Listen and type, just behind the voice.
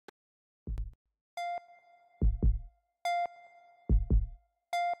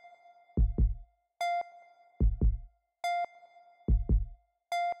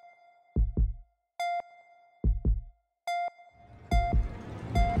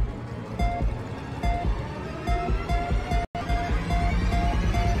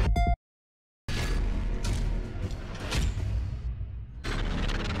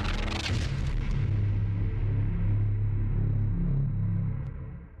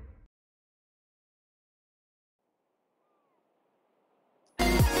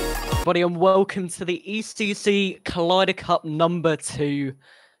everybody, and welcome to the ECC Collider Cup number 2.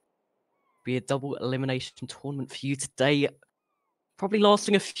 Be a double elimination tournament for you today. Probably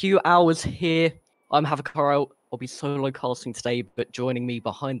lasting a few hours here. I'm Havakaro. I'll be solo casting today, but joining me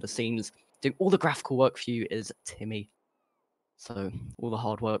behind the scenes, doing all the graphical work for you, is Timmy. So all the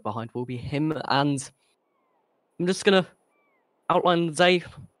hard work behind will be him, and I'm just gonna outline the day.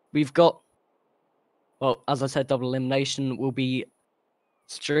 We've got, well, as I said, double elimination. We'll be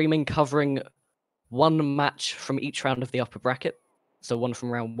streaming, covering one match from each round of the upper bracket. So one from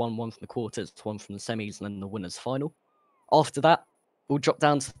round 1, one from the quarters, one from the semis, and then the winner's final. After that, we'll drop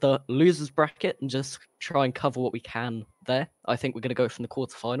down to the losers bracket and just try and cover what we can there. I think we're going to go from the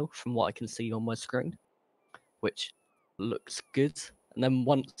quarterfinal, from what I can see on my screen, which looks good. And then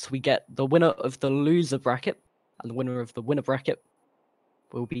once we get the winner of the loser bracket and the winner of the winner bracket,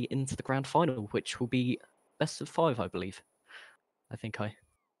 we'll be into the grand final, which will be best of 5, I believe. I think I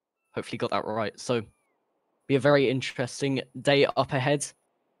hopefully got that right. So be a very interesting day up ahead.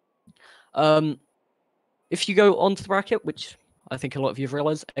 If you go onto the bracket, which I think a lot of you have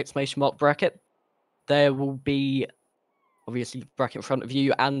realized, ! bracket, there will be obviously the bracket in front of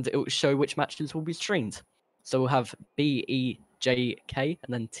you, and it will show which matches will be streamed. So we'll have B, E, J, K,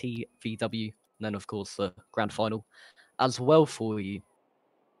 and then T, V, W, and then of course the grand final as well for you.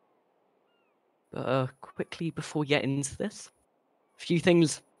 But quickly before we get into this, a few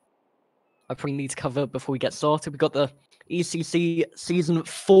things I probably need to cover before we get started. We've got the ECC Season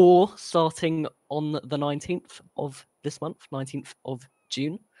 4 starting on the 19th of this month, 19th of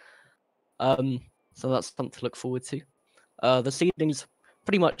June. So that's something to look forward to. The seeding's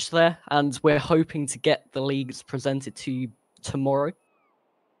pretty much there, and we're hoping to get the leagues presented to you tomorrow,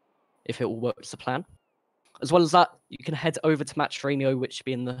 if it all works to plan. As well as that, you can head over to Match Radio, which should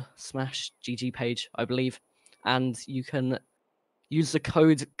be in the Smash GG page, I believe, and you can use the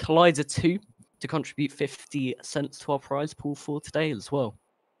code Collider2 to contribute 50 cents to our prize pool for today as well.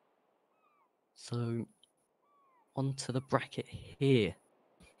 So, onto the bracket here.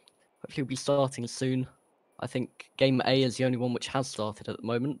 Hopefully we'll be starting soon. I think Game A is the only one which has started at the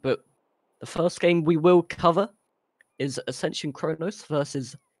moment, but the first game we will cover is Ascension Chronos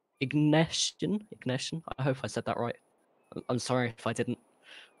versus Ignition. I hope I said that right. I'm sorry if I didn't.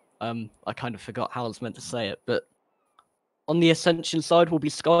 I kind of forgot how I was meant to say it, but on the Ascension side will be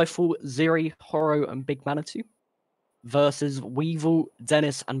Skyfall, Ziri, Horo, and Big Manitou versus Weevil,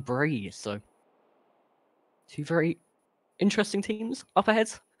 Dennis, and Bree. So, two very interesting teams up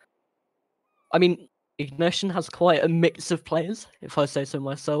ahead. I mean, Ignition has quite a mix of players, if I say so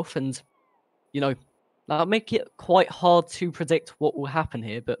myself, and, you know, that'll make it quite hard to predict what will happen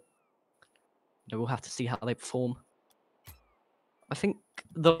here, but you know, we'll have to see how they perform. I think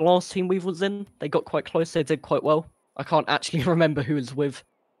the last team Weevil was in, they got quite close, they did quite well. I can't actually remember who was with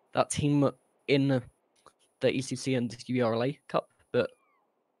that team in the ECC and URLA Cup, but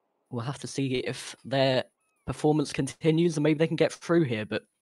we'll have to see if their performance continues and maybe they can get through here. But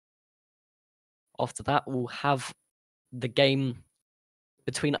after that, we'll have the game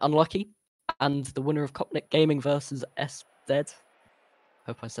between Unlucky and the winner of Kopnik Gaming versus S Dead.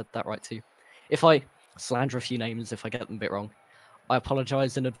 Hope I said that right too. If I slander a few names, if I get them a bit wrong, I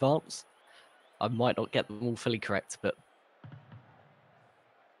apologize in advance. I might not get them all fully correct, but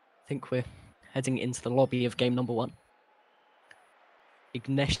I think we're heading into the lobby of game number 1.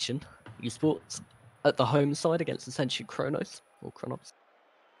 Ignition Esports at the home side against Ascension Chronos, or Chronos.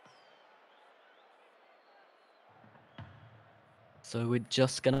 So we're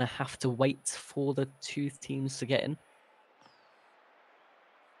just going to have to wait for the two teams to get in.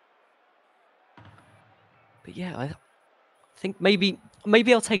 But yeah, I think maybe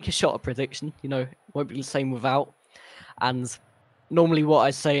I'll take a shot at prediction. You know, it won't be the same without. And normally what I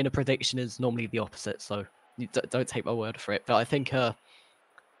say in a prediction is normally the opposite, so you don't take my word for it. But I think it's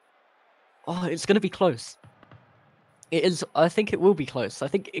going to be close. It is. I think it will be close. I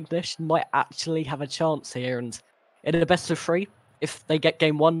think Ignition might actually have a chance here, and in a best of 3, if they get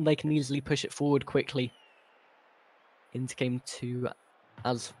game 1, they can easily push it forward quickly into game 2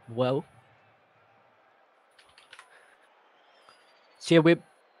 as well. So yeah,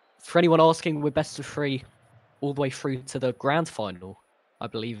 for anyone asking, we're best of 3 all the way through to the grand final, I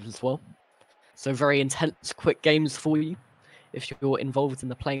believe, as well. So very intense, quick games for you if you're involved in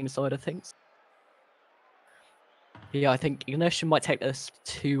the playing side of things. Yeah, I think Ignition might take this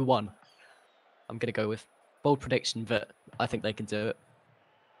 2-1. I'm going to go with bold prediction, but I think they can do it.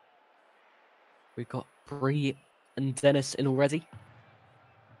 We've got Bree and Dennis in already.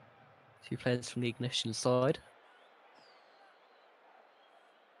 2 players from the Ignition side.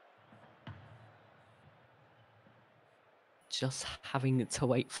 just having to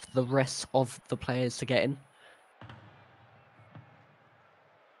wait for the rest of the players to get in.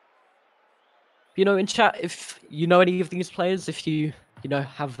 You know, in chat, if you know any of these players, if you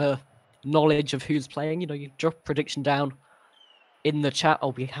have a knowledge of who's playing, you drop a prediction down in the chat.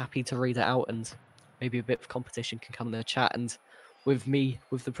 I'll be happy to read it out, and maybe a bit of competition can come in the chat and with me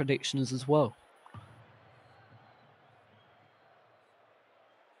with the predictions as well.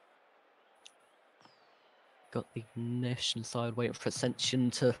 Got the Ignition side waiting for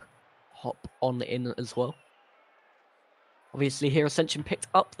Ascension to hop on in as well. Obviously here Ascension picked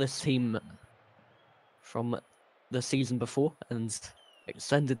up this team from the season before and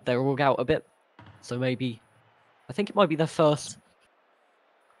extended their org out a bit. So maybe, I think it might be their first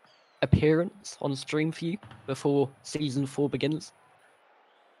appearance on stream for you before Season 4 begins.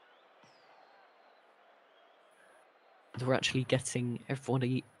 And we're actually getting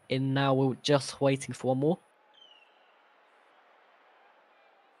everybody in now. We're just waiting for one more.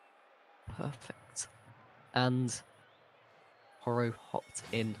 Perfect. And Horo hopped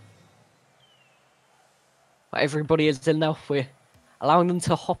in. But everybody is in now. We're allowing them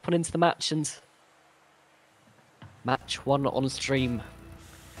to hop on into the match, and match 1 on stream.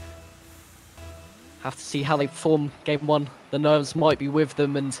 Have to see how they perform game 1. The nerves might be with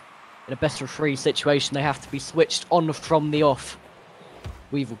them, and in a best of 3 situation, they have to be switched on from the off.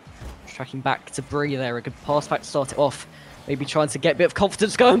 Weevil tracking back to Bree there. A good pass back to start it off. Maybe trying to get a bit of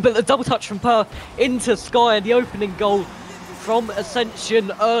confidence going, but the double touch from Per into Sky, and the opening goal from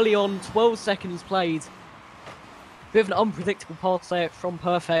Ascension early on, 12 seconds played. Bit of an unpredictable pass there from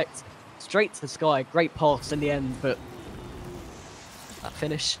Perfect. Straight to Sky. Great pass in the end, but that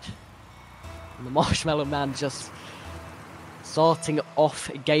finished. And the Marshmallow Man just starting off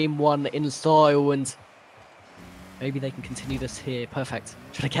game 1 in style, and maybe they can continue this here. Perfect.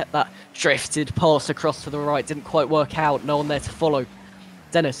 Trying to get that drifted pass across to the right. Didn't quite work out. No one there to follow.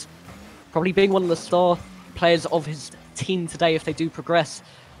 Dennis, probably being one of the star players of his team today if they do progress.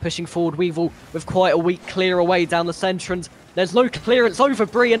 Pushing forward, Weevil with quite a weak clear away down the centre, and there's no clearance over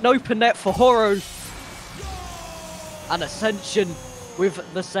Bree, an open net for Horo. And Ascension with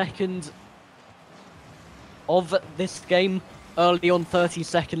the second of this game, early on, 30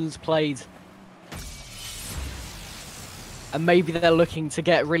 seconds played. And maybe they're looking to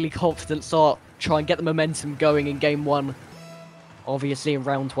get a really confident start, try and get the momentum going in game 1. Obviously in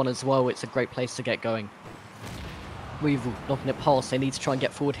round 1 as well, it's a great place to get going. Weevil knocking it past. They need to try and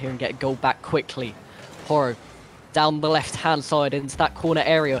get forward here and get a goal back quickly. Horo down the left-hand side into that corner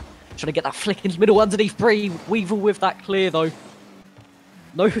area. Trying to get that flick into the middle underneath Bree. Weevil with that clear though.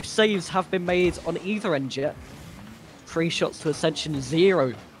 No saves have been made on either end yet. 3 shots to Ascension,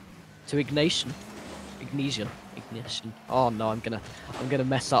 0 to Ignition. Oh no, I'm gonna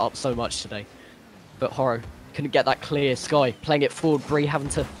mess that up so much today. But Horo couldn't get that clear. Sky playing it forward. Bree having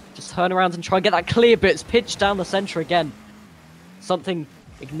to just turn around and try and get that clear, but it's pitched down the centre again. Something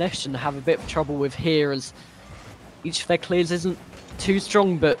Ignition have a bit of trouble with here, as each of their clears isn't too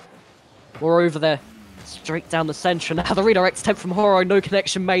strong, but we're over there straight down the centre. Now the redirect attempt from Horo, no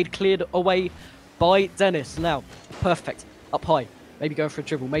connection made, cleared away by Dennis. Now, Perfect, up high. Maybe going for a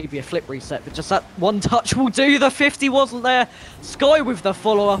dribble, maybe a flip reset, but just that one touch will do. The 50 wasn't there. Sky with the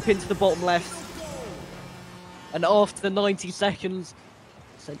follow-up into the bottom left. And after the 90 seconds,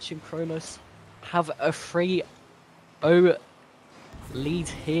 Ascension Kronos have a 3-0 lead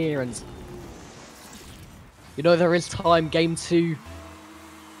here. And you know there is time. Game 2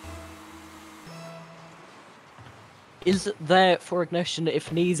 is there for Ignition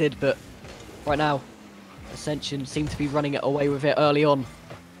if needed, but right now Ascension seem to be running it away with it early on.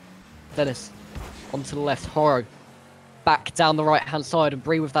 Dennis onto the left. Horo back down the right hand side, and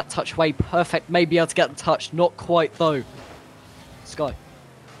Bree with that touch away. Perfect, may be able to get the touch, not quite though. Sky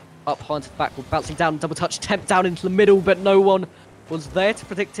up high into the backward, bouncing down, double touch attempt down into the middle, but no one was there to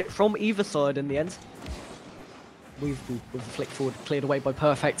predict it from either side in the end. Weevil with the flick forward, cleared away by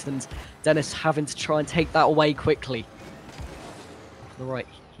Perfect, and Dennis having to try and take that away quickly. To the right,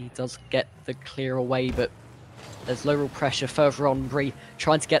 he does get the clear away, but there's low real pressure further on. Bree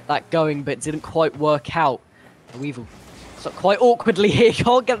trying to get that going, but it didn't quite work out. Weevil so quite awkwardly here,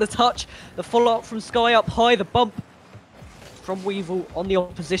 can't get the touch. The follow-up from Sky up high, the bump from Weevil on the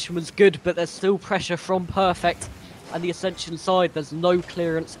opposition was good, but there's still pressure from Perfect. And the Ascension side, there's no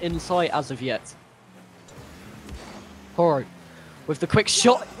clearance in sight as of yet. Horo with the quick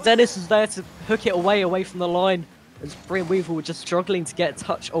shot. Dennis is there to hook it away from the line, as Bree and Weevil were just struggling to get a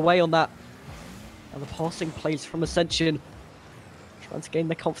touch away on that. And the passing plays from Ascension, trying to gain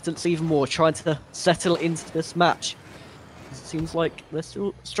their confidence even more, trying to settle into this match. It seems like they're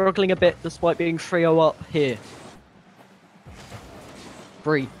still struggling a bit despite being 3-0 up here.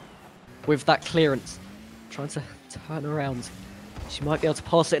 Bree with that clearance, trying to turn around. She might be able to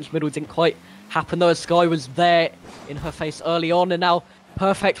pass it into the middle. Didn't quite happen though, as Sky was there in her face early on, and now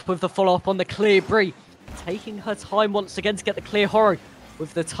perfect with the follow-up on the clear. Bree taking her time once again to get the clear. Horo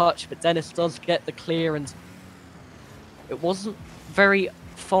with the touch, but Dennis does get the clear, and it wasn't very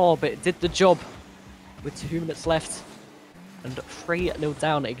far, but it did the job with 2 minutes left and 3-0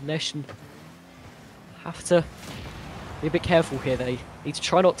 down. Ignition have to be a bit careful here. They need to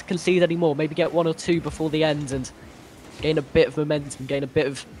try not to concede anymore, maybe get 1 or 2 before the end and gain a bit of momentum, gain a bit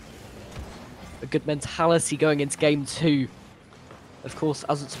of a good mentality going into game 2. Of course,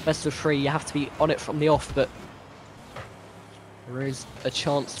 as it's best of 3, you have to be on it from the off, but there is a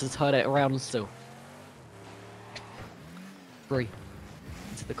chance to turn it around still. Bree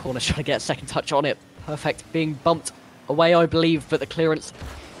into the corner, trying to get a second touch on it. Perfect, being bumped away, I believe, but the clearance,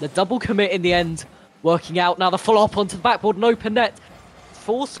 the double commit in the end, working out. Now the follow-up onto the backboard, an open net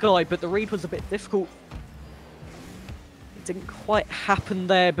for Sky, but the read was a bit difficult. It didn't quite happen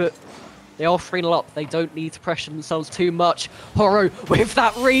there, but they are 3-0 up. They don't need to pressure themselves too much. Horo with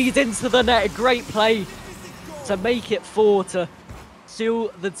that read into the net. A great play to make it 4, to seal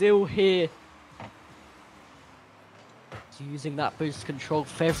the deal here. Using that boost control,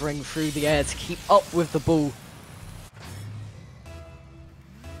 feathering through the air to keep up with the ball.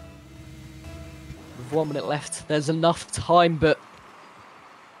 With 1 minute left, there's enough time, but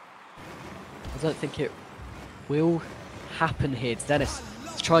I don't think it will happen here. It's Dennis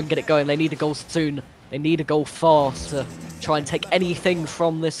to try and get it going. They need a goal soon. They need a goal fast to try and take anything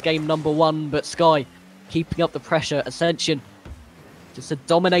from this game number 1, but Sky keeping up the pressure. Ascension just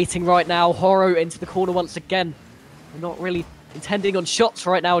dominating right now. Horo into the corner once again. They're not really intending on shots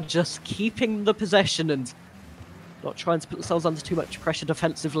right now, just keeping the possession and not trying to put themselves under too much pressure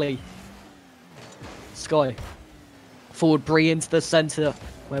defensively. Sky forward, Bree into the centre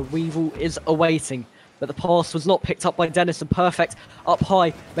where Weevil is awaiting, but the pass was not picked up by Dennis, and perfect up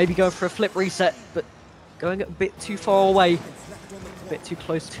high, maybe going for a flip reset, but going a bit too far away, a bit too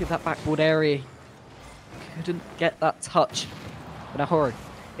close to that backboard area. Couldn't get that touch. But now Horo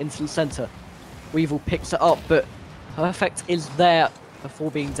into the centre. Weevil picks it up, but perfect is there before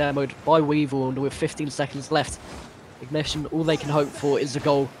being demoed by Weevil, and with 15 seconds left, Ignition, all they can hope for is a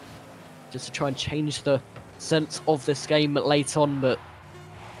goal, just to try and change the sense of this game late on, but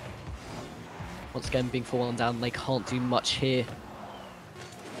once again, being 4-1 down, they can't do much here.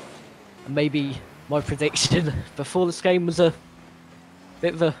 And maybe my prediction before this game was a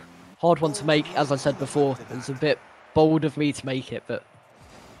bit of a hard one to make, as I said before. It was a bit bold of me to make it, but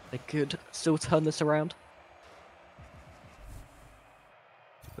they could still turn this around.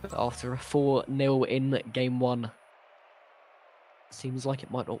 After a 4-0 in game 1, seems like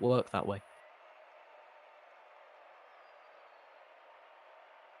it might not work that way.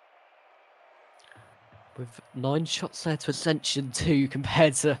 With 9 shots there to Ascension 2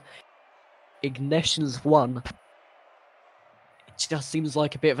 compared to Ignition's 1, it just seems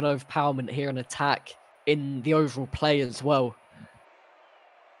like a bit of an overpowerment here in attack in the overall play as well.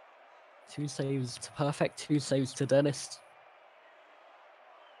 2 saves to Perfect, 2 saves to Dennis.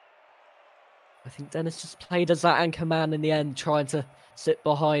 I think Dennis just played as that anchor man in the end, trying to sit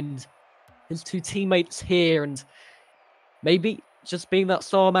behind his 2 teammates here, and maybe just being that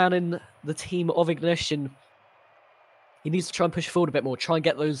star man in the team of Ignition, he needs to try and push forward a bit more, try and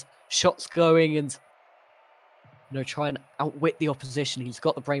get those shots going, and try and outwit the opposition. He's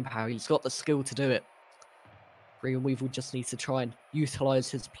got the brain power, he's got the skill to do it. Bree and Weevil just need to try and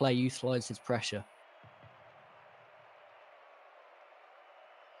utilise his play, utilise his pressure.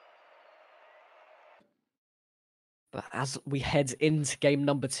 But as we head into game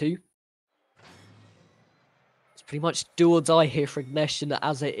number 2, it's pretty much do or die here for Ignition,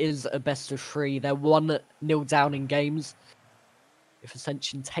 as it is a best of 3. They're 1-0 down in games. If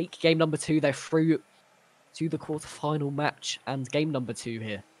Ascension take game number 2, they're through to the quarter-final match and game number 2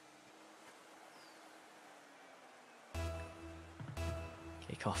 here.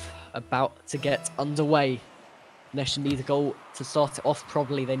 Kickoff about to get underway. Ignition need a goal to start it off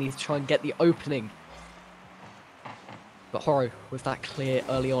properly. They need to try and get the opening. But Horo with that clear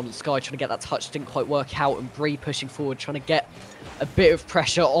early on. Sky trying to get that touch, didn't quite work out, and Bree pushing forward, trying to get a bit of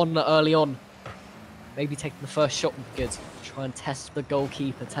pressure on early on. Maybe taking the first shot would be good. Try and test the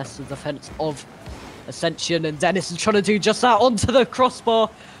goalkeeper, test the defence of Ascension, and Dennis is trying to do just that onto the crossbar.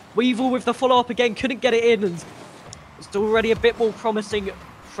 Weevil with the follow-up again, couldn't get it in, and it's already a bit more promising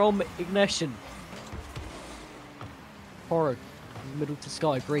from Ignition. Horo in the middle to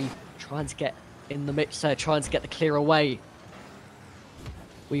Sky. Bree trying to get in the mix there, trying to get the clear away.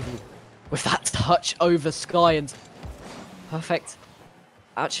 Weevil with that touch over Sky, and perfect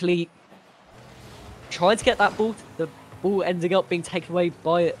actually trying to get that ball. The ball ending up being taken away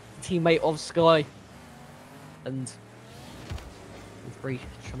by a teammate of Sky. And Bree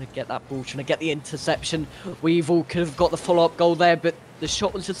trying to get that ball, trying to get the interception. Weevil could have got the follow-up goal there, but the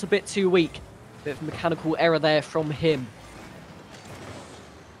shot was just a bit too weak. Bit of mechanical error there from him.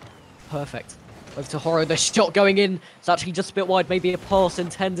 Perfect. Over to Horo, the shot going in. It's actually just a bit wide, maybe a pass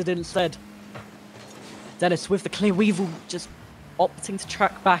intended instead. Dennis with the clear. Weevil just opting to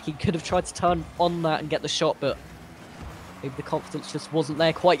track back. He could have tried to turn on that and get the shot, but maybe the confidence just wasn't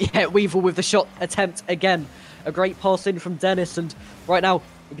there quite yet. Weevil with the shot attempt again. A great pass in from Dennis, and right now,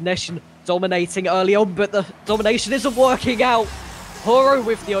 Ignition dominating early on, but the domination isn't working out. Horo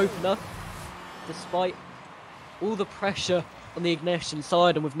with the opener, despite all the pressure on the Ignition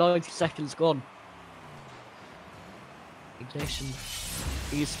side, and with 90 seconds gone. Ignition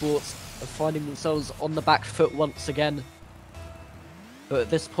Esports are finding themselves on the back foot once again. But at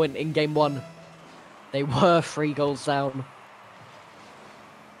this point in Game 1, they were 3 goals down.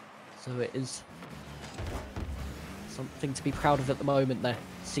 So it is something to be proud of at the moment. They're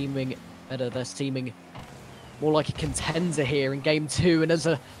seeming better. They're seeming more like a contender here in Game 2. And as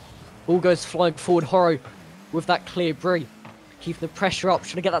a ball goes flying forward, Horo with that clear Bree, keeping the pressure up,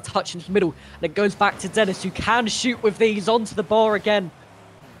 trying to get that touch into the middle. And it goes back to Dennis, who can shoot with these onto the bar again.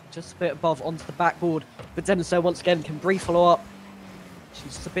 Just a bit above onto the backboard. But Dennis there once again can Bree follow up.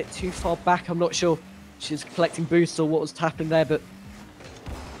 She's just a bit too far back. I'm not sure she's collecting boosts or what was happening there, but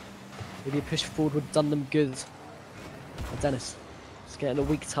maybe a push forward would have done them good. And Dennis just getting a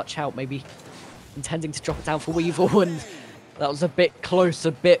weak touch out, maybe intending to drop it down for Weevil, and that was a bit close,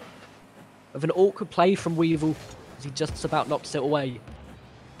 a bit of an awkward play from Weevil as he just about knocks it away.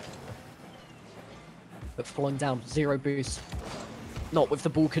 But falling down, 0 boost. Not with the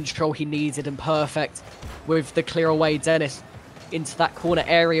ball control he needed, and perfect with the clear away. Dennis into that corner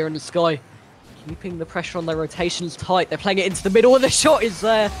area, and the Sky keeping the pressure on their rotations tight. They're playing it into the middle, and the shot is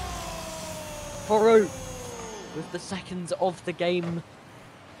there. Horo with the second of the game,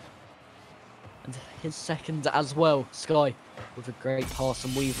 and his second as well. Sky with a great pass,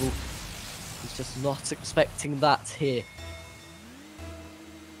 and Weevil is just not expecting that here.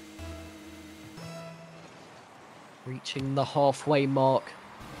 Reaching the halfway mark.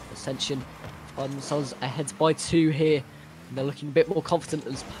 Ascension find themselves ahead by 2 here. And they're looking a bit more confident.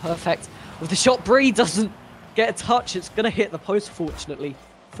 As perfect with the shot. Bree doesn't get a touch. It's going to hit the post, fortunately,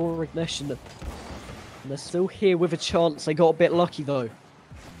 for Ignition. And they're still here with a chance. They got a bit lucky, though.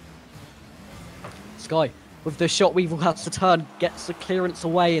 Sky with the shot. Weevil has to turn. Gets the clearance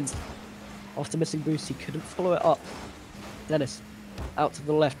away. And after missing boost, he couldn't follow it up. Dennis out to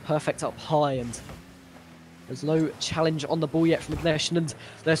the left. Perfect up high. And there's no challenge on the ball yet from Ignition, and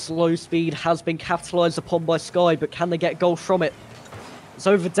their slow speed has been capitalised upon by Sky, but can they get a goal from it? It's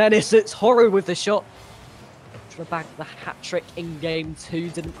over Dennis, it's Horo with the shot. Trying to bag the hat-trick in Game 2,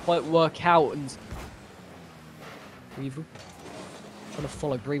 didn't quite work out, and Weevil trying to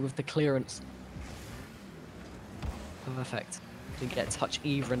follow Bree with the clearance. Perfect. Didn't get a touch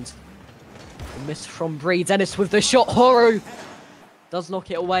either, and a miss from Bree. Dennis with the shot, Horo does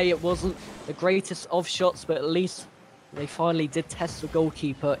knock it away. It wasn't the greatest of shots, but at least they finally did test the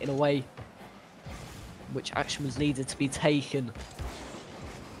goalkeeper in a way which action was needed to be taken.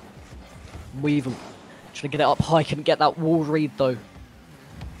 Weevil trying to get it up high, couldn't get that wall read though.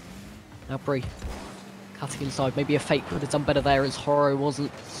 Now Bree cutting inside, maybe a fake would have done better there, as Horo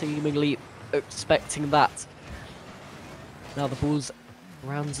wasn't seemingly expecting that. Now the ball's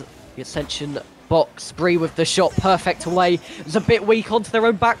around the Ascension box. Bree with the shot, perfect away. It's a bit weak onto their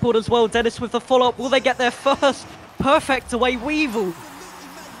own backboard as well. Dennis with the follow-up. Will they get there first? Perfect away. Weevil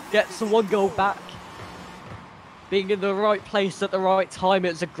gets the 1 goal back. Being in the right place at the right time.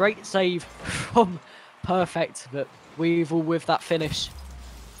 It's a great save from Perfect, but Weevil with that finish.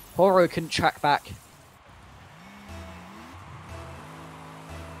 Horo can track back.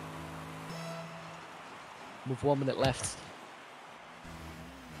 With 1 minute left,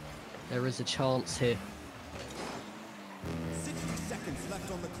 there is a chance here. 60 seconds left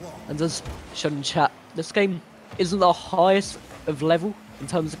on the clock. And as shown in chat, this game isn't the highest of level in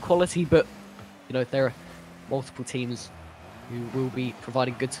terms of quality, but you know, there are multiple teams who will be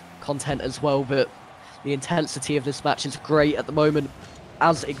providing good content as well, but the intensity of this match is great at the moment,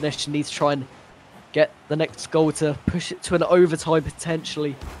 as Ignition needs to try and get the next goal to push it to an overtime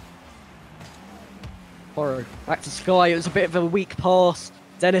potentially. Horo back to Sky. It was a bit of a weak pass.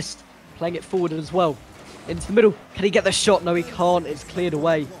 Dennis playing it forward as well. Into the middle. Can he get the shot? No, he can't. It's cleared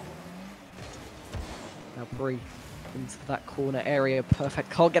away. Now Bree into that corner area. Perfect.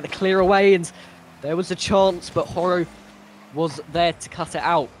 Can't get the clear away, and there was a chance, but Horo was there to cut it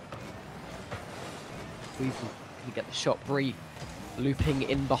out. We've gonna get the shot. Bree looping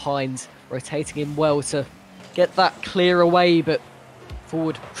in behind, rotating in well to get that clear away, but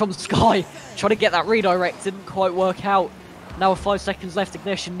forward from Sky, trying to get that redirect, didn't quite work out. Now with 5 seconds left,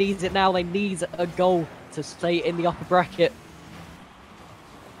 Ignition needs it now. They need a goal to stay in the upper bracket.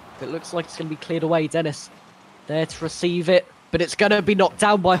 It looks like it's going to be cleared away. Dennis there to receive it, but it's going to be knocked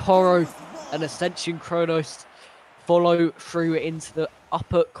down by Horo, and Ascension Kronos follow through into the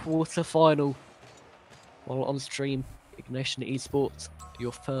upper quarter-final. While on stream, Ignition Esports,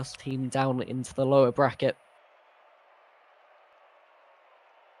 your first team down into the lower bracket.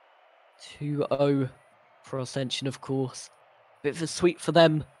 2-0 for Ascension, of course. Bit of a sweep for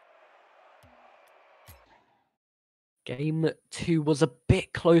them. Game 2 was a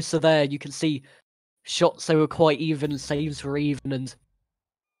bit closer there. You can see shots, they were quite even, saves were even, and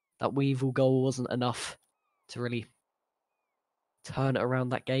that Weevil goal wasn't enough to really turn around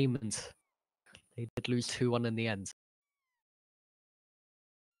that game, and they did lose 2-1 in the end.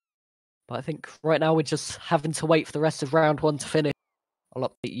 But I think right now we're just having to wait for the rest of round 1 to finish. I'll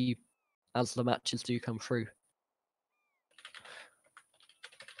update you as the matches do come through.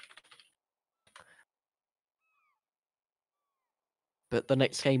 But the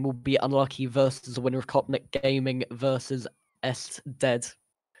next game will be Unlucky versus the winner of Kopnik Gaming versus S Dead,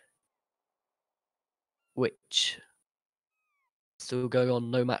 which still going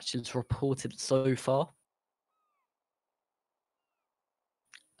on. No matches reported so far,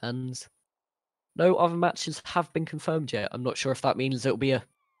 and no other matches have been confirmed yet. I'm not sure if that means it'll be a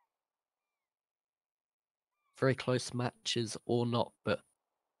very close matches or not, but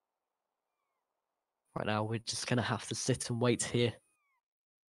right now we're just going to have to sit and wait here.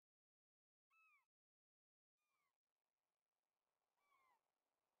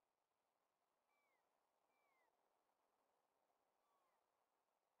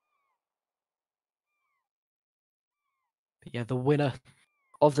 But yeah, the winner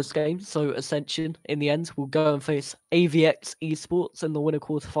of this game, so Ascension, in the end, will go and face AVX Esports in the winner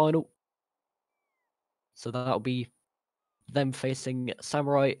quarterfinal. So that'll be them facing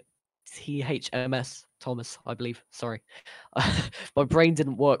Samurai THMS Thomas, I believe. Sorry. My brain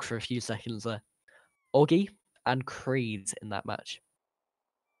didn't work for a few seconds there. Oggy and Creed in that match.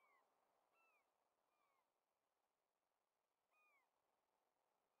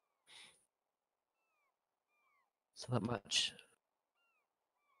 So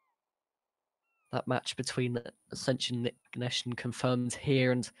that match between Ascension and Ignition confirmed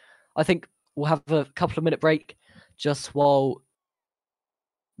here, and I think we'll have a couple of minute break just while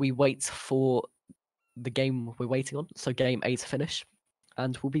we wait for the game we're waiting on, so game A to finish,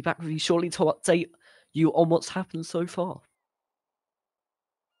 and we'll be back with you shortly to update you on what's happened so far.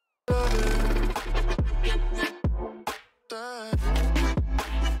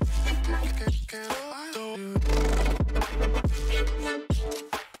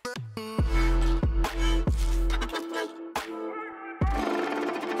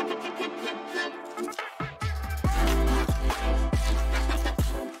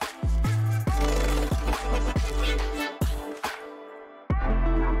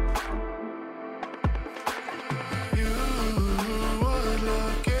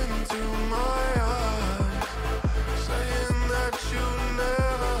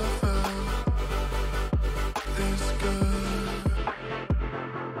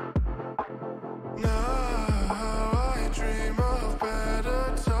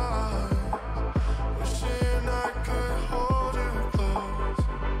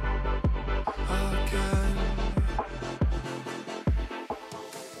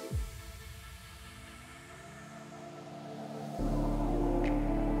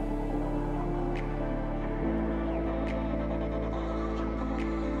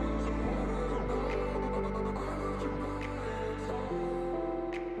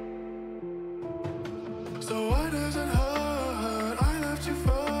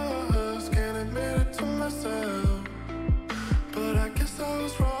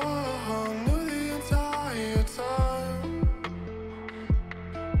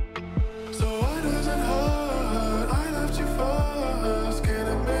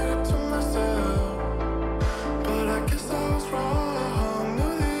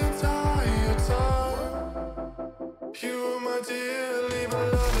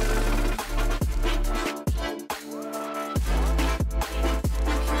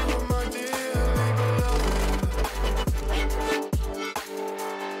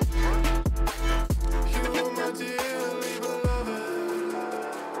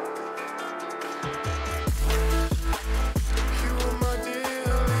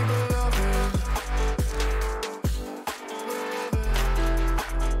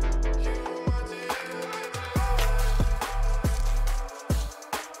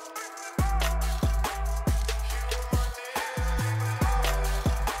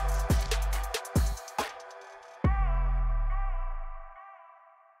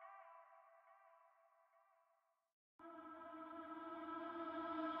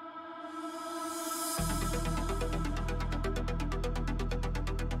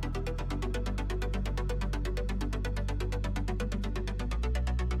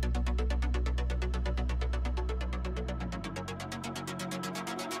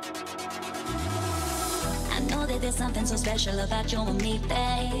 that there's something so special about you and me,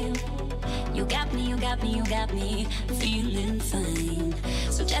 babe. You got me, you got me, you got me feeling fine.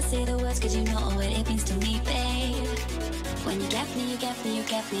 So just say the words, cause you know what it means to me, babe. When you got me, you got me, you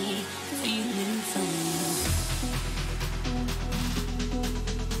got me feeling fine.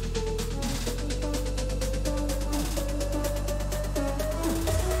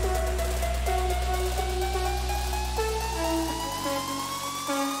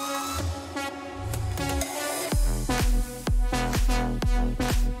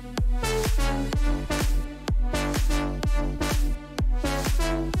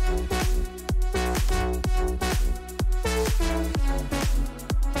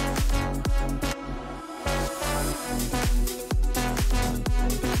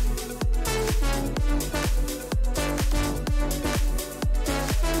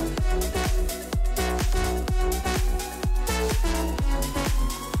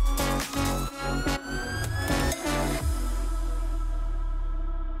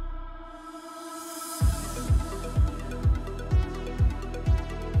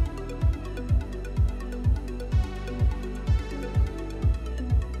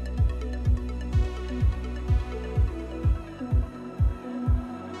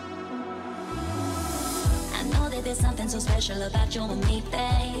 There's something so special about you and me,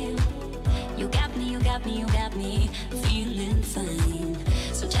 babe. You got me, you got me, you got me feeling fine.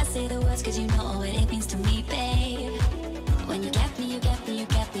 So just say the words, cause you know what it means to me, babe. When you got me, you got me, you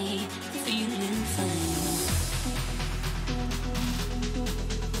got me feeling fine.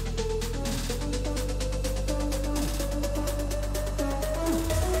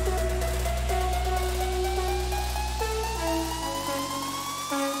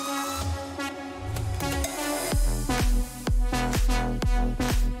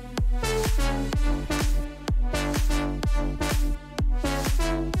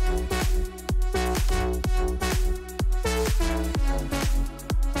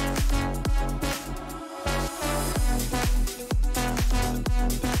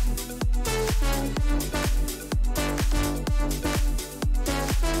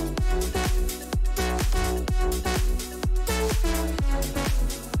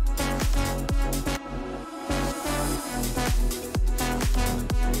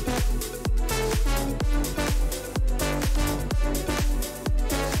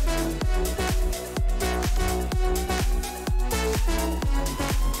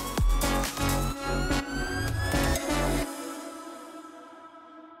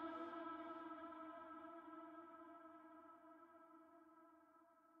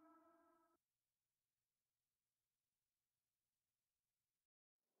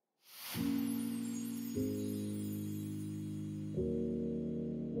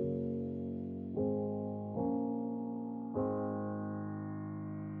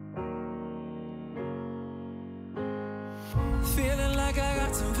 Feeling like I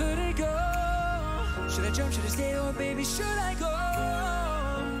got some vertigo. Should I jump, should I stay, or baby, should I go?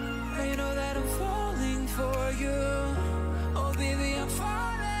 Now you know that I'm falling for you. Oh baby, I'm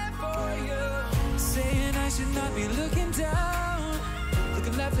falling for you. Saying I should not be looking down.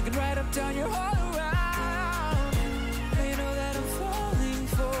 Looking left, looking right, up, down, you're all around. Now you know that I'm falling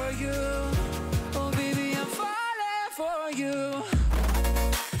for you. Oh baby, I'm falling for you.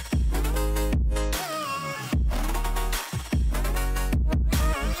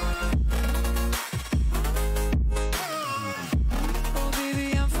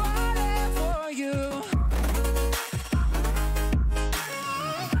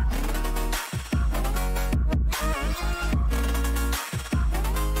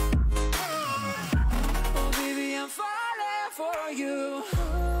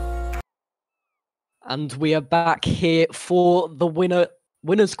 And we are back here for the winners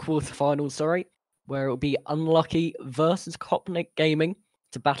quarterfinal, where it will be Unlucky versus Kopnik Gaming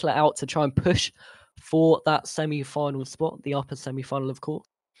to battle it out to try and push for that semi-final spot, the upper semi-final, of course.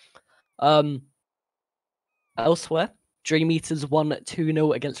 Elsewhere, Dream Eaters won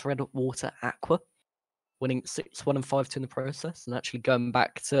 2-0 against Redwater Aqua, winning 6-1 and 5-2 in the process, and actually going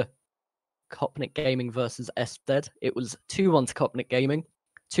back to Kopnik Gaming versus Ested, it was 2-1 to Kopnik Gaming,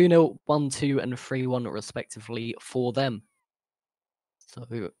 2-0, 1-2, and 3-1 respectively for them. So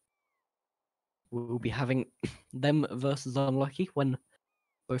we'll be having them versus Unlucky when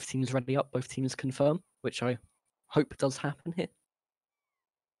both teams ready up, both teams confirm, which I hope does happen here.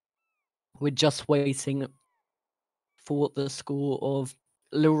 We're just waiting for the score of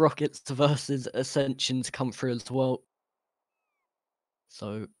Little Rockets versus Ascension to come through as well.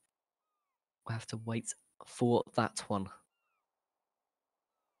 So we'll have to wait for that one.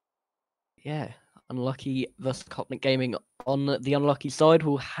 Yeah, Unlucky versus Kopnik Gaming. On the Unlucky side,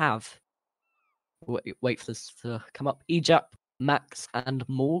 we'll have Wait for this to come up. Ejap, Max, and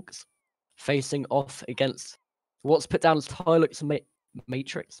Morgs facing off against what's put down as Tylux,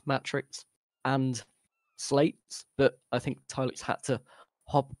 Matrix, and Slates, but I think Tylux had to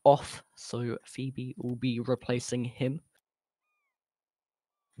hop off, so Phoebe will be replacing him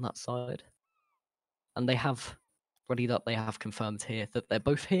on that side. And they have readied up, they have confirmed here that they're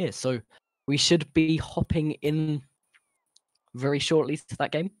both here, so we should be hopping in very shortly to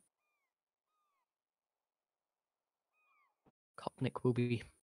that game. Kopnik will be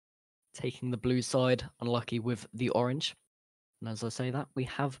taking the blue side, unlucky with the orange. And as I say that, we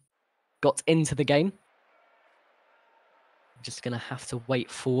have got into the game. Just going to have to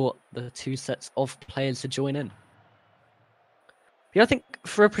wait for the 2 sets of players to join in. Yeah, I think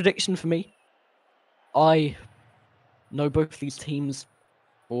for a prediction for me, I know both these teams,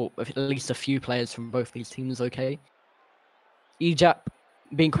 or at least a few players from both these teams, okay. Ejap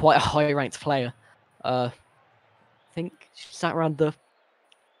being quite a high-ranked player. I think she sat around the,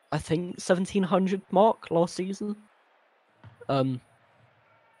 1700 mark last season.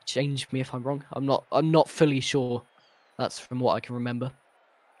 Change me if I'm wrong. I'm not fully sure. That's from what I can remember.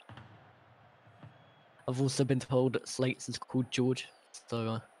 I've also been told Slates is called George,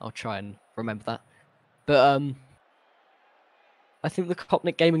 so I'll try and remember that. But I think the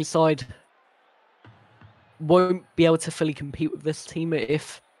Kopnik gaming side won't be able to fully compete with this team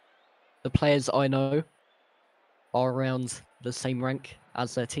if the players I know are around the same rank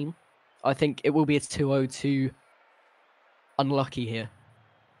as their team. I think it will be a 2-0-2 unlucky here.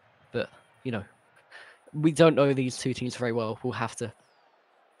 But, you know, we don't know these two teams very well. We'll have to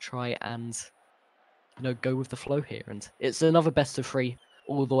try and, you know, go with the flow here. And it's another best of 3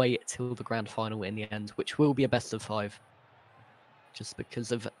 all the way till the grand final in the end, which will be a best of 5. Just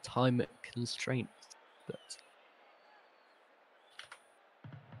because of time constraints. But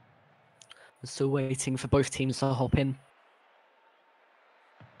we're still waiting for both teams to hop in.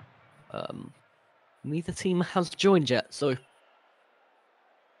 Neither team has joined yet, so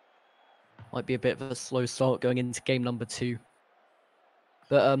might be a bit of a slow start going into game number 2.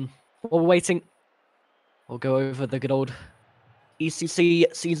 But while we're waiting, we'll go over the good old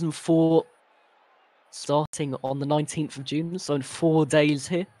ECC Season 4 starting on the 19th of June, so in 4 days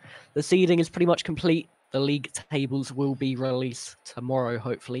here. The seeding is pretty much complete. The league tables will be released tomorrow,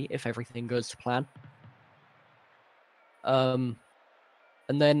 hopefully, if everything goes to plan. And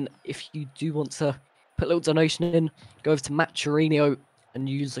then if you do want to put a little donation in, go over to Matcherino and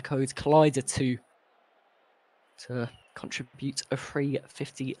use the code Collider2 to contribute a free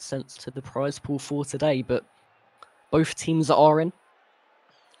 50 cents to the prize pool for today. But both teams are in.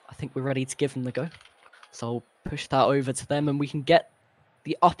 I think we're ready to give them the go. So I'll push that over to them and we can get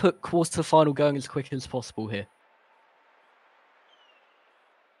the upper quarterfinal going as quick as possible here.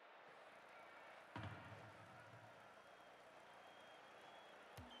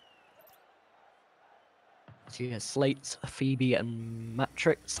 So yeah, Slates, Phoebe and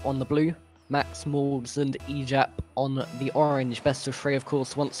Matrix on the blue. Max, Morgs and Ejap on the orange. Best of 3, of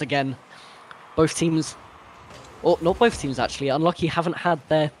course, once again. Both teams, or not both teams actually, Unlucky haven't had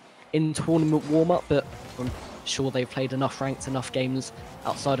their in-tournament warm-up, but I'm sure they've played enough ranked, enough games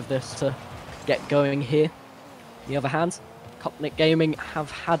outside of this to get going here. On the other hand, Kopnik Gaming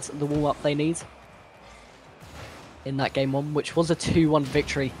have had the warm-up they need in that game 1, which was a 2-1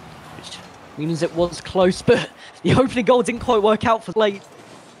 victory, which means it was close, but the opening goal didn't quite work out for Slate.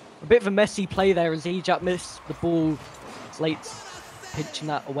 A bit of a messy play there as Ejap missed the ball. Slate's pinching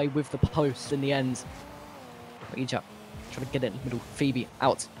that away with the post in the end. Ejap trying to get it in the middle. Phoebe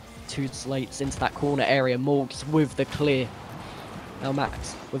out to Slates into that corner area. Morgs with the clear. Now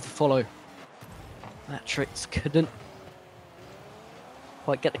Max with the follow. Matrix couldn't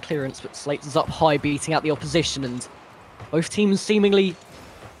quite get the clearance, but Slates is up high, beating out the opposition, and both teams seemingly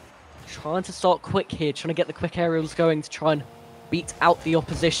trying to start quick here, trying to get the quick aerials going to try and beat out the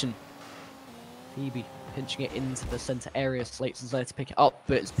opposition. Phoebe pinching it into the centre area. Slates is there to pick it up,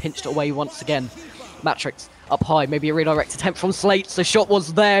 but it's pinched away once again. Matrix up high, maybe a redirect attempt from Slates. The shot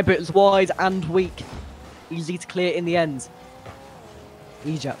was there, but it's wide and weak. Easy to clear in the end.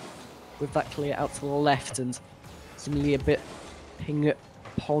 Ejap with that clear out to the left, and seemingly a bit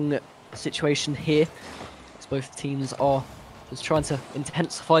ping-pong situation here, as both teams are just trying to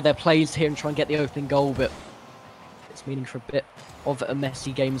intensify their plays here and try and get the opening goal, but it's meaning for a bit of a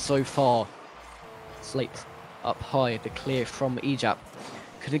messy game so far. Slate up high, the clear from Ejap.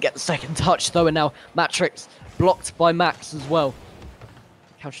 Couldn't get the second touch though, and now Matrix blocked by Max as well.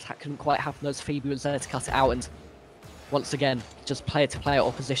 Counter-attack couldn't quite happen as Phoebe was there to cut it out, and once again, just player to player,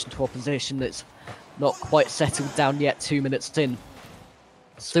 opposition to opposition. It's not quite settled down yet, 2 minutes in.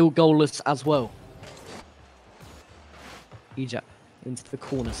 Still goalless as well. Egypt into the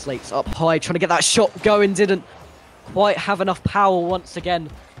corner. Slates up high, trying to get that shot going. Didn't quite have enough power once again.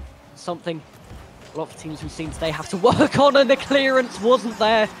 Something a lot of teams we've seen today have to work on, and the clearance wasn't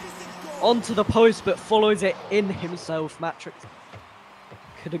there onto the post, but follows it in himself. Matrix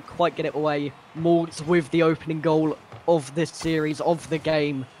couldn't quite get it away. Morgs with the opening goal of this series, of the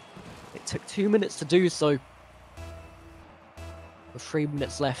game. It took 2 minutes to do so. With 3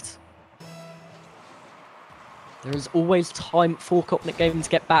 minutes left. There is always time for Kopnik Gaming to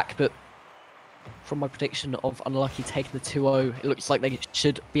get back, but from my prediction of Unlucky taking the 2-0, it looks like they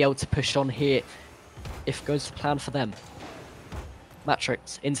should be able to push on here if it goes to plan for them.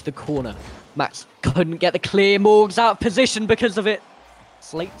 Matrix into the corner. Max couldn't get the clear. Morgs out of position because of it.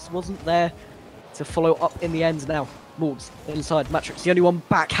 Slates wasn't there to follow up in the end. Now Morgs inside. Matrix the only one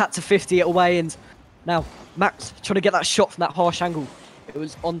back, had to 50 it away, and now Max trying to get that shot from that harsh angle. It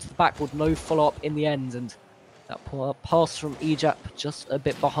was onto the backboard, no follow up in the end, and that pass from Ejap just a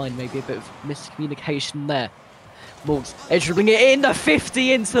bit behind, maybe a bit of miscommunication there. Morgs dribbling it in, the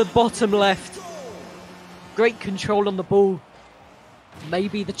 50 into the bottom left. Great control on the ball.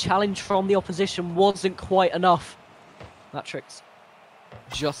 Maybe the challenge from the opposition wasn't quite enough. Matrix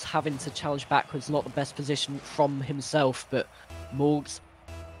just having to challenge backwards, not the best position from himself, but Morgs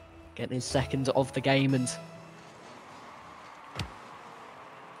getting his second of the game, and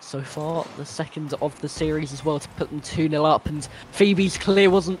so far the second of the series as well, to put them 2-0 up. And Phoebe's clear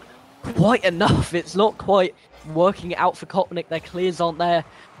wasn't quite enough. It's not quite working out for Kopnik. Their clears aren't there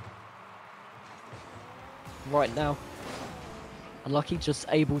right now. Unlucky, just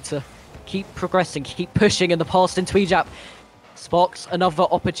able to keep progressing, keep pushing, and the pass into Ejap sparks another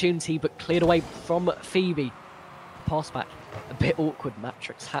opportunity, but cleared away from Phoebe. Pass back, a bit awkward.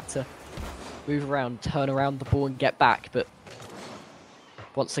 Matrix had to move around, turn around the ball and get back, but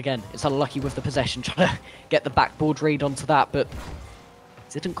once again, it's Unlucky with the possession, trying to get the backboard read onto that, but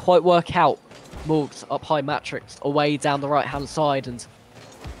didn't quite work out. Morgs up high, Matrix away down the right-hand side, and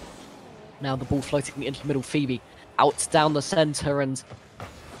now the ball floating into the middle. Phoebe out down the centre, and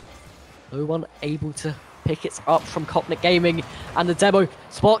no one able to pick it up from Kopnik Gaming, and the demo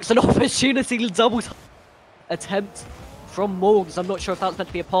sparks an opportunity to double attempt from Morgs. I'm not sure if that's meant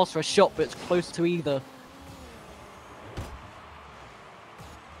to be a pass or a shot, but it's close to either.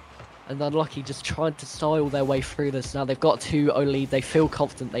 And Unlucky just trying to style their way through this. Now they've got a 2-0 lead. They feel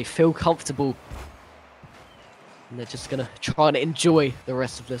confident. They feel comfortable. And they're just going to try and enjoy the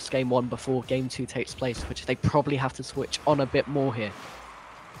rest of this game one before game two takes place, which they probably have to switch on a bit more here.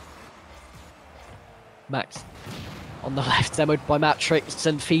 Max on the left, demoed by Matrix,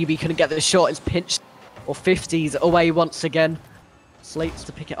 and Phoebe couldn't get the shot. It's pinched, or 50s away once again. Slates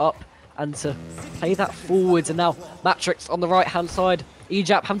to pick it up and to play that forwards, and now Matrix on the right-hand side.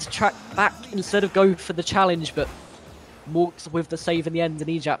 Ejap having to track back instead of go for the challenge, but Morgs with the save in the end, and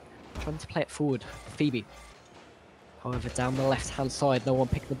Ejap trying to play it forward. Phoebe, however, down the left-hand side, no one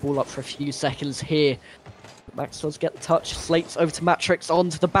picking the ball up for a few seconds here. Max does get the touch. Slates over to Matrix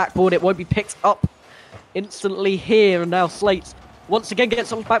onto the backboard. It won't be picked up instantly here, and now Slates once again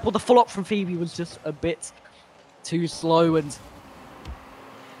gets on the backboard. The follow-up from Phoebe was just a bit too slow, and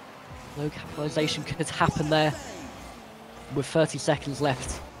no capitalisation could happen there with 30 seconds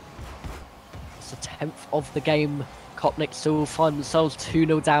left. It's the 10th of the game. Kopnik still find themselves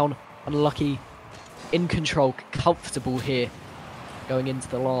 2-0 down. Unlucky, in control, comfortable here going into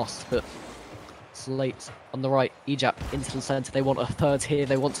the last, but Slate on the right, Ejap into the centre. They want a third here.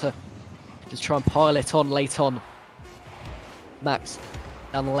 They want to just try and pile it on late on. Max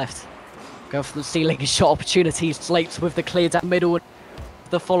down the left, going for the ceiling shot opportunity. Slates with the clear down middle, and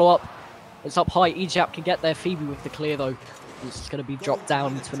the follow-up. It's up high. Ejap can get there. Phoebe with the clear though. This is going to be dropped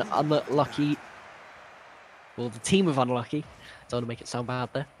down to an Unlucky. Well, the team of Unlucky. Don't want to make it sound bad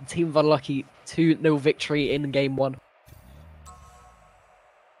there. The team of Unlucky 2-0 victory in game one.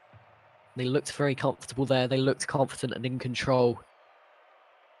 They looked very comfortable there. They looked confident and in control.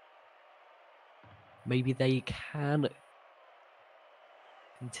 Maybe they can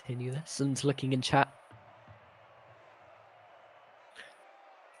continue this. And looking in chat,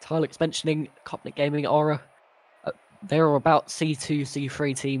 Tylex mentioning Kopnik Gaming are they're about C2,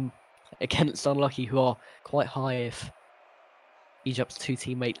 C3 team against Unlucky, who are quite high if Ejap's two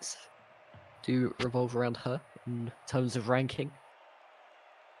teammates do revolve around her in terms of ranking.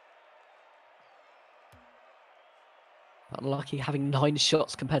 Unlucky having 9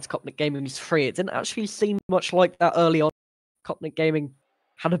 shots compared to Kopnik Gaming's 3. It didn't actually seem much like that early on. Kopnik Gaming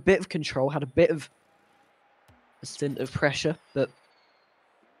had a bit of control, had a bit of a stint of pressure, but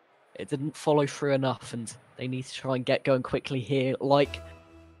it didn't follow through enough, and they need to try and get going quickly here, like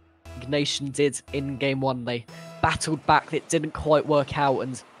Ignatian did in game 1. They battled back, it didn't quite work out,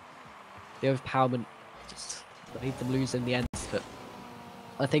 and the overpowerment just made them lose in the end. But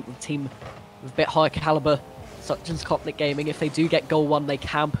I think the team with a bit higher caliber, such as Kopnik Gaming, if they do get goal 1, they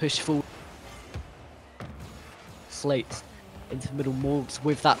can push forward. Slate into the middle, Morgs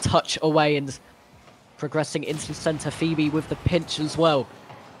with that touch away and progressing into the centre. Phoebe with the pinch as well.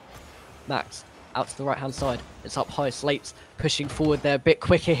 Max out to the right hand side. It's up high. Slate's pushing forward there a bit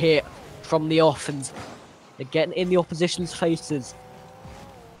quicker here from the off, and they're getting in the opposition's faces.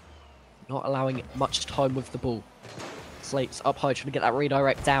 Not allowing much time with the ball. Slate's up high trying to get that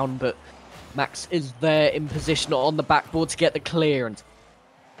redirect down, but Max is there in position on the backboard to get the clear, and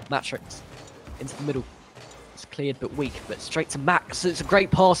Matrix into the middle. It's cleared but weak, but straight to Max. It's a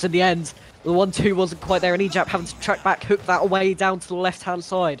great pass in the end. The 1-2 wasn't quite there, and Ejap having to track back, hook that away down to the left hand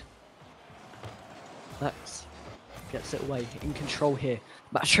side. Max gets it away, in control here.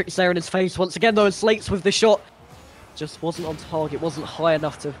 Matrix there in his face once again though, and Slates with the shot. Just wasn't on target, wasn't high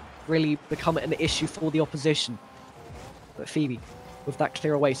enough to really become an issue for the opposition. But Phoebe with that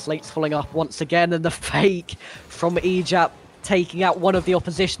clear away. Slate's following up once again, and the fake from Ejap taking out one of the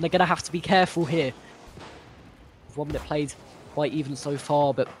opposition. They're going to have to be careful here. 1 minute played, quite even so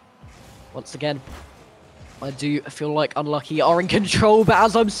far, but once again, I do feel like Unlucky are in control, but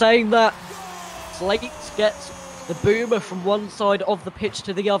as I'm saying that, Slate gets the boomer from one side of the pitch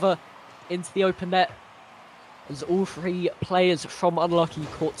to the other into the open net, as all 3 players from Unlucky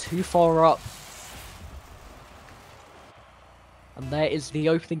caught too far up. And there is the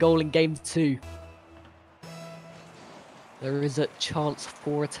opening goal in game 2. There is a chance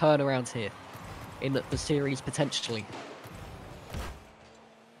for a turnaround here in the series, potentially.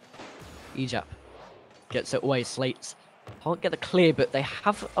 Ejap gets it away. Slates can't get the clear, but they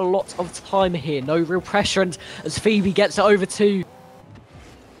have a lot of time here. No real pressure, and as Phoebe gets it over to...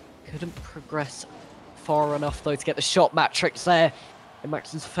 Couldn't progress far enough, though, to get the shot. Matrix there in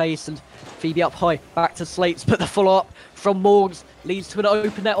Max's face, and Phoebe up high, back to Slates, but the follow-up from Morgs leads to an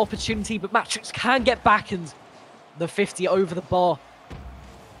open net opportunity, but Matrix can get back, and the 50 over the bar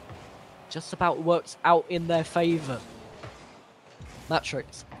just about works out in their favour.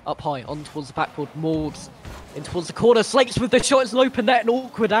 Matrix up high, on towards the backboard, Morgs in towards the corner, Slates with the shot, it's an open net, an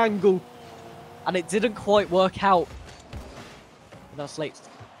awkward angle, and it didn't quite work out. Now Slates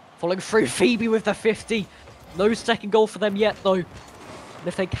following through, Phoebe with the 50, no second goal for them yet though. And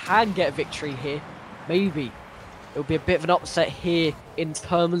if they can get a victory here, maybe it'll be a bit of an upset here in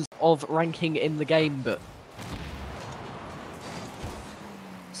terms of ranking in the game, but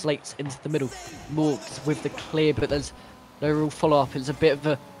Slates into the middle, Morgs with the clear, but there's no real follow-up. It's a bit of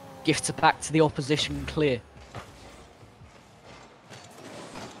a gift back to the opposition clear.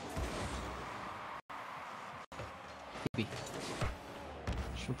 Phoebe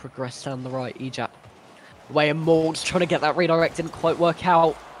should progress down the right. Ejap away, and Morgs trying to get that redirect, didn't quite work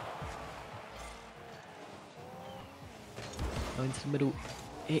out. Going to the middle,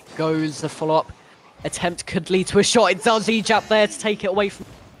 it goes. The follow-up attempt could lead to a shot. It does. Ejap there to take it away from...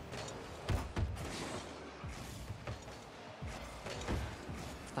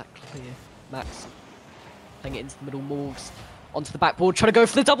 That clear. Max playing it into the middle. Morgs onto the backboard, trying to go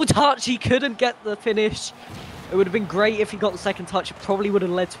for the double touch. He couldn't get the finish. It would have been great if he got the second touch. It probably would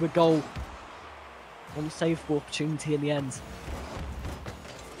have led to a goal. Unsavable opportunity in the end.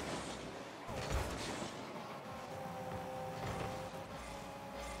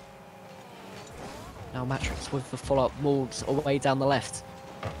 Now Matrix with the follow-up. Morgs away down the left.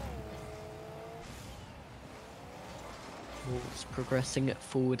 Morgs progressing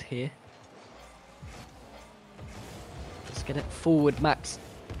forward here. Let's get it forward. Max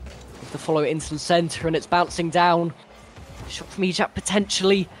with the follow into the centre, and it's bouncing down. Shot from Ejap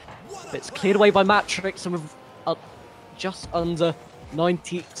potentially. But it's cleared away by Matrix, and with just under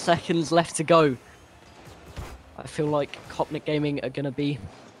 90 seconds left to go. I feel like Kopnik Gaming are going to be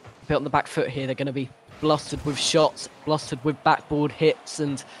a bit on the back foot here. They're going to be blustered with shots, blustered with backboard hits,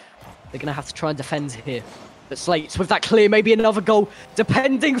 and they're going to have to try and defend here. But Slates with that clear, maybe another goal.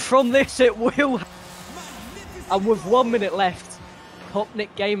 Depending from this, it will. And with 1 minute left, Kopnik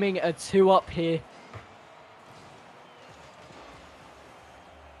Gaming are 2 up here.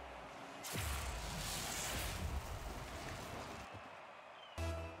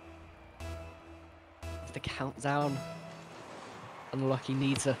 The countdown. Unlucky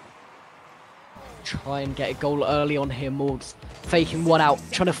need to try and get a goal early on here. Morgs faking one out,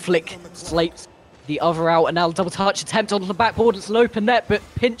 trying to flick Slates the other out, and now double touch attempt onto the backboard. It's an open net, but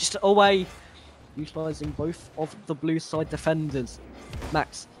pinched away, utilising both of the blue side defenders.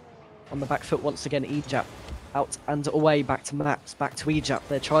 Max on the back foot once again. Ejap Out and away, back to Max, back to Ejap.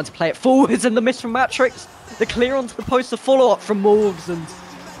 They're trying to play it forwards, and the miss from Matrix. The clear onto the post, the follow-up from Morgs, and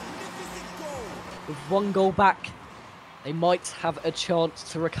with 1 goal back, they might have a chance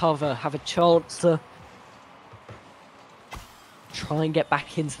to recover, have a chance to try and get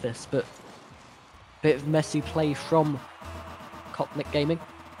back into this, but a bit of messy play from Kopnik Gaming.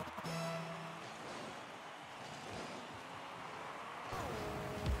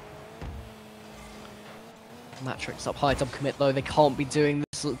 Matrix up high, double commit though. They can't be doing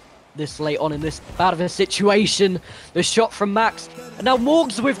this late on in this bad of a situation. The shot from Max, and now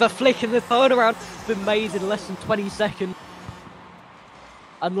Morgs with the flick, and the turnaround has been made in less than 20 seconds.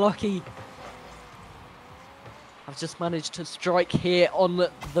 Unlucky. I've just managed to strike here on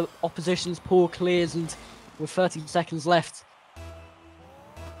the opposition's poor clears, and with 30 seconds left,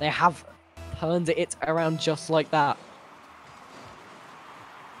 they have turned it around just like that.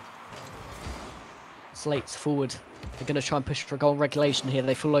 Slates forward. They're going to try and push for a goal in regulation here.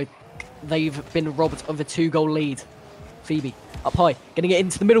 They feel like they've been robbed of a 2-goal lead. Phoebe up high, getting it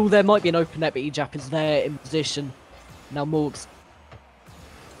into the middle. There might be an open net, but Ejap is there in position. Now Morgs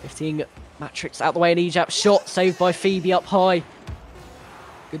 15 Matrix out the way, and Ejap shot saved by Phoebe up high.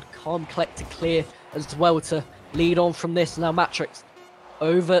 Good calm collected clear as well to lead on from this. Now Matrix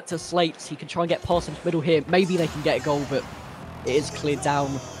over to Slates. He can try and get past into the middle here. Maybe they can get a goal, but it is cleared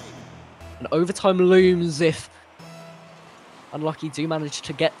down. And overtime looms if Unlucky do manage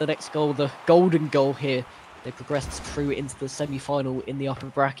to get the next goal, the golden goal here. They progress through into the semi-final in the upper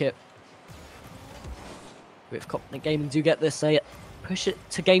bracket. If Kopnik Gaming do get this, they push it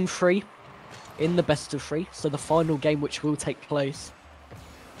to game 3 in the best of 3. So the final game which will take place.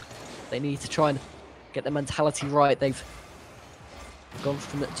 They need to try and get their mentality right. They've gone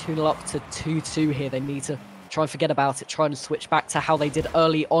from 2-0 up to 2-2 here. They need to try and forget about it, try and switch back to how they did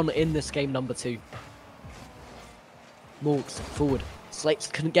early on in this game number 2. Morgs forward. Slates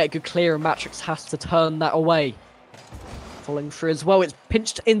couldn't get a good clear, and Matrix has to turn that away. Following through as well, it's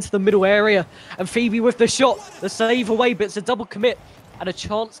pinched into the middle area, and Phoebe with the shot, the save away, but it's a double commit and a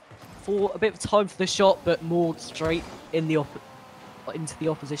chance for a bit of time for the shot, but Morgs straight in the into the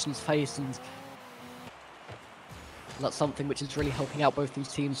opposition's face, and that's something which is really helping out both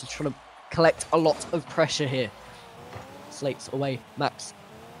these teams, just trying to collect a lot of pressure here. Slates away, Max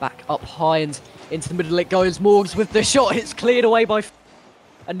back up high and into the middle it goes. Morgs with the shot, it's cleared away by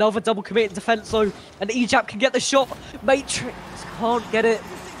another double commit in defense though, and Ejap can get the shot. Matrix can't get it,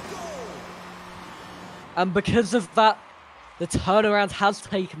 and because of that, the turnaround has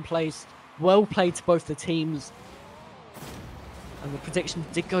taken place. Well played to both the teams, and the prediction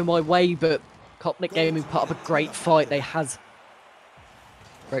did go my way, but Kopnik Gaming put up a great fight. They had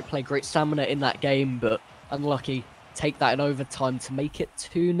great play, great stamina in that game, but unlucky. Take that in overtime to make it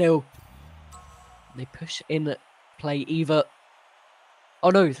 2-0. They push in play either... Oh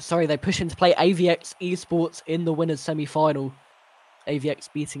no, sorry, they push into play AVX Esports in the winners semi-final. AVX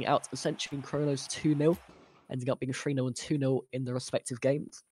beating out Ascension and Chronos 2-0, ending up being 3-0 and 2-0 in the respective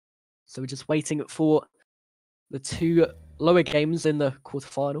games. So we're just waiting for the 2 lower games in the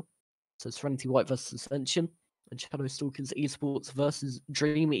quarterfinal. So Serenity White versus Ascension, and Shadow Stalkers Esports versus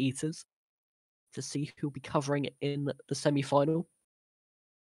Dream Eaters, to see who'll be covering in the semi-final.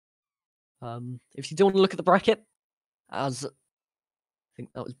 If you do want to look at the bracket, as I think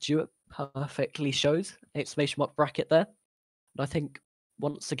that was Jewett perfectly shows, exclamation mark bracket there. And I think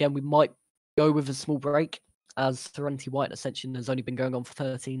once again we might go with a small break, as Serenity White and Ascension has only been going on for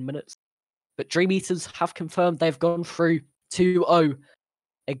 13 minutes. But Dream Eaters have confirmed they've gone through 2-0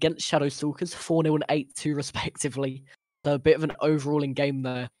 against Shadow Stalkers, 4-0 and 8-2 respectively. So a bit of an overall game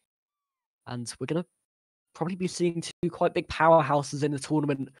there. And we're going to probably be seeing 2 quite big powerhouses in the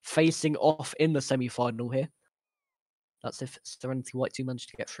tournament facing off in the semi-final here. That's if Serenity White do manage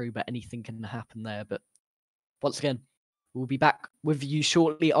to get through, but anything can happen there. But once again, we'll be back with you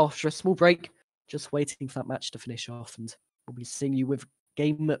shortly after a small break, just waiting for that match to finish off, and we'll be seeing you with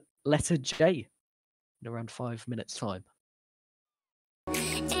game letter J in around 5 minutes' time.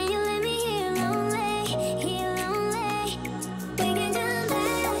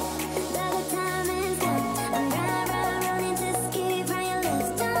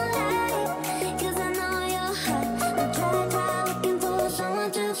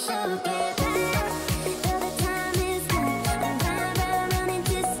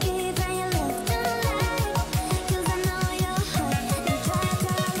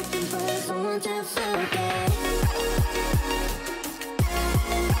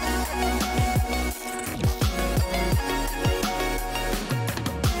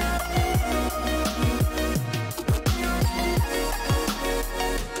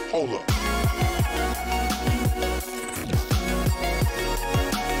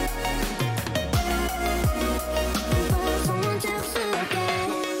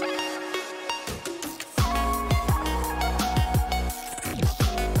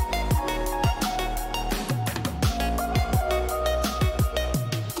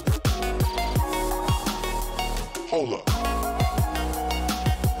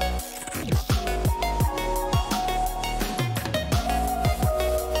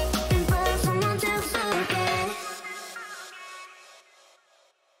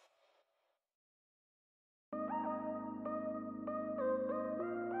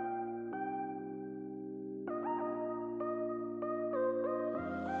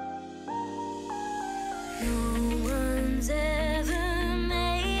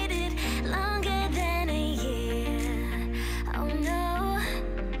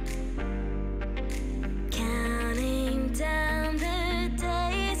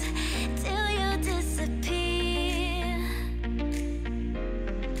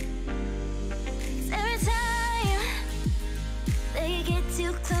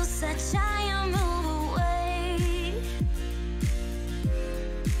 too close, I try and move away.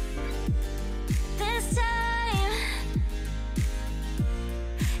 This time,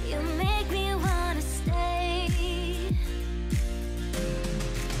 you make me wanna stay.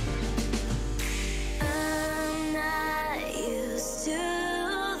 I'm not used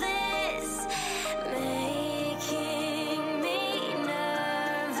to this, making me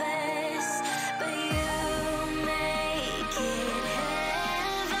nervous, but you make it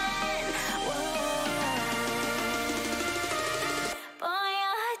heaven. Whoa, boy,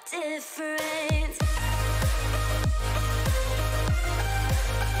 you're different.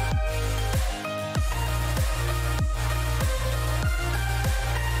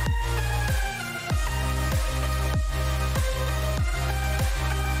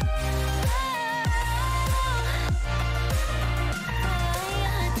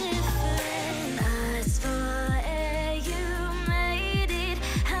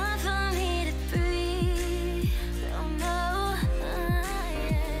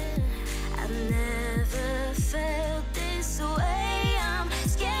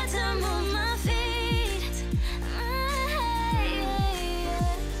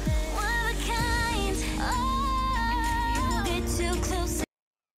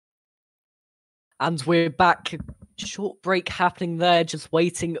 And we're back. Short break happening there, just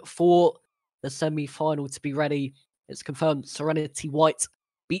waiting for the semi-final to be ready. It's confirmed Serenity White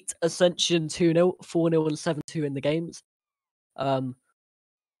beat Ascension 2-0, 4-0 and 7-2 in the games. So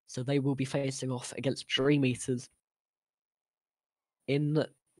they will be facing off against Dream Eaters in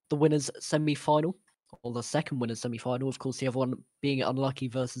the winners semi-final, or the second winners semi-final. Of course, the other one being unlucky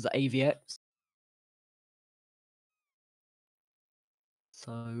versus AVX.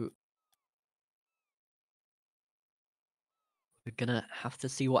 So we're gonna have to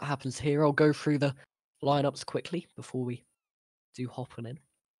see what happens here. I'll go through the lineups quickly before we do hop on in.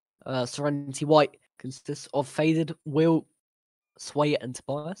 Serenity White consists of Faded, Will, Sway, and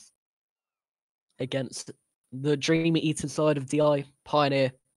Tobias. Against the Dream Eater side of DI,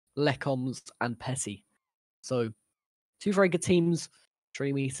 Pioneer, Lecoms, and Petty. So, two very good teams.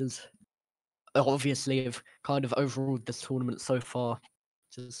 Dream Eaters obviously have kind of overruled this tournament so far.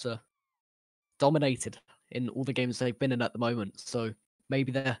 Just dominated in all the games they've been in at the moment. So, maybe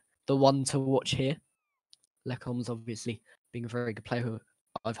they're the one to watch here. Lecoms obviously being a very good player who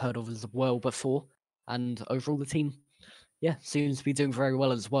I've heard of as well before. And overall the team, yeah, seems to be doing very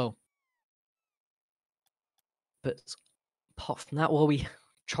well as well. But apart from that, while we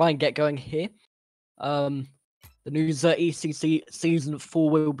try and get going here, the news ECC Season 4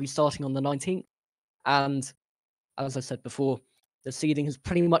 will be starting on the 19th. And as I said before, the seeding has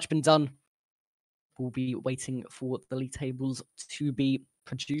pretty much been done. We'll be waiting for the league tables to be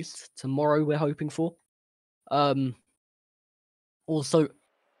produced tomorrow, we're hoping for. Also,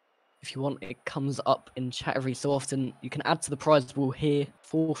 if you want, it comes up in chat every so often. You can add to the prize pool here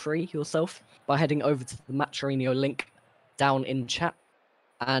for free yourself by heading over to the Matcherenio link down in chat,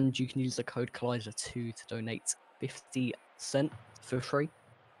 and you can use the code Collider2 to donate 50 cents for free.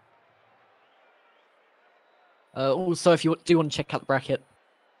 Also, if you do want to check out the bracket,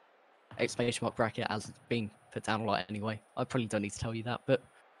 exclamation mark bracket as it's being put down a lot anyway. I probably don't need to tell you that, but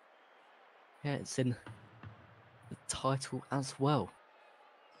yeah, it's in the title as well.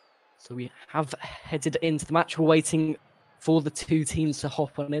 So we have headed into the match. We're waiting for the two teams to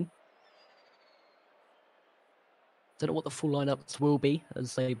hop on in. Don't know what the full lineups will be,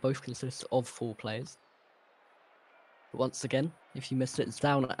 as they both consist of 4 players. But once again, if you missed it, it's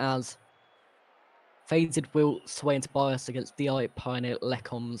down as Faded, Will, Sway and Tobias against DI, Pioneer,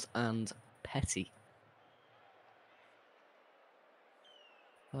 Lecoms and Petty.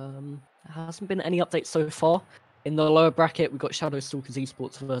 There hasn't been any updates so far. In the lower bracket, we've got Shadow Stalkers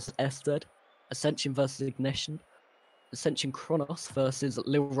Esports versus Ested, Ascension versus Ignition, Ascension Kronos versus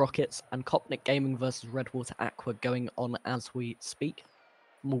Lil Rockets, and Kopnik Gaming versus Redwater Aqua going on as we speak.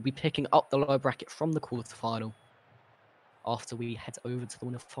 And we'll be picking up the lower bracket from the quarterfinal after we head over to the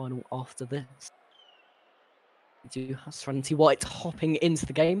winner final after this. We do have Serenity White hopping into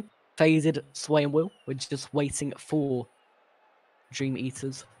the game. Faded, Sway and Will. We're just waiting for Dream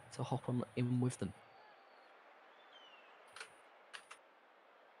Eaters to hop on in with them.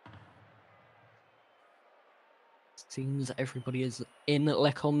 Seems everybody is in.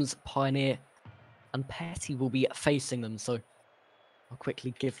 Lecoms, Pioneer, and Petty will be facing them, so I'll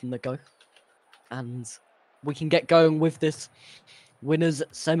quickly give them the go. And we can get going with this winners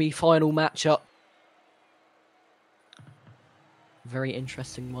semi-final matchup. Very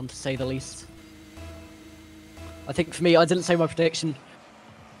interesting one, to say the least. I think for me, I didn't say my prediction.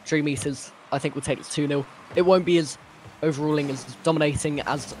 Dream Eaters, I think, will take it 2-0. It won't be as overruling as dominating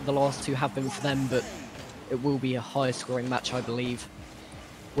as the last two have been for them, but it will be a higher scoring match, I believe.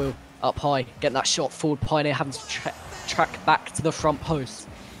 Will up high, getting that shot forward. Pioneer having to track back to the front post.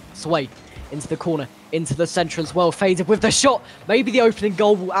 Sway into the corner, into the centre as well. Faded with the shot. Maybe the opening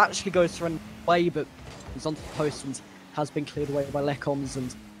goal will actually go Serenity way, but he's onto the post and has been cleared away by Lecoms,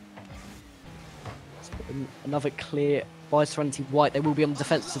 and it's been another clear by Serenity White. They will be on the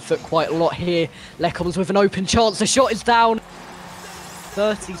defensive foot quite a lot here. Lecoms with an open chance. The shot is down.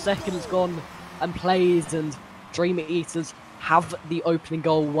 30 seconds gone and played, and Dream Eaters have the opening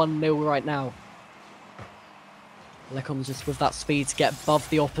goal 1-0 right now. Lecoms just with that speed to get above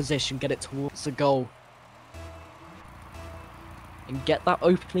the opposition, get it towards the goal. And get that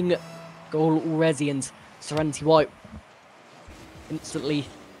opening goal already, and Serenity White instantly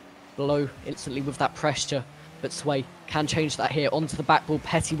below, instantly with that pressure. But Sway can change that here, onto the backboard.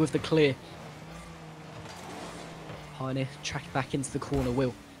 Petty with the clear. Pioneer tracking back into the corner.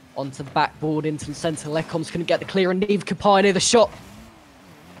 Will onto the backboard, into the centre. Lecoms couldn't get the clear, and neither could Pioneer. The shot,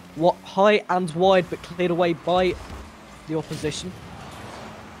 what, high and wide, but cleared away by the opposition.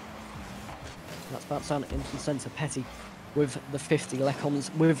 That's bounced down into the centre. Petty with the 50.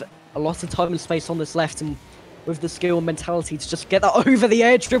 Lecoms with a lot of time and space on this left, and with the skill and mentality to just get that over the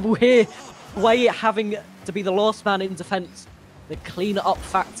edge dribble here. Way having to be the last man in defence. The clean up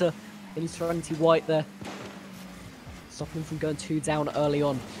factor in Serenity White there, stopping him from going 2 down early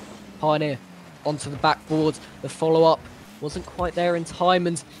on. Pioneer onto the backboard. The follow up wasn't quite there in time,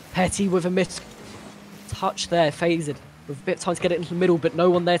 and Petty with a missed touch there. Phased with a bit of time to get it into the middle, but no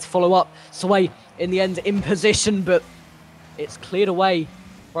one there to follow up. Sway in the end in position, but it's cleared away.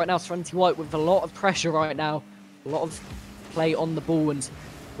 Right now Serenity White with a lot of pressure right now, a lot of play on the ball, and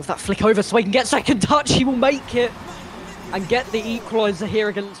with that flick over, Sway can get second touch. He will make it and get the equaliser here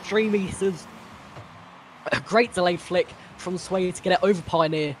against Dream Eaters. A great delayed flick from Sway to get it over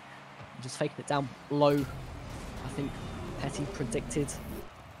Pioneer. Just faking it down low. I think Petty predicted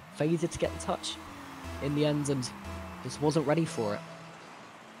Faded to get the touch in the end, and just wasn't ready for it.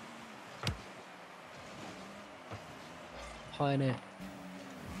 Pioneer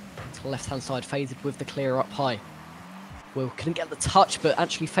to the left-hand side. Faded with the clear up high. Will couldn't get the touch, but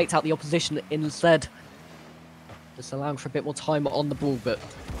actually faked out the opposition instead. Just allowing for a bit more time on the ball, but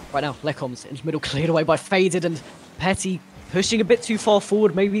right now, Lecoms into middle, cleared away by Faded, and Petty pushing a bit too far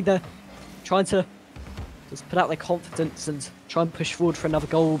forward. Maybe they're trying to just put out their confidence and try and push forward for another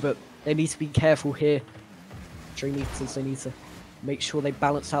goal, but they need to be careful here. Dream Eaters, they need to make sure they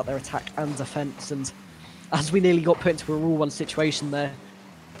balance out their attack and defence, and as we nearly got put into a Rule 1 situation there,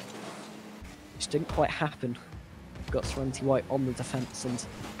 which didn't quite happen. We've got Serenity White on the defence and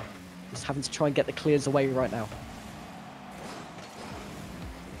just having to try and get the clears away right now.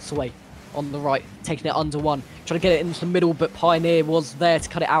 Sway on the right, taking it under one, trying to get it into the middle, but Pioneer was there to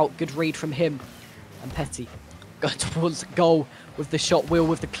cut it out. Good read from him. And Petty going towards goal with the shot. Will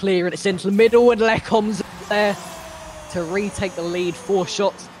with the clear, and it's into the middle, and Lecoms there to retake the lead. 4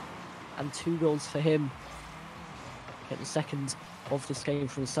 shots and 2 goals for him. Get the second of this game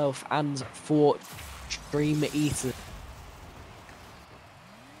for himself and for Dream Eater.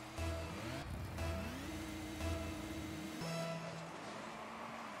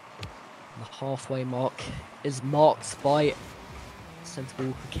 The halfway mark is marked by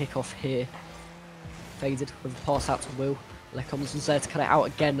sensible kickoff here. Faded with a pass out to Will. Lecoms was there to cut it out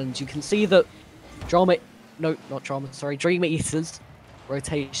again, and you can see that Dream Eaters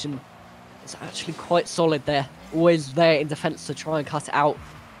rotation is actually quite solid there. Always there in defence to try and cut it out.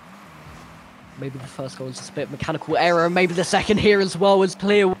 Maybe the first goal was just a bit of mechanical error, and maybe the second here as well was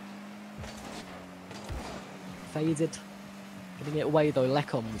clear. Faded. Getting it away though.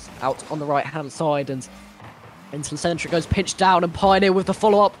 Lecoms out on the right hand side, and into the centre it goes, pitched down, and Pioneer with the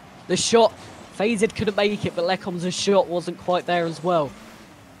follow up. The shot. Faded couldn't make it, but Lecoms' shot wasn't quite there as well.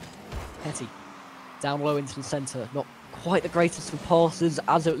 Petty down low into the centre. Not quite the greatest of passes,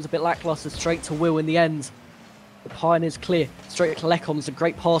 as it was a bit lacklustre. Straight to Will in the end. The Pioneer's clear. Straight to Lecoms. A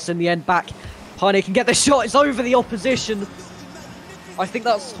great pass in the end back. Pioneer can get the shot. It's over the opposition. I think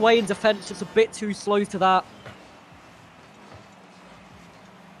that's Sway in defence, just a bit too slow to that.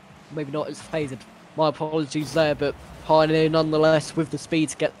 Maybe not as Faded. My apologies there, but Pioneer nonetheless with the speed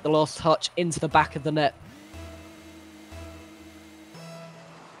to get the last touch into the back of the net.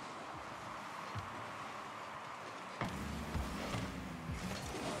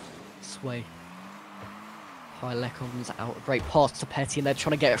 Sway. High Lecoms out. A great pass to Petty, and they're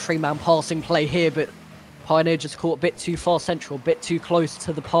trying to get a 3-man passing play here, but Pioneer just caught a bit too far central, a bit too close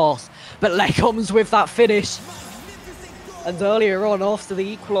to the pass. But Lecoms with that finish. And earlier on, after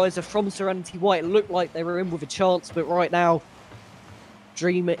the equaliser from Serenity White, it looked like they were in with a chance, but right now,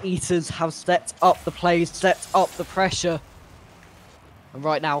 Dream Eaters have stepped up the play, stepped up the pressure. And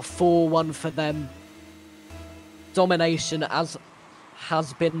right now, 4-1 for them. Domination, as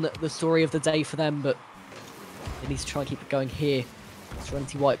has been the story of the day for them, but they need to try and keep it going here.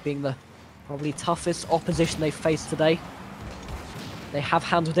 Serenity White being the probably toughest opposition they've faced today. They have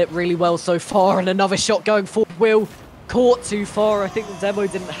handled it really well so far, and another shot going for Will. Caught too far, I think the demo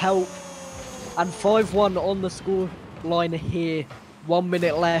didn't help. And 5-1 on the score line here. 1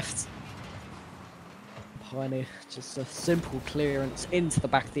 minute left. Pioneer, just a simple clearance into the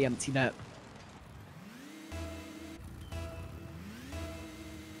back of the empty net.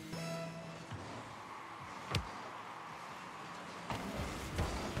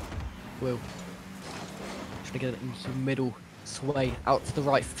 Will trying to get it into the middle. Sway out to the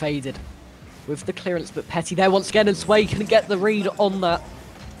right, faded with the clearance, but Petty there once again, and Sway can get the read on that.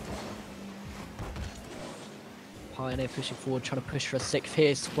 Pioneer pushing forward, trying to push for a 6th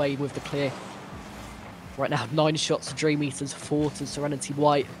here. Sway with the clear. Right now, 9 shots to Dream Eaters, 4 to Serenity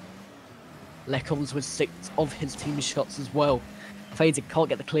White. Lecoms with 6 of his team's shots as well. Faded can't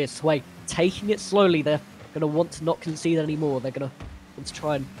get the clear. Sway taking it slowly. They're going to want to not concede anymore. They're going to want to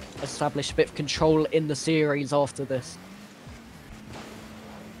try and establish a bit of control in the series after this.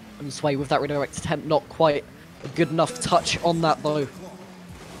 And Sway with that redirect attempt, not quite a good enough touch on that though.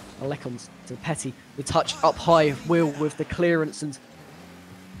 Lecoms to Petty, the touch up high. Will with the clearance and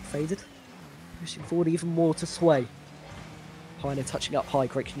Faded pushing forward even more to Sway. Pioneer touching up high,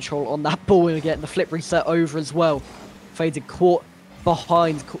 great control on that ball and getting the flip reset over as well. Faded caught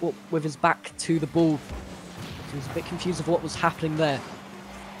behind, caught with his back to the ball. He was a bit confused of what was happening there.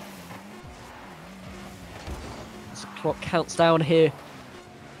 As the clock counts down here,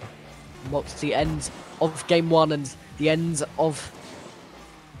 marks the end of game 1 and the end of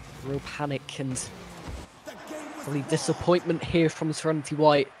real panic and probably disappointment here from Serenity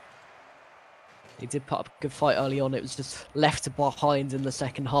White. They did put up a good fight early on, it was just left behind in the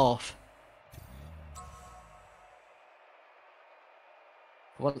second half.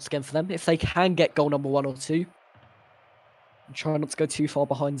 Once again for them, if they can get goal number 1 or 2, and try not to go too far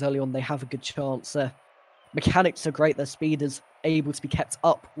behind early on, they have a good chance. Their mechanics are great, their speed is able to be kept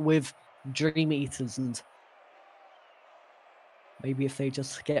up with Dream Eaters, and maybe if they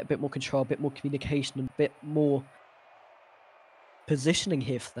just get a bit more control, a bit more communication, and a bit more positioning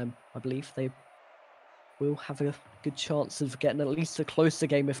here for them, I believe they will have a good chance of getting at least a closer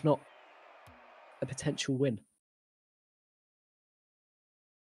game, if not a potential win.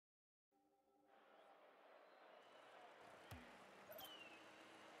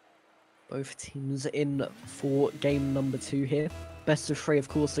 Both teams in for game number 2 here. Best of 3, of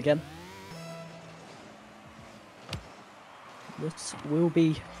course, again. This will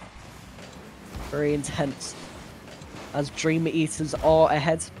be very intense as Dream Eaters are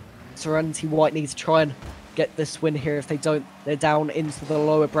ahead. Serenity White needs to try and get this win here. If they don't, they're down into the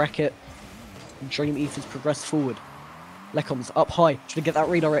lower bracket. And Dream Eaters progress forward. Lecoms up high, trying to get that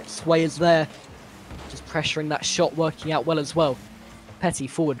redirect. Sway is there, just pressuring that shot, working out well as well. Petty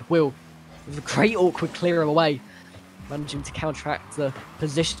forward, Will with a great awkward clear away, managing to counteract the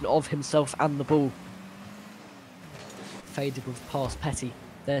position of himself and the ball. Faded with the pass, Petty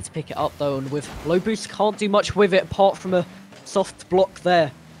there to pick it up though, and with low boost can't do much with it apart from a soft block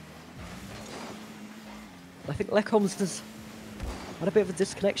there. I think Lecoms has had a bit of a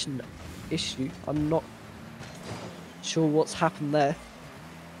disconnection issue. I'm not sure what's happened there.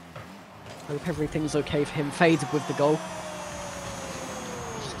 Hope everything's okay for him. Faded with the goal.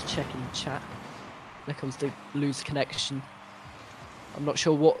 Just checking the chat. Lecoms did lose connection. I'm not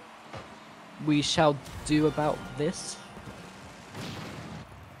sure what we shall do about this.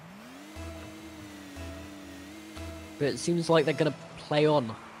 But it seems like they're going to play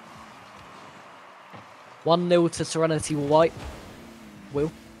on. 1-0 to Serenity White.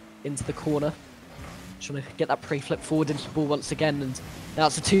 Will into the corner. Trying to get that pre-flip forward into the ball once again. And now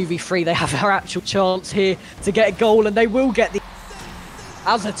it's a 2v3. They have our actual chance here to get a goal. And they will get the...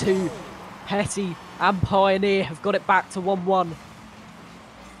 As a 2. Petty and Pioneer have got it back to 1-1.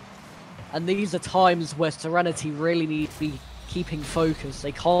 And these are times where Serenity really need to be keeping focus.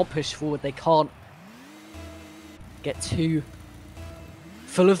 They can't push forward. They can't get too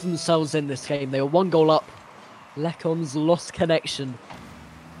full of themselves in this game. They were 1 goal up. Lecoms lost connection.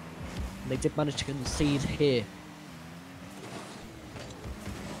 They did manage to concede here.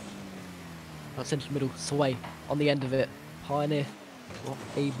 That's into the middle. Sway on the end of it. Pioneer not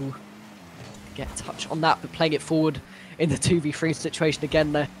able to get a touch on that, but playing it forward in the 2v3 situation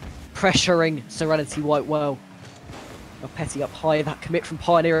again. They're pressuring Serenity White well. Now Petty up high, that commit from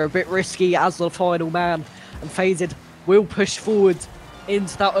Pioneer a bit risky as the final man, and Faded will push forward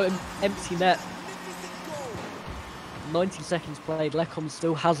into that empty net. 90 seconds played, Lecom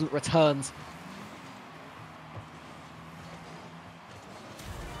still hasn't returned.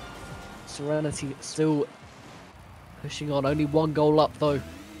 Serenity still pushing on, only 1 goal up though.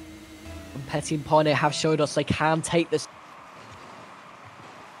 And Petty and Pioneer have showed us they can take this.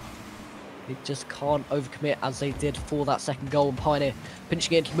 They just can't overcommit as they did for that second goal, and Pioneer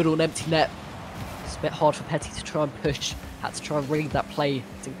pinching it into the middle and empty net. It's a bit hard for Petty to try and push, had to try and read that play,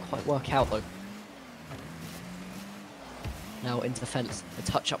 didn't quite work out though. Now into defence, a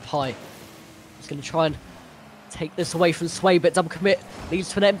touch up high. He's going to try and take this away from Sway, but double commit leads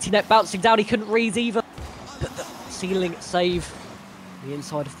to an empty net, bouncing down, he couldn't read either. But the ceiling save, the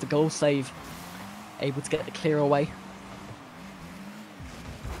inside of the goal save, able to get the clear away.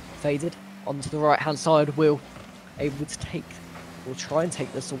 Faded onto the right hand side, Will able to take, or try and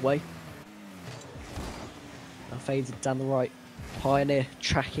take this away. Now Faded down the right, Pioneer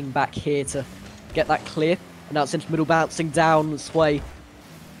tracking back here to get that clear. And now it's into middle, bouncing down Sway.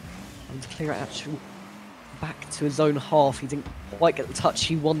 And to clear it actually back to his own half. He didn't quite get the touch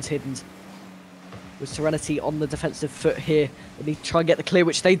he wanted, and with Serenity on the defensive foot here, they need to try and get the clear,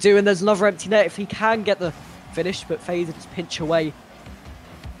 which they do, and there's another empty net if he can get the finish, but Faded just pinch away.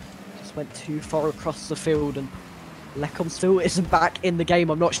 Just went too far across the field, and Lecom still isn't back in the game.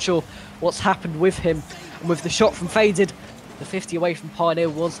 I'm not sure what's happened with him. And with the shot from Faded, the 50 away from Pioneer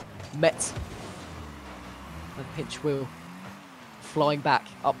was met. And pinch Will flying back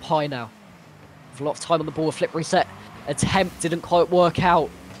up high now. With a lot of time on the ball, a flip reset attempt didn't quite work out.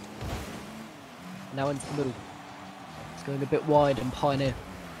 Now into the middle. It's going a bit wide, and Pioneer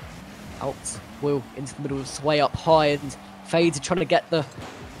out. Will into the middle, Sway up high, and Faded trying to get the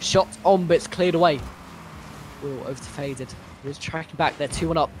shot on, but it's cleared away. Will over to Faded. He's tracking back, they're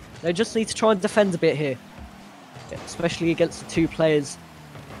 2-1 up. They just need to try and defend a bit here, especially against the 2 players.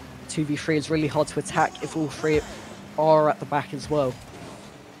 2v3 is really hard to attack if all 3 are at the back as well.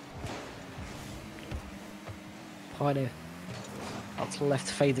 Pioneer up to the left,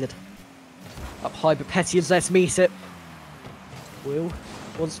 Faded up high, but Petty is there to meet it. Will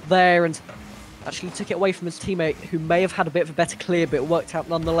was there and actually took it away from his teammate, who may have had a bit of a better clear, but it worked out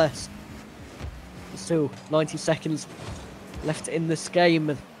nonetheless. Still 90 seconds left in this game,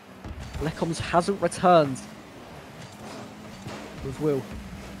 and Lecoms hasn't returned. With Will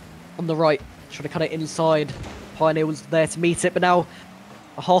on the right, trying to cut it inside. Pioneer was there to meet it, but now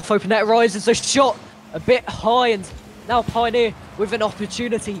a half open net arises. A shot a bit high, and now Pioneer with an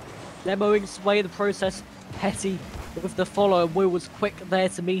opportunity. Demoing Sway in the process. Petty with the follow, and Will was quick there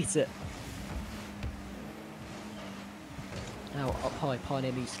to meet it. Now up high,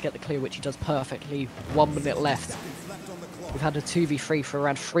 Pioneer needs to get the clear, which he does perfectly. 1 minute left. We've had a 2v3 for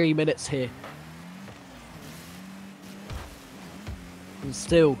around 3 minutes here. And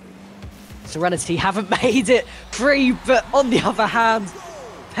still, Serenity haven't made it free, but on the other hand,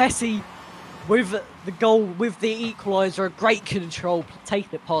 Petty with the goal, with the equaliser, a great control,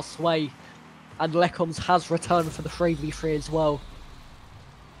 taking it past Sway, and Lecoms has returned for the 3v3 as well.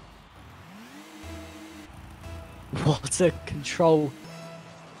 What a control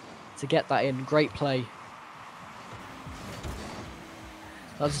to get that in, great play.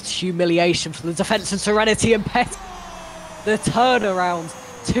 That was humiliation for the defence, and Serenity and Petty. The turnaround,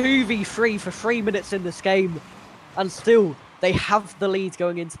 2v3 for 3 minutes in this game, and still they have the lead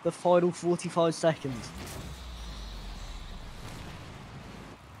going into the final 45 seconds.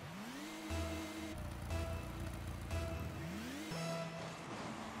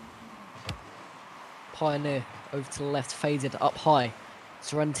 Pioneer over to the left, Faded up high.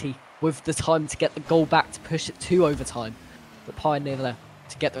 Serenity with the time to get the goal back to push it to overtime. But Pioneer there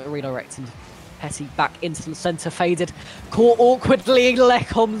to get the redirect, and Petty back into the centre, Faded. Caught awkwardly,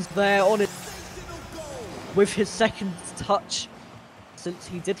 Lecoms there on it with his second touch since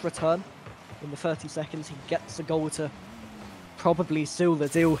he did return. In the 30 seconds, he gets the goal to probably seal the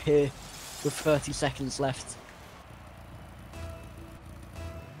deal here with 30 seconds left.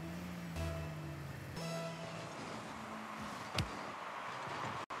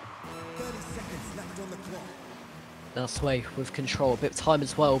 Now Sway with control, a bit of time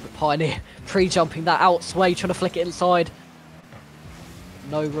as well, but Pioneer pre-jumping that out. Sway trying to flick it inside.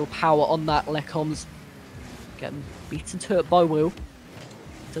 No real power on that. Lecoms getting beaten to it by Will.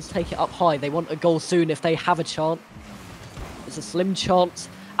 Does take it up high. They want a goal soon if they have a chance. It's a slim chance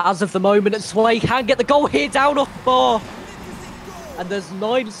as of the moment, and Sway can get the goal here down off the bar. And there's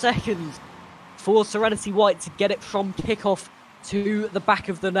 9 seconds for Serenity White to get it from kickoff to the back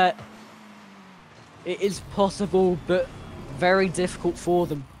of the net. It is possible, but very difficult for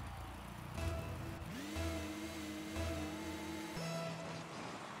them.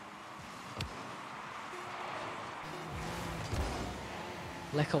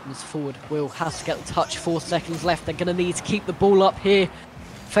 Lecon's forward. Will has to get the touch. 4 seconds left. They're going to need to keep the ball up here.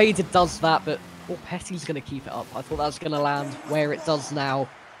 Faded does that, but Petty's going to keep it up. I thought that was going to land where it does now.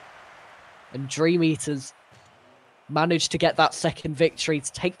 And Dream Eaters managed to get that second victory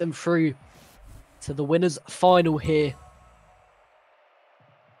to take them through to the winners' final here.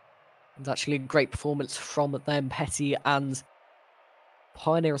 It's actually a great performance from them, Petty and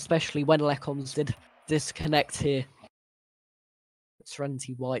Pioneer, especially when Lecons did disconnect here.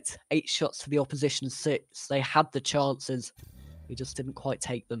 Serenity White, 8 shots to the opposition's 6. They had the chances. We just didn't quite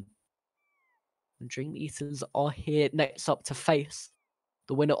take them. And Dream Eaters are here next up to face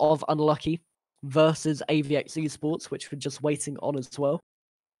the winner of Unlucky versus AVX Esports, which we're just waiting on as well.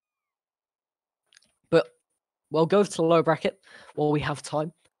 But we'll go to the lower bracket while we have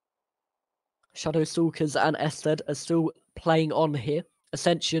time. Shadow Stalkers and Ested are still playing on here.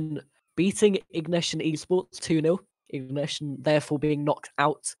 Ascension beating Ignition Esports 2-0. Ignition therefore being knocked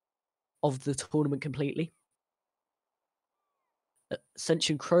out of the tournament completely.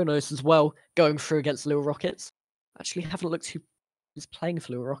 Ascension Kronos as well going through against Little Rockets. Actually haven't looked who is playing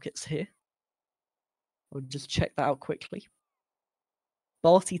for Little Rockets here. I'll just check that out quickly.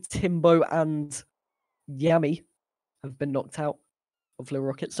 Barty, Timbo and Yami have been knocked out of Little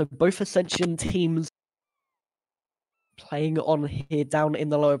Rockets. So both Ascension teams playing on here down in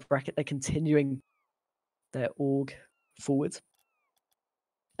the lower bracket. They're continuing their org forward.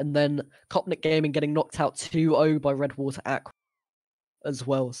 And then Kopnik Gaming getting knocked out 2-0 by Redwater Aqua as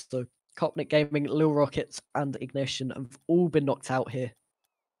well. So Kopnik Gaming, Lil Rockets and Ignition have all been knocked out here.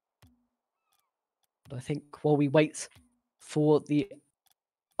 But I think while we wait for the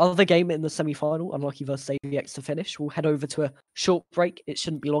other game in the semi-final, Unlucky vs AVX, to finish, we'll head over to a short break. It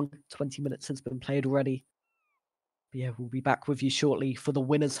shouldn't be long. 20 minutes has been played already. But yeah, we'll be back with you shortly for the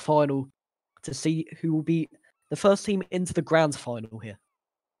winners' final to see who will be the first team into the grand final here.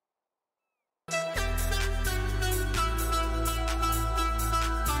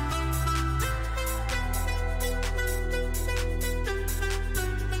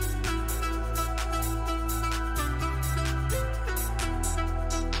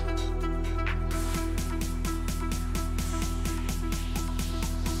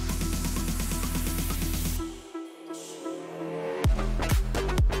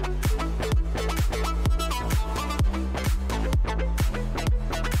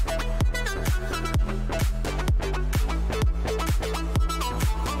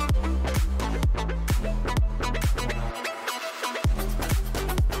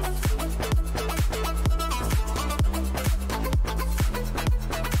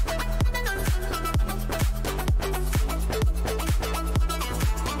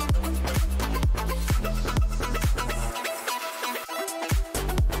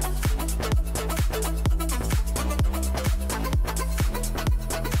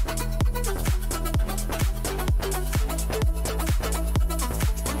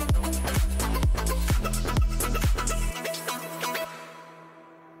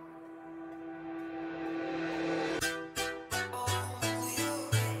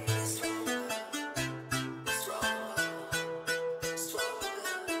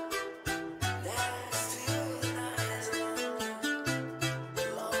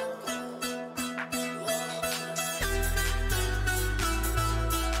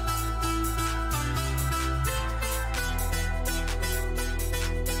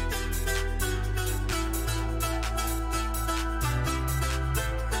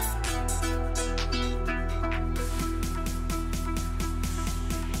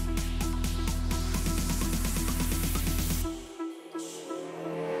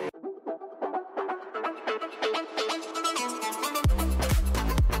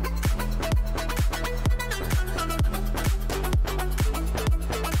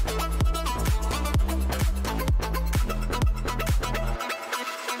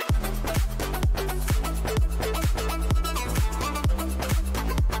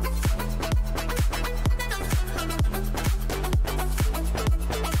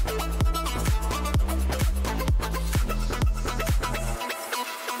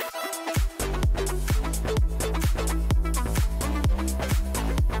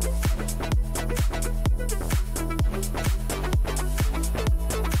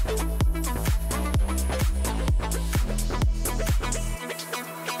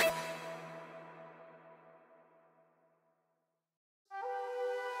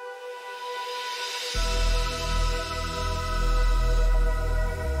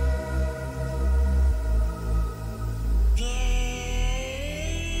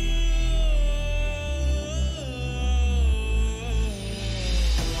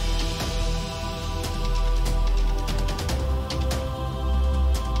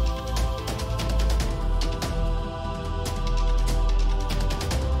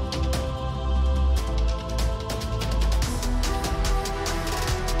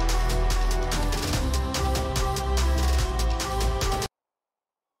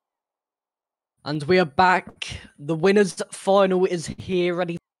 And we are back. The winners' final is here,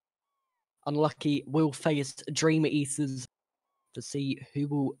 ready. Unlucky will face Dream Eaters to see who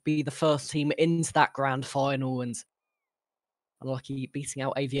will be the first team into that grand final. And Unlucky beating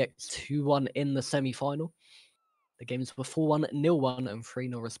out AVX 2-1 in the semi-final. The games were 4-1, 0-1, and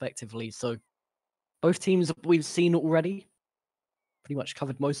 3-0 respectively. So both teams we've seen already. Pretty much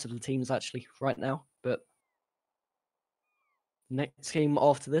covered most of the teams actually right now. But the next game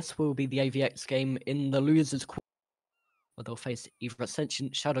after this will be the AVX game in the losers' quarter, where they'll face either Ascension,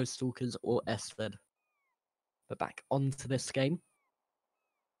 Shadow Stalkers, or Ested. But back onto this game.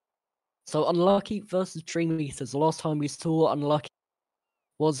 So Unlucky versus Dream Eaters. The last time we saw Unlucky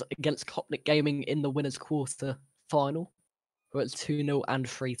was against Kopnik Gaming in the winners' quarter final, where it's 2-0 and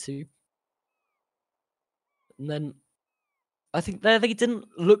 3-2. And then I think there they didn't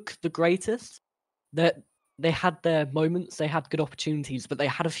look the greatest. They had their moments, they had good opportunities, but they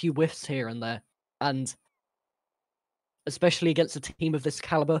had a few whiffs here and there. And especially against a team of this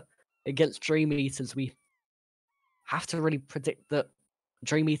caliber, against Dream Eaters, we have to really predict that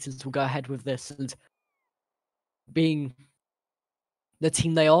Dream Eaters will go ahead with this, and being the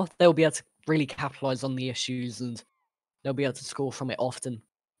team they are, they'll be able to really capitalize on the issues, and they'll be able to score from it often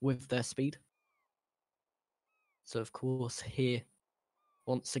with their speed. So of course here,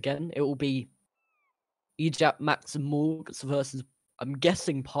 once again, it will be Ejap, Max, and Morgs versus, I'm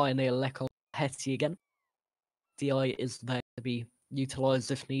guessing, Pioneer, Lekon, Hetty again. DI is there to be utilised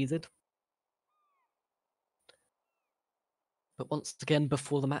if needed. But once again,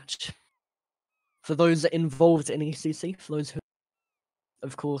 before the match, for those involved in ECC, for those who,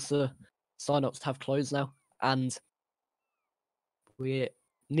 of course, sign-ups have closed now, and we're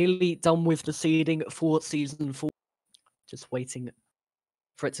nearly done with the seeding for Season 4. Just waiting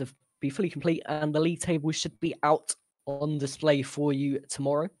for it to be fully complete, and the league table should be out on display for you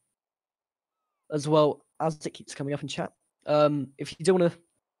tomorrow. As well, as it keeps coming up in chat, if you do want to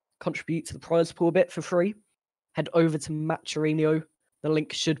contribute to the prize pool a bit for free, head over to Matcherino. The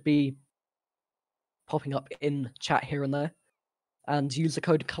link should be popping up in chat here and there. And use the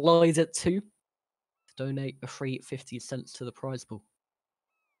code Collider2 to donate a free 50 cents to the prize pool.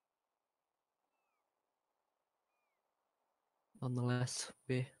 Nonetheless,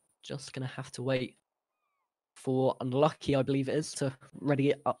 we're just going to have to wait for Unlucky, I believe it is, to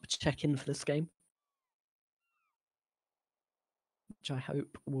ready up check-in for this game, which I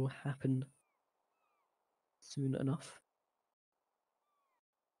hope will happen soon enough.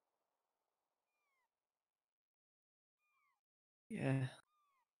 Yeah.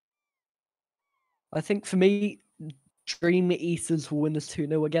 I think for me, Dream Eaters will win this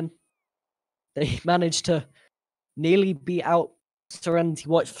 2-0 again. They managed to nearly beat out Serenity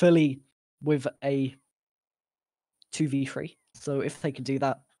White fully with a 2v3. So if they can do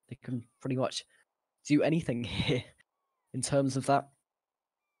that, they can pretty much do anything here in terms of that.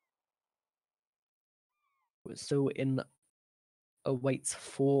 We're still in a wait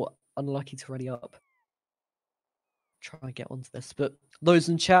for Unlucky to ready up. Try and get onto this. But those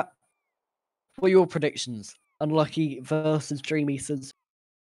in chat, what are your predictions? Unlucky versus Dream Eaters.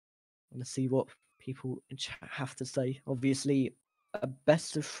 I want to see what people in chat have to say. Obviously, a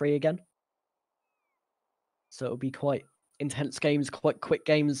best of 3 again. So it'll be quite intense games, quite quick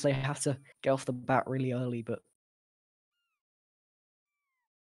games. They have to get off the bat really early, but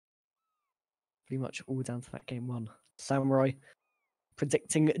pretty much all down to that game 1. Samurai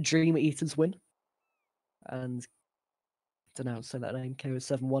predicting Dream Eaters win. And I don't know how to say that name,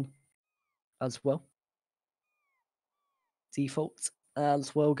 KO71 as well. Default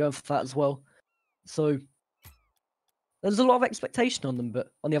as well, going for that as well. So there's a lot of expectation on them,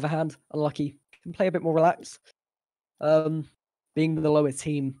 but on the other hand, Unlucky can play a bit more relaxed. Being the lower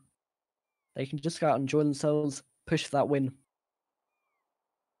team, they can just go out and enjoy themselves, push for that win.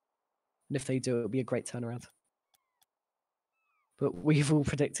 And if they do, it'll be a great turnaround. But we've all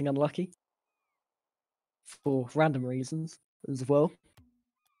predicting Unlucky for random reasons as well.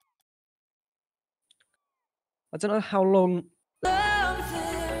 I don't know how long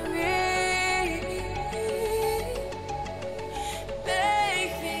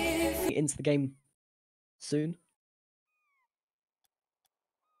into the game soon.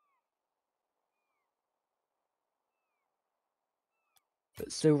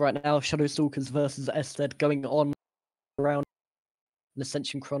 But still right now, Shadow Stalkers versus Ested going on around. And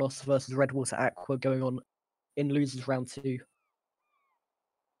Ascension Kronos versus Redwater Aqua going on in losers round 2.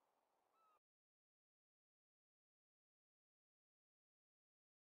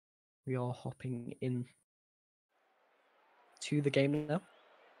 We are hopping in to the game now.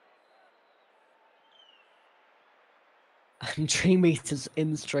 And Dream Eaters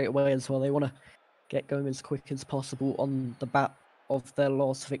in straight away as well. They want to get going as quick as possible on the bat of their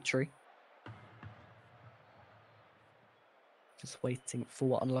last victory. Just waiting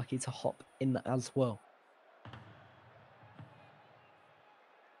for Unlucky to hop in as well.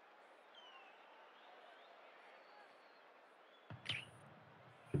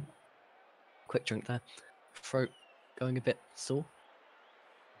 Quick drink there. Throat going a bit sore.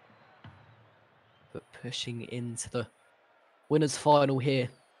 But pushing into the winners final here.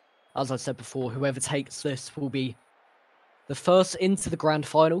 As I said before, whoever takes this will be the first into the grand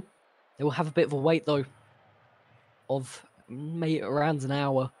final. They will have a bit of a wait though of maybe around an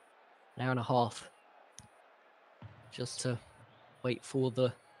hour and a half. Just to wait for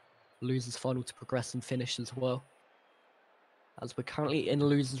the losers final to progress and finish as well. As we're currently in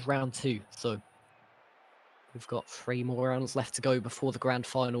losers round 2, so we've got 3 more rounds left to go before the grand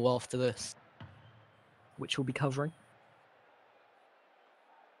final after this, which we'll be covering.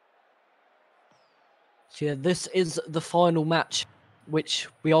 So yeah, this is the final match, which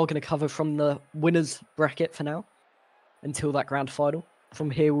we are going to cover from the winners bracket for now, until that grand final. From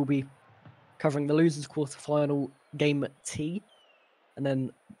here, we'll be covering the losers quarterfinal, game T, and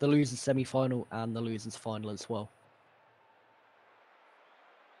then the losers semi-final and the losers final as well.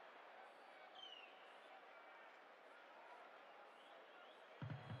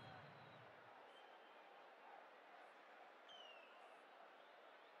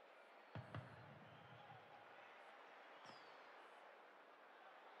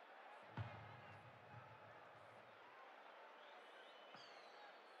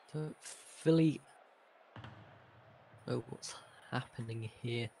 Don't fully know what's happening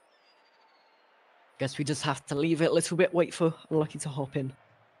here. Guess we just have to leave it a little bit, wait for Unlucky to hop in.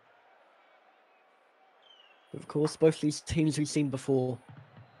 Of course, both these teams we've seen before.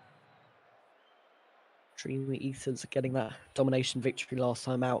 Dream Eaters getting that domination victory last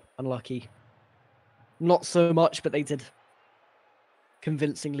time out. Unlucky. Not so much, but they did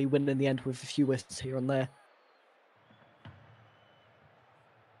convincingly win in the end with a few whiffs here and there.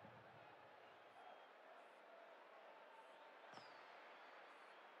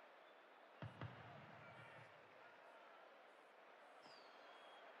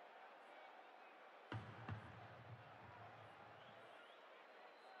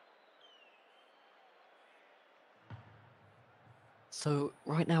 So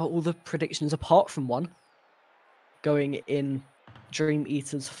right now, all the predictions, apart from one, going in Dream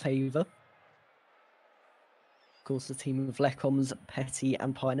Eater's favour. Of course, the team of Lecoms, Petty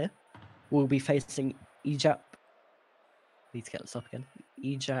and Pioneer will be facing Ejap. Need to get this up again.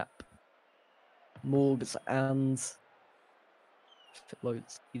 Ejap, Morgs and... if it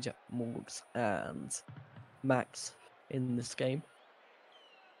loads, Ejap, Morgs and Max in this game.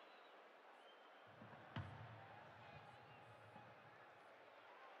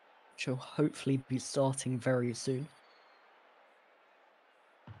 Which will hopefully be starting very soon.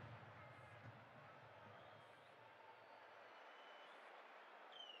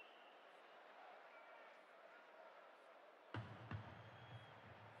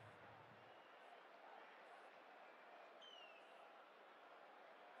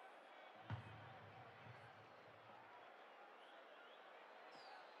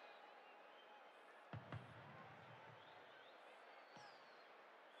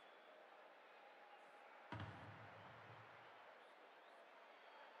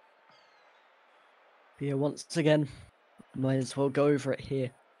 But yeah, once again, might as well go over it here.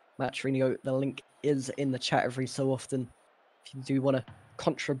 Match Renio, the link is in the chat every so often. If you do want to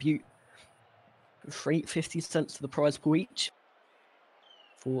contribute 50 cents to the prize pool each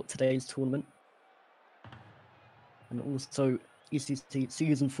for today's tournament. And also ECC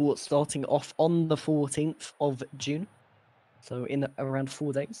Season 4 starting off on the 14th of June. So in around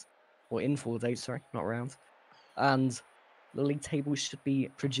 4 days. Or in 4 days, sorry, not around. And the league table should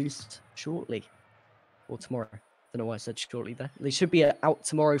be produced shortly. Or tomorrow. Don't know why I said shortly there. They should be out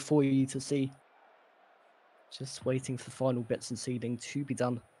tomorrow for you to see. Just waiting for the final bits and seeding to be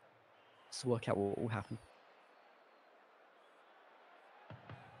done. To work out what will happen.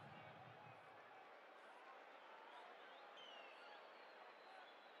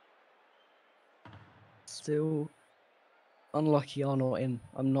 Still Unlucky are not in.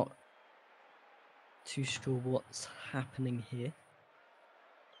 I'm not too sure what's happening here.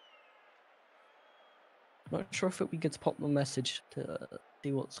 Not sure if it would be good to pop them a message to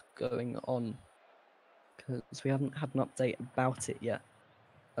see what's going on, because we haven't had an update about it yet.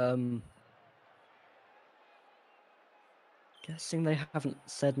 Guessing they haven't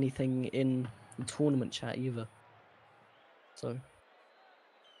said anything in the tournament chat either. So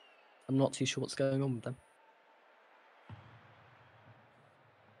I'm not too sure what's going on with them.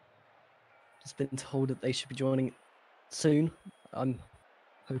 just been told that they should be joining soon. I'm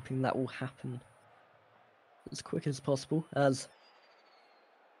hoping that will happen as quick as possible, as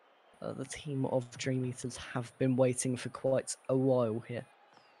the team of Dream Eaters have been waiting for quite a while here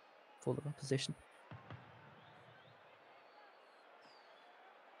for the opposition.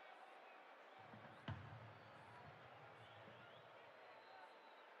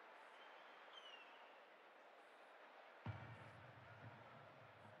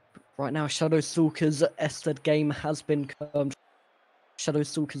 Right now, Shadow Stalkers' Ested game has been confirmed. Shadow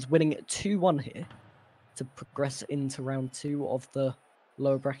Stalkers winning 2-1 here to progress into round 2 of the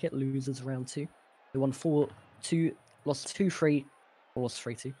lower bracket, losers round 2. They won 4-2, lost 2-3, or lost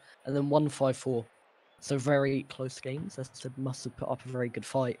 3-2, and then 1-5-4. So very close games. Ested must have put up a very good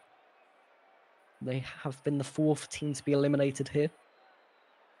fight. They have been the 4th team to be eliminated here.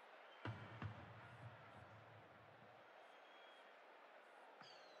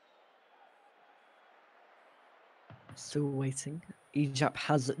 Still waiting. Ejap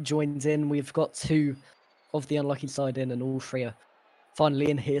has joined in. We've got 2 of the unlucky side in, and all 3 are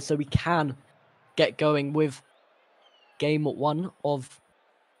finally in here, so we can get going with game 1 of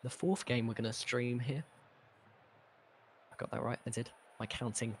the 4th game we're going to stream here. I got that right, I did. My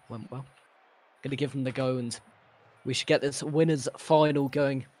counting went well. Going to give them the go, and we should get this winners final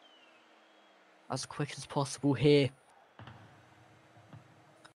going as quick as possible here.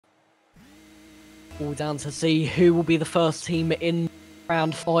 All down to see who will be the first team in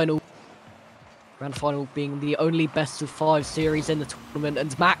round final. Grand final being the only best of 5 series in the tournament,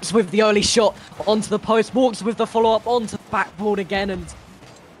 and Max with the early shot onto the post, Morgs with the follow-up onto the backboard again, and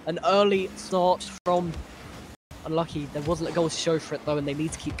an early start from unlucky. There wasn't a goal to show for it though, and they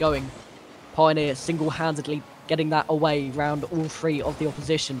need to keep going. Pioneer single-handedly getting that away round all 3 of the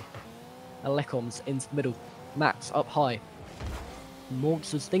opposition. And Lecoms into the middle, Max up high.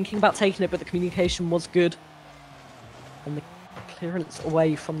 Morgs was thinking about taking it, but the communication was good. And the clearance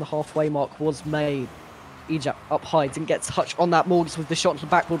away from the halfway mark was made. Ejap up high, didn't get touch on that. Morgs with the shot to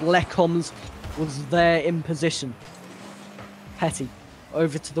the backboard. Lecoms was there in position. Petty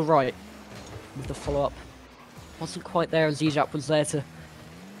over to the right with the follow-up. Wasn't quite there as Ejap was there to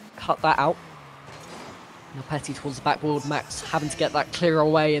cut that out. Now Petty towards the backboard. Max having to get that clear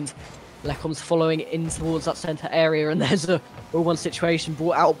away, and Lecoms following in towards that centre area, and there's a 0-1 situation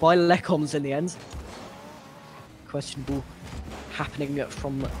brought out by Lecoms in the end. Questionable happening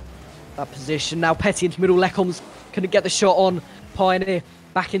from that position. Now Petty into middle, Lecoms couldn't get the shot on. Pioneer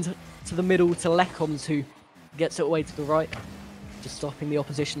back into the middle to Lecoms, who gets it away to the right, just stopping the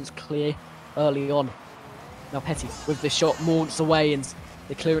opposition's clear early on. Now Petty with the shot, Morgs away, and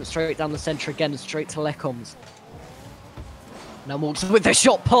the clearance straight down the centre again, straight to Lecoms. Now Morgs with the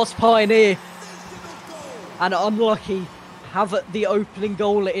shot past Pioneer, and unlucky have the opening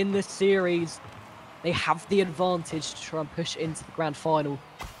goal in this series. They have the advantage to try and push into the grand final.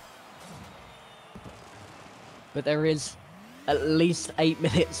 But there is at least 8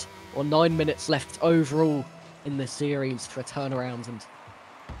 minutes or 9 minutes left overall in this series for a turnaround, and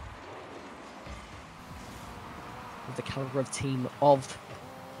with the caliber of team of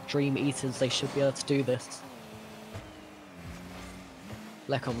Dream Eaters, they should be able to do this.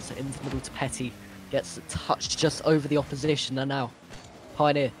 Lecoms into the middle to Petty, gets touched just over the opposition, and now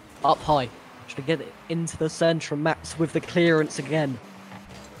Pioneer up high, trying to get it into the centre, and Max with the clearance again.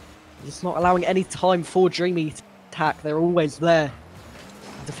 Just not allowing any time for Dream Eaters attack, they're always there.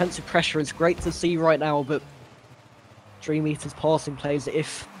 The defensive pressure is great to see right now, but Dream Eaters passing plays,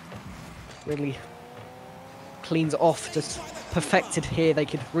 if really cleans off, just perfected here, they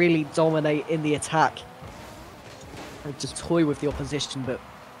could really dominate in the attack. They just toy with the opposition, but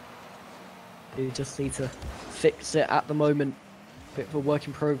you just need to fix it at the moment. Bit of a work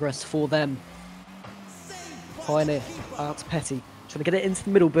in progress for them. Pioneer out to Petty, trying to get it into the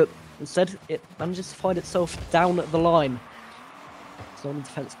middle, but instead it manages to find itself down the line. Zone in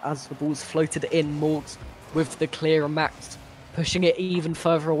defence as the ball's floated in. Morgs with the clear, and Max pushing it even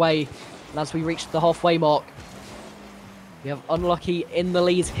further away. And as we reach the halfway mark, we have Unlucky in the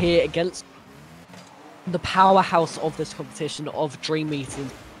lead here against the powerhouse of this competition of Dream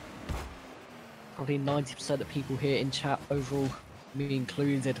Eaters. Probably 90% of people here in chat overall, me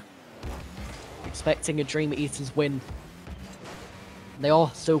included, expecting a Dream Eaters win. They are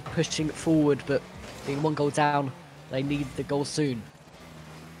still pushing forward, but being 1 goal down, they need the goal soon.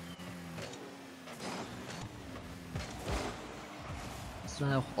 So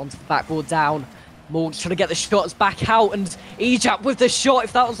now onto the backboard down. Morgs trying to get the shots back out, and Ejap with the shot.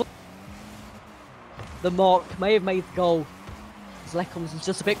 If that was the mark, may have made the goal. Lecoms was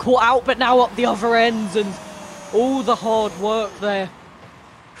just a bit caught out, but now up the other end, and all the hard work there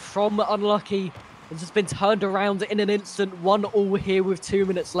from Unlucky. It's just been turned around in an instant. 1-1 here with 2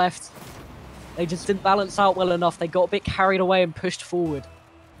 minutes left. They just didn't balance out well enough. They got a bit carried away and pushed forward.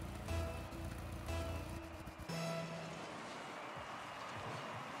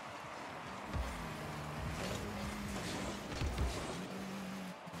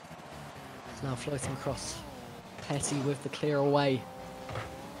 It's now floating across. Petty with the clear away.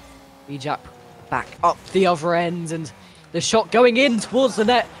 Ejap back up the other end, and the shot going in towards the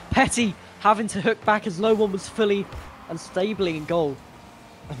net. Petty having to hook back as no one was fully and stably in goal.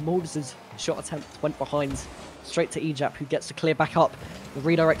 And Mordes' shot attempt went behind, straight to Ejap, who gets the clear back up. The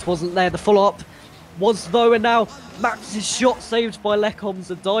redirect wasn't there, the follow-up was though, and now Max's shot saved by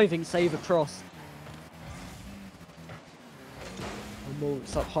Lecombs, a diving save across. And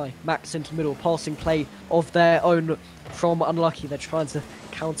Mordes up high, Max into the middle, passing play of their own from Unlucky. They're trying to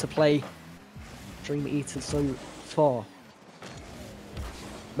counterplay Dream Eaters so far.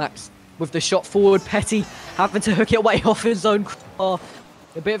 Max with the shot forward, Petty having to hook it away off his own crossbar.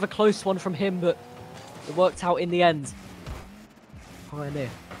 A bit of a close one from him, but it worked out in the end. Pioneer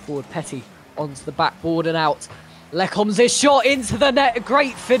forward, Petty onto the backboard and out. Lecombs' shot into the net, a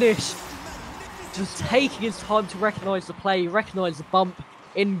great finish. Just taking his time to recognise the play, recognise the bump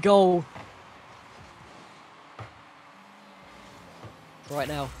in goal. Right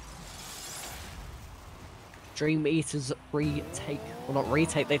now, Dream Eaters retake, well not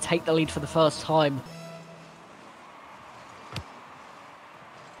retake, they take the lead for the first time.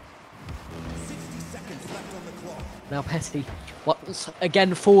 60 seconds left on the clock. Now Petty, once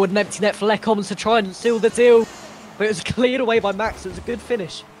again forward, an empty net for Lecombs to try and seal the deal. But it was cleared away by Max. It was a good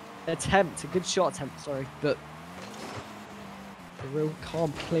finish. Attempt, a good shot attempt, sorry. But the real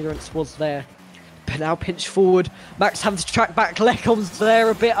calm clearance was there. But now pinch forward. Max having to track back. Lecombs there,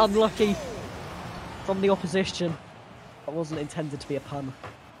 a bit unlucky from the opposition. That wasn't intended to be a pun.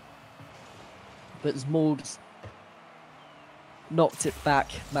 But as Mordes knocked it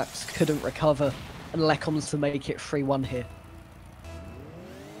back, Max couldn't recover. And Lecombs to make it 3-1 here.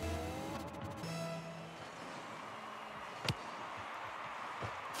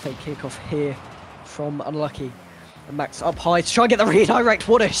 Fake kickoff here from Unlucky. And Max up high to try and get the redirect.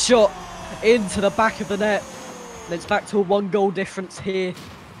 What a shot into the back of the net. And it's back to a 1-goal difference here.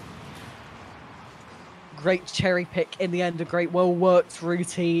 Great cherry pick in the end. A great well-worked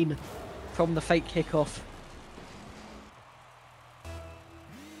routine from the fake kickoff.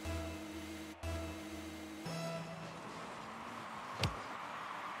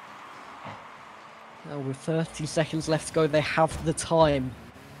 Now with 30 seconds left to go, they have the time.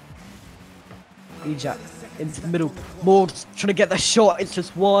 Ejap into the middle. Mordes trying to get the shot. It's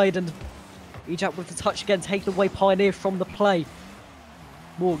just wide, and Ejap with the touch again, taking away Pioneer from the play.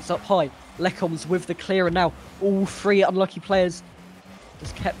 Mordes up high. Lecombs with the clear, and now all three Unlucky players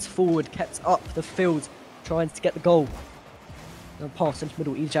just kept forward, kept up the field, trying to get the goal. Now pass into the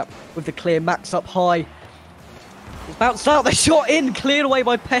middle. Ejap with the clear. Max up high. It's bounced out. The shot in, cleared away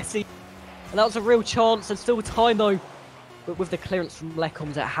by Petty. And that was a real chance. There's still time though. But with the clearance from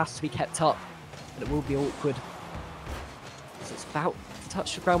Lecombs, it has to be kept up. And it will be awkward. So it's about to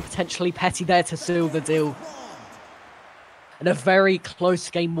touch the ground, potentially. Petty there to seal the deal. And a very close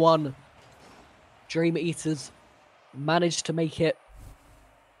game one. Dream Eaters managed to make it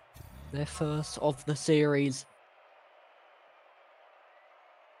their first of the series.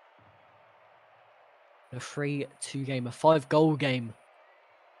 A 3-2 game, a 5-goal game.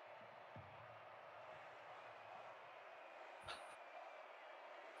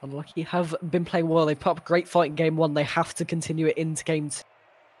 Unlucky have been playing well. They've put up a great fight in game one. They have to continue it into game two.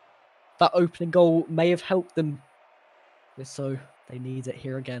 That opening goal may have helped them. If so, they need it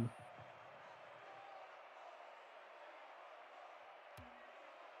here again.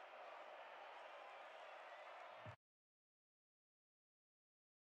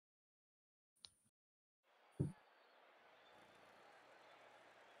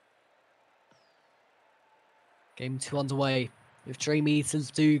 Game two underway. If Dream Eaters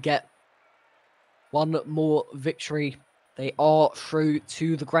do get one more victory, they are through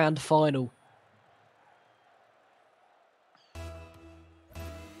to the grand final.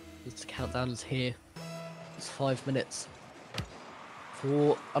 The countdown is here. It's 5 minutes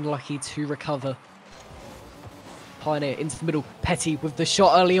for Unlucky to recover. Pioneer into the middle. Petty with the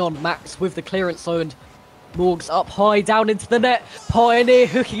shot early on. Max with the clearance though, and Morgs up high, down into the net. Pioneer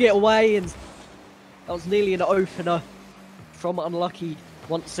hooking it away, and that was nearly an opener from Unlucky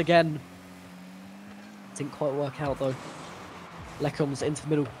once again. Didn't quite work out though. Lecombs into the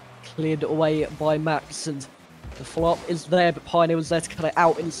middle, cleared away by Max, and the follow-up is there, but Pioneer was there to cut it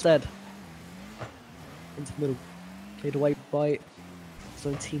out instead. Into the middle, cleared away by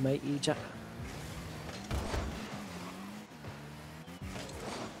his own teammate, Ejap.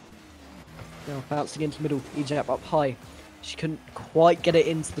 Now bouncing into the middle, Ejap up high. She couldn't quite get it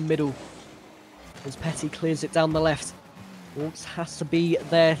into the middle as Petty clears it down the left. Morgs has to be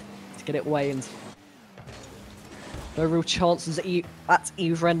there to get it away, and no real chances at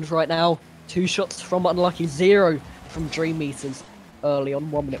either end right now. 2 shots from Unlucky, 0 from Dream Meters early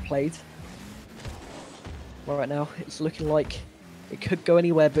on, 1 minute played. Right now, it's looking like it could go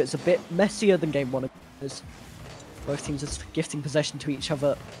anywhere, but it's a bit messier than game 1. As both teams are gifting possession to each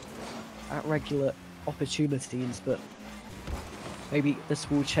other at regular opportunities, but maybe this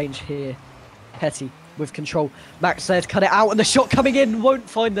will change here. Petty with control. Max there to cut it out, and the shot coming in won't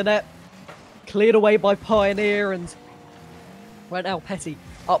find the net. Cleared away by Pioneer, and right now Petty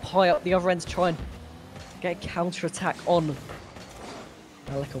up high up the other end to try and get a counter-attack on.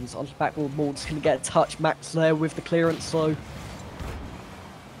 Lecon's on the backboard. Morgs can get a touch. Max there with the clearance, so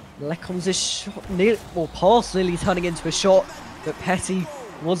Lecon's shot pass nearly turning into a shot, but Petty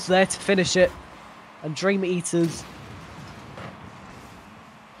was there to finish it. And Dream Eaters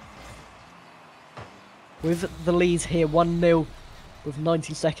with the lead here, 1-0 with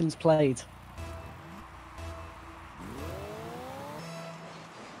 90 seconds played.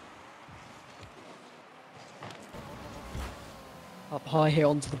 Up high here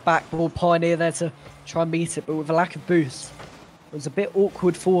onto the backboard. Pioneer there to try and meet it, but with a lack of boost. It was a bit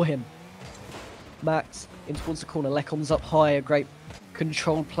awkward for him. Max in towards the corner. Lecon's up high. A great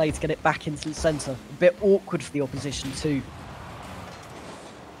controlled play to get it back into the centre. A bit awkward for the opposition too.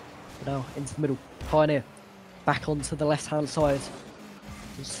 Now into the middle. Pioneer back onto the left-hand side.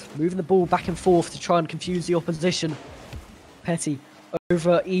 Just moving the ball back and forth to try and confuse the opposition. Petty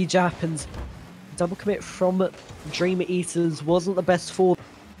over Ejap, and double commit from Dream Eaters wasn't the best for them.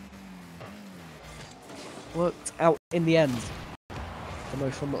 Worked out in the end. Demo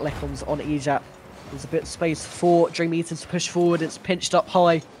from Lecon's on Ejap. There's a bit of space for Dream Eaters to push forward. It's pinched up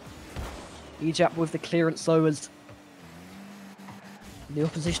high. Ejap with the clearance though, as the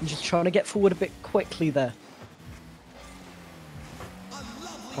opposition just trying to get forward a bit quickly there.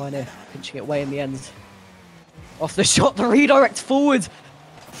 Pioneer pinching it away in the end. Off the shot, the redirect forward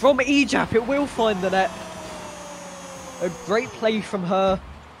from Ejap. It will find the net. A great play from her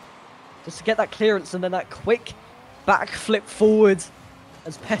just to get that clearance, and then that quick back flip forward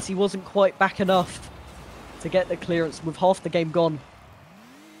as Petty wasn't quite back enough to get the clearance with half the game gone.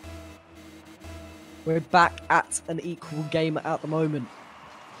 We're back at an equal game at the moment.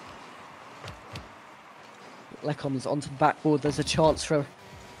 Lecon's onto the backboard. There's a chance for a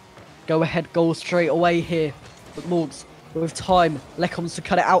go-ahead goal straight away here. But Morgs with time. Lecon's to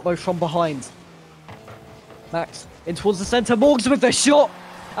cut it out though from behind. Max in towards the centre. Morgs with the shot.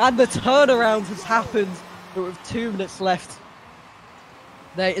 And the turnaround has happened. But with 2 minutes left,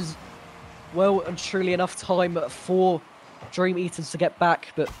 there is well and truly enough time for Dream Eaters to get back.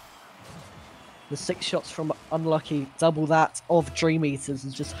 But the 6 shots from Unlucky, double that of Dream Eaters,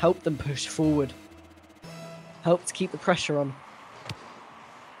 has just helped them push forward. Helped to keep the pressure on.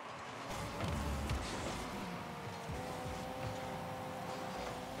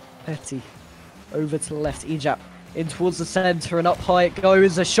 Petty over to the left. Ejap in towards the centre, and up high it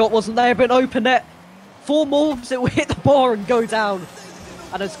goes. The shot wasn't there, but an open net for Morgs. It will hit the bar and go down.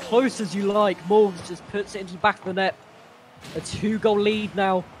 And as close as you like, Morgs just puts it into the back of the net. A 2-goal lead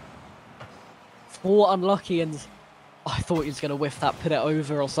now for Unlucky, and I thought he was going to whiff that, put it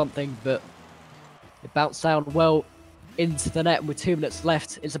over or something, but it bounced down well into the net. With 2 minutes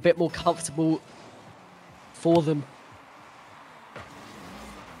left, it's a bit more comfortable for them.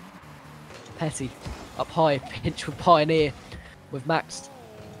 Petty up high, pinch with Pioneer, with Max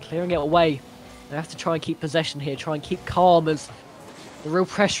clearing it away. They have to try and keep possession here, try and keep calm, as the real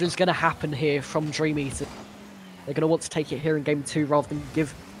pressure is going to happen here from Dream Eater. They're going to want to take it here in game 2 rather than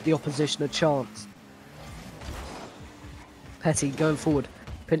give the opposition a chance. Petty going forward,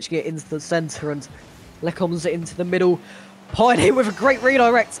 pinching it into the centre, and Lecon's into the middle. Pioneer with a great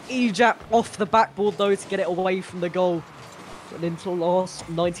redirect. Ejap off the backboard though to get it away from the goal. And into the last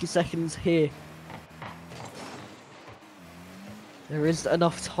 90 seconds here. There is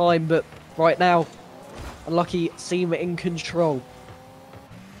enough time, but right now, Unlucky seem in control.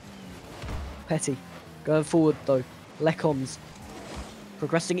 Petty going forward though. Lecon's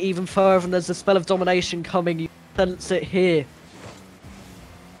progressing even further, and there's a spell of domination coming. You sense it here.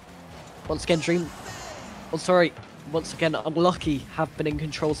 Once again, once again, Unlucky have been in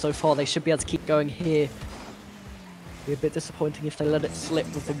control so far. They should be able to keep going here. Be a bit disappointing if they let it slip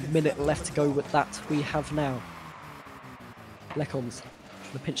with a minute left to go with that we have now. Lecon's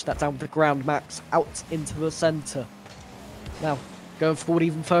trying to pinch that down with the ground. Max out into the centre. Now, Going forward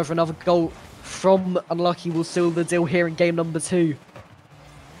even further, another goal from Unlucky will seal the deal here in game number 2.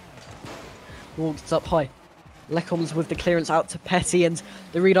 Morgs up high. Lecoms with the clearance out to Petty, and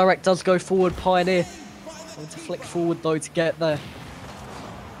the redirect does go forward. Pioneer going to flick forward though to get there.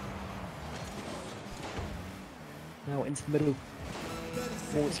 Now into the middle.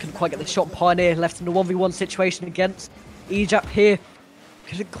 Morgs couldn't quite get the shot. Pioneer left in a 1v1 situation against Ejap here.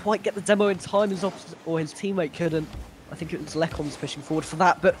 Couldn't quite get the demo in time, his opposite, or his teammate couldn't. I think it was Lecoms pushing forward for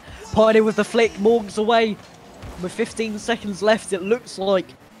that, but Pioneer with the flick, Morgs away. With 15 seconds left, it looks like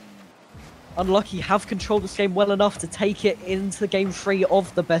Unlucky have controlled this game well enough to take it into game 3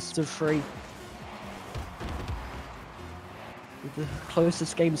 of the best of 3. With the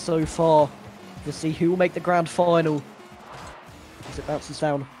closest game so far. We'll see who will make the grand final as it bounces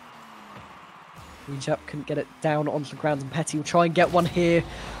down. Ejap couldn't get it down onto the ground, and Petty will try and get one here,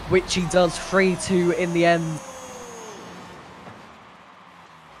 which he does. 3-2 in the end.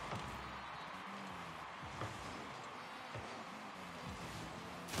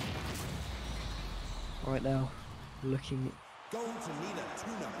 Right now, looking Going to need a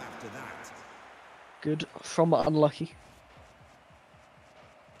tune-up after that. good from Unlucky.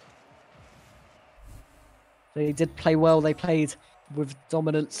 They did play well. They played with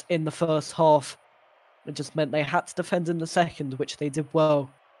dominance in the first half. It just meant they had to defend in the second, which they did well.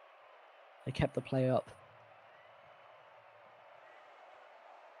 They kept the play up.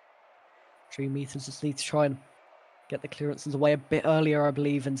 Dream Eaters just need to try and get the clearances away a bit earlier, I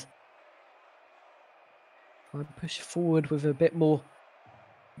believe, and try and push forward with a bit more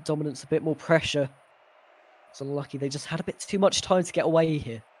dominance, a bit more pressure. It's Unlucky. They just had a bit too much time to get away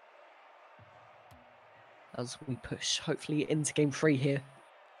here. As we push, hopefully, into game 3 here.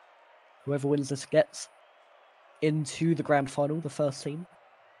 Whoever wins this gets into the grand final, the first team.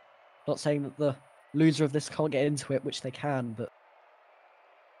 Not saying that the loser of this can't get into it, which they can, but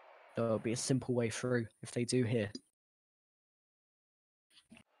there'll be a simple way through if they do here.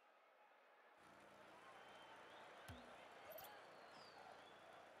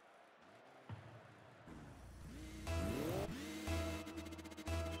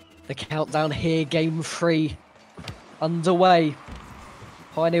 The countdown here, game 3 underway.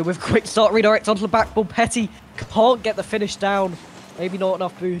 Pioneer with quick start, redirect onto the backboard. Petty can't get the finish down. Maybe not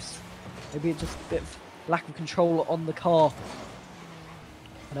enough boost. Maybe just a bit of lack of control on the car.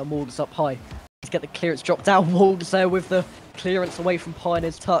 And now Morgs up high. Let's get the clearance dropped down. Morgs there with the clearance away from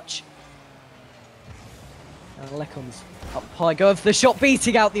Pioneer's touch. And Lecoms up high, going for the shot,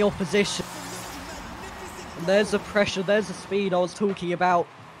 beating out the opposition. And there's the pressure, there's the speed I was talking about.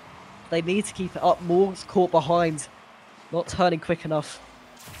 They need to keep it up. Morgs caught behind, not turning quick enough.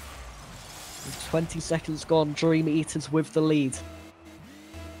 With 20 seconds gone, Dream Eaters with the lead.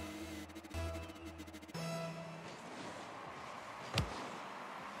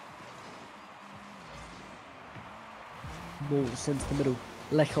 Morgs into the middle.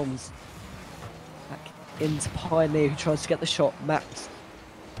 Lecoms back into Pioneer, who tries to get the shot. Max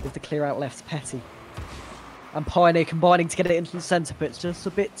with the clear out left. Petty. And Pioneer combining to get it into the centre, but it's just a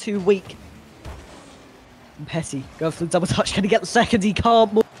bit too weak. And Petty going for the double touch. Can he get the second? He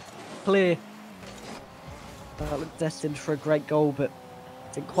can't. More clear. That looked destined for a great goal, but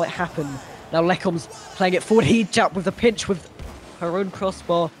didn't quite happen. Now Lecoms playing it forward. Ejap with the pinch with her own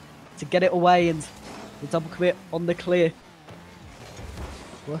crossbar to get it away, and the double commit on the clear.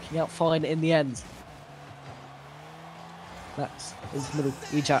 Working out fine in the end. Max is the middle.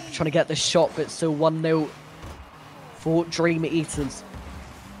 Ejap trying to get the shot, but still 1-0 for Dream Eaters.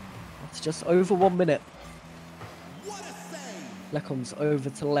 It's just over 1 minute. Lecoms over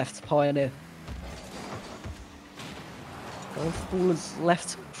to left. Pioneer. Golf ball is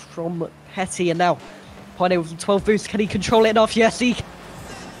left from Petty, and now Pioneer with 12 boosts. Can he control it enough? Yes, he can.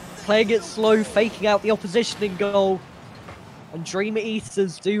 Playing it slow, faking out the opposition in goal. And Dream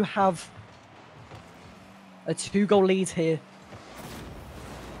Eaters do have a 2-goal lead here.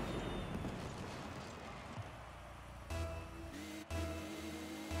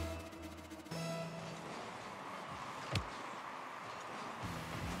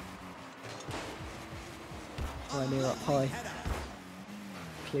 Pioneer up high.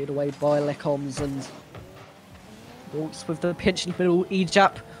 Cleared away by Lecoms, and Waltz with the pinch in the middle.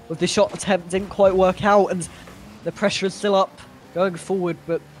 Ejap with the shot attempt didn't quite work out, and the pressure is still up going forward,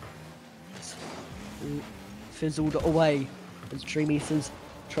 but it's fizzled away as Dream Eaters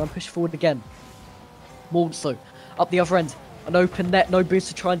try and push forward again. Waltz though, up the other end. An open net, no boost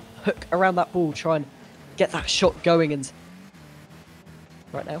to try and hook around that ball, try and get that shot going, and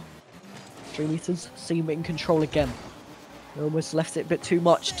right now Dream Eaters seem in control again. They almost left it a bit too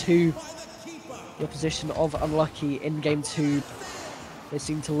much to the opposition of Unlucky in game 2. They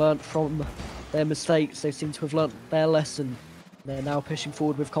seem to learn from their mistakes. They seem to have learnt their lesson. They're now pushing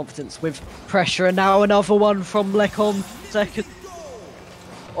forward with confidence, with pressure, and now another one from Lecom, second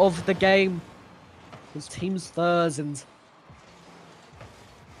of the game. His team's third, and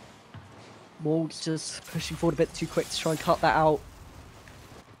Morg's just pushing forward a bit too quick to try and cut that out.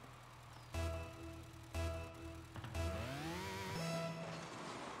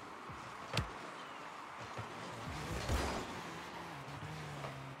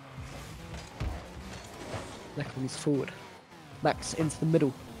 Lecom's forward. Max into the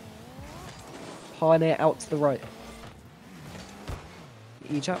middle. Pioneer out to the right.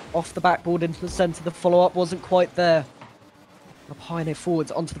 Ejap off the backboard into the centre. The follow-up wasn't quite there. The Pioneer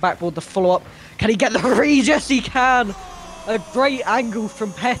forwards onto the backboard. The follow-up. Can he get the read? Yes, he can! A great angle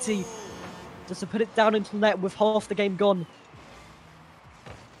from Petty. Just to put it down into the net with half the game gone.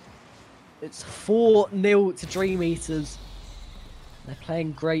 It's 4-0 to Dream Eaters. They're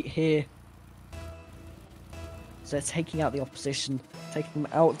playing great here. So they're taking out the opposition, taking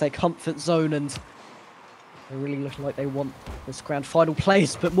them out of their comfort zone, and they're really looking like they want this grand final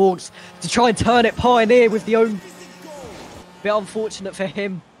place. But Morgs to try and turn it. Pioneer with the own. Bit unfortunate for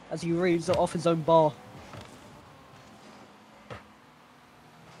him as he reads it off his own bar.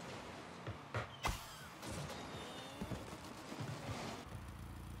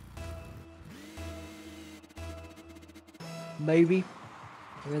 Maybe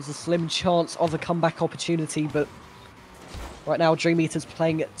there is a slim chance of a comeback opportunity, but right now Dream Eaters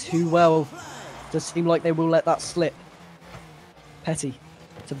playing it too well. Does seem like they will let that slip. Petty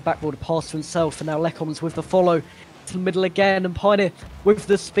to the backboard, pass to himself, and now Lecom's with the follow to the middle again, and Pioneer with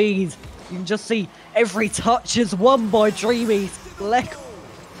the speed. You can just see every touch is won by Dream Eaters. Lecom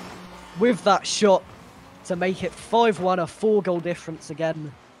with that shot to make it 5-1, a 4-goal difference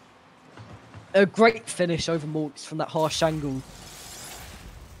again. A great finish over Morgs from that harsh angle.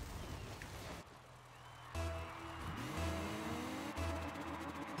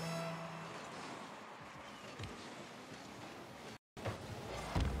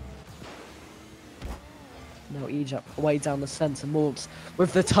 Now Ejap away down the centre. Morgs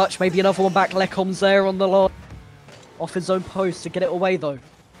with the touch, maybe another one back. Lecom's there on the line. Off his own post to get it away though.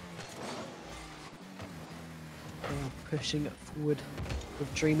 Now pushing it forward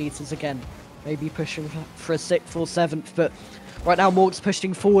with Dream Eaters again. Maybe pushing for a 6th or 7th, but right now Morgs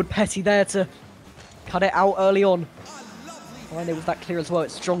pushing forward. Petty there to cut it out early on. Pioneer with that clear as well.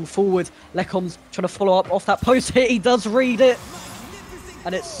 It's strong forward. Lecom's trying to follow up off that post hit. He does read it.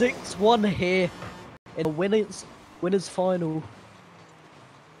 And it's 6-1 here in the winners final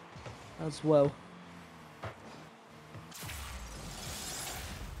as well.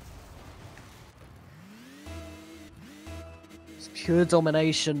 It's pure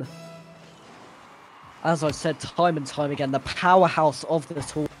domination. As I've said time and time again, the powerhouse of the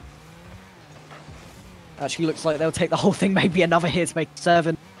tour. Actually looks like they'll take the whole thing, maybe another hit to make it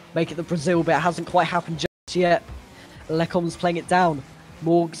 7, make it the Brazil, but it hasn't quite happened just yet. Lecom's playing it down.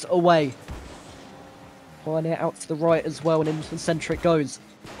 Morgs away. Pioneer out to the right as well, and into the centre it goes.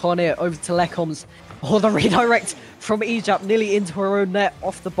 Pioneer over to Lecom's. Oh, the redirect from Ejap nearly into her own net,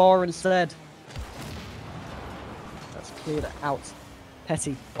 off the bar instead. That's cleared out.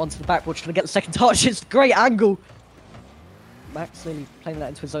 Petty onto the backboard, trying to get the second touch. It's a great angle. Max nearly playing that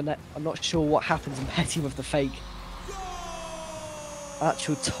into his own net. I'm not sure what happens, and Petty with the fake.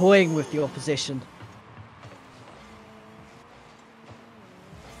 Actual toying with the opposition.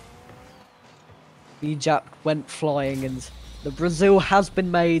 Ejap went flying, and the Brazil has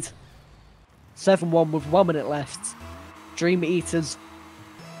been made. 7-1 with 1 minute left. Dream Eaters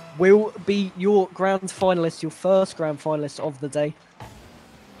will be your grand finalist, your first grand finalist of the day.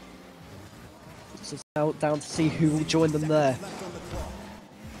 It's just now down to see who will join them there.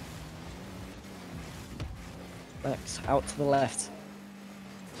 Max out to the left.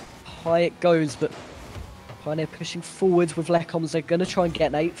 High it goes, but Pioneer pushing forward with Lecom's. They're going to try and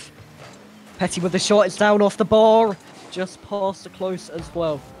get an 8th. Petty with the shot, it's down off the bar. Just past the close as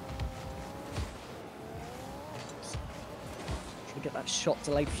well. Trying to get that shot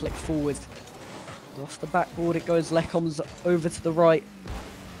delayed flick forward. Off the backboard it goes. Lecom's over to the right.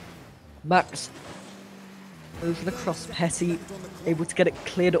 Max over the cross. Petty able to get it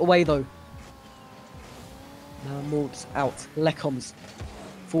cleared away though. Now Morgs out. Lecom's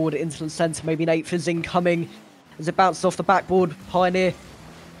forward into the centre. Maybe an 8th is incoming. As it bounces off the backboard. Pioneer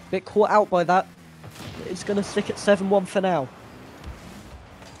bit caught out by that. It's going to stick at 7-1 for now.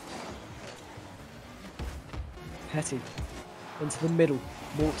 Petty into the middle.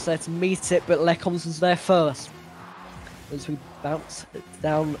 Morgs there to meet it, but Lecom's is there first. As we bounce it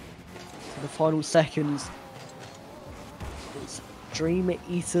down to the final seconds. It's Dream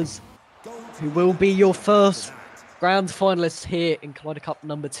Eaters, who will be your first grand finalists here in Collider Cup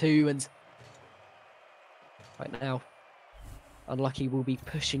number 2. And right now, Unlucky will be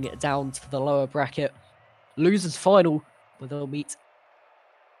pushing it down to the lower bracket. Losers final, where they'll meet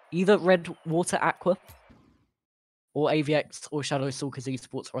either Red Water Aqua or AVX or Shadow Stalkers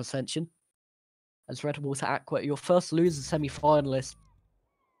Esports or Ascension. As Red Water Aqua, your first loser semi-finalist,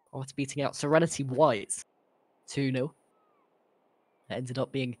 after beating out Serenity White 2-0. It ended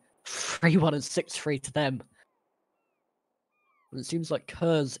up being 3-1 and 6-3 to them. And it seems like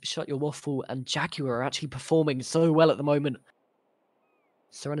Kurz, Shut Your Waffle, and Jaguar are actually performing so well at the moment.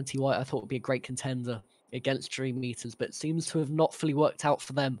 Serenity White, I thought, would be a great contender against Dream Eaters, but it seems to have not fully worked out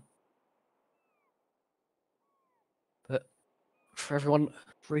for them. But for everyone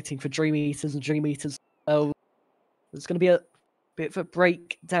rooting for Dream Eaters and Dream Eaters, there's going to be a bit of a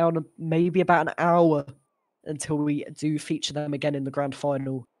breakdown of maybe about an hour until we do feature them again in the grand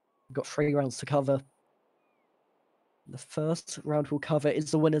final. We've got 3 rounds to cover. The first round we'll cover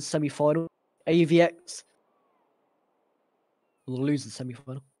is the winners' semi-final. AVX. Or the losers'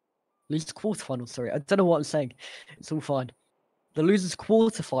 semi-final. Losers' quarter-final, sorry. I don't know what I'm saying. It's all fine. The losers'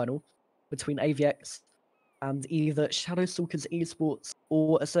 quarter-final between AVX and either Shadow Stalkers Esports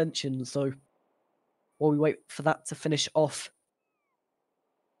or Ascension. So while we wait for that to finish off,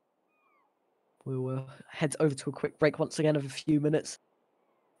 we'll head over to a quick break once again of a few minutes.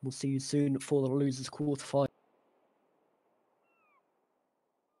 We'll see you soon for the losers' quarter-final.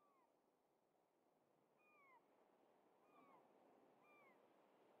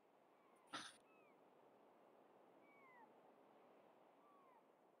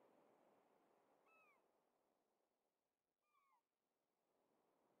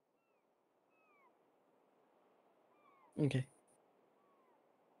 Okay.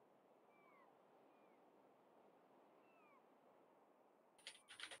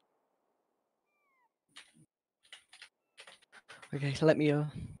 Okay, so let me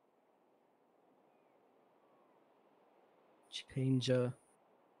change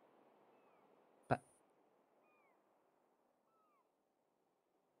back.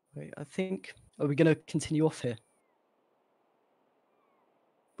 Wait, I think, are we going to continue off here?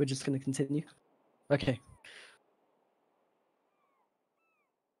 We're just going to continue? Okay.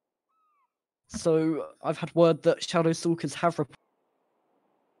 So I've had word that Shadow Stalkers have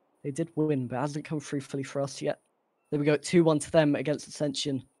they did win, but it hasn't come through fully for us yet. There we go, 2-1 to them against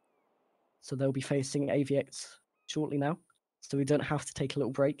Ascension. So they'll be facing AVX shortly now. So we don't have to take a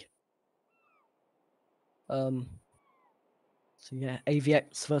little break. So yeah,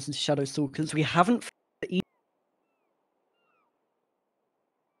 AVX versus Shadow Stalkers. We haven't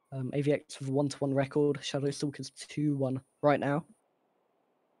AVX with a 1-1 record. Shadow Stalkers 2-1 right now.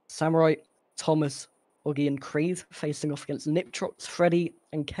 Samurai, Thomas, Oggy, and Creed facing off against Niptrops, Freddy,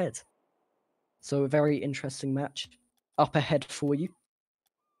 and Ked. So a very interesting match up ahead for you.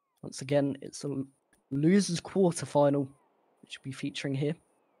 Once again, it's a losers quarter-final, which will be featuring here.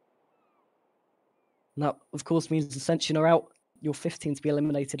 And that, of course, means Ascension are out. Your 15 to be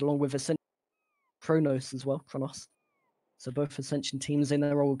eliminated, along with Ascension Kronos as well, Kronos. So both Ascension teams in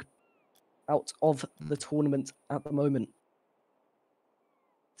there all out of the tournament at the moment.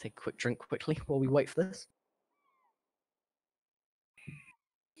 Take a quick drink quickly while we wait for this.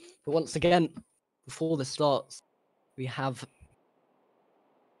 But once again, before this starts, we have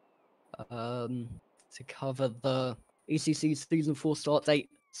to cover the ECC Season 4 start date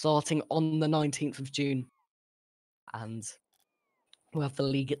starting on the 19th of June. And we'll have the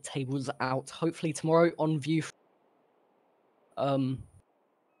league tables out hopefully tomorrow on view. Along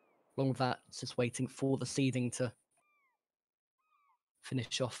with that, it's just waiting for the seeding to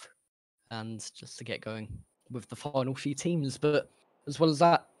finish off and just to get going with the final few teams. But as well as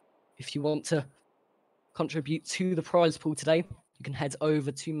that, if you want to contribute to the prize pool today, you can head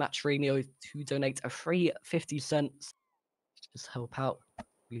over to Matchrenio to donate a free 50 cents to just help out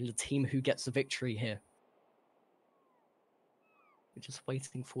the team who gets the victory here. We're just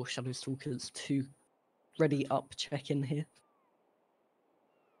waiting for Shadow Stalkers to ready up, check in here.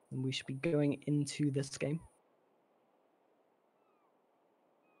 And we should be going into this game.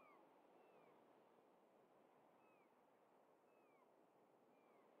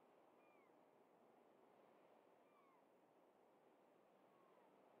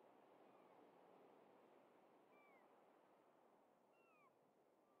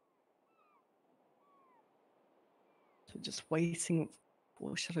 So just waiting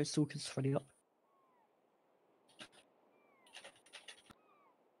for Shadow Stalkers to ready up.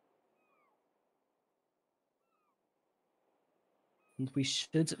 And we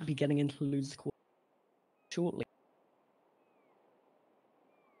should be getting into losers quarter shortly.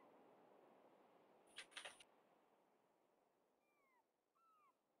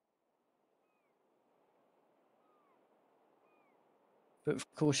 But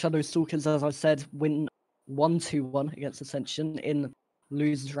of course, Shadow Stalkers, as I said, win 1-2-1 against Ascension in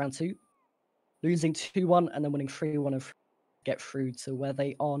losers round 2. Losing 2-1 and then winning 3-1 and get through to where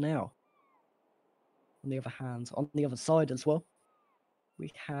they are now. On the other hand, on the other side as well,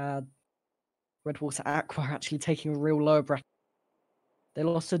 we had Redwater Aqua actually taking a real lower bracket. They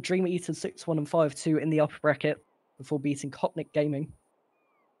lost to Dream Eaters 6-1 and 5-2 in the upper bracket before beating Kopnik Gaming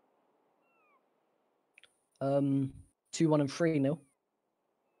 2-1 and 3-0.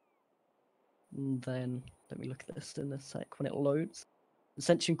 And then let me look at this in a sec when it loads.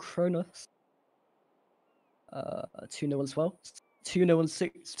 Ascension Kronos 2-0 as well. 2-0 and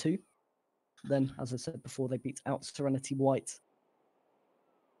 6-2. Then, as I said before, they beat out Serenity White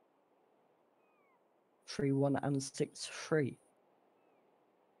 3-1 and 6-3.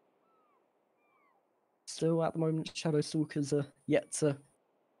 Still, at the moment, Shadow Stalkers are yet to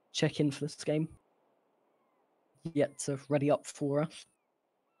check in for this game. Yet to ready up for us.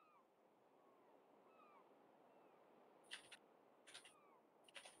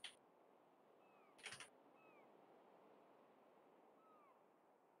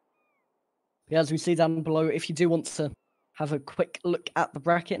 Yeah, as we see down below, if you do want to have a quick look at the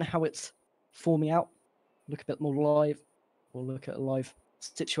bracket and how it's forming out, look a bit more live, or look at a live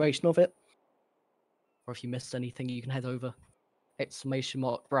situation of it, or if you missed anything, you can head over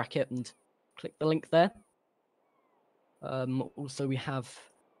 !bracket and click the link there. Also, we have,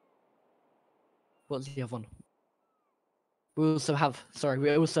 what's the other one? We also have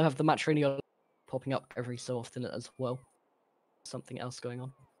the Match Radio popping up every so often as well. Something else going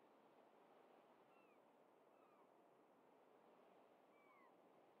on.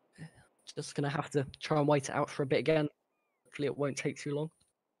 Just gonna have to try and wait it out for a bit again. Hopefully it won't take too long.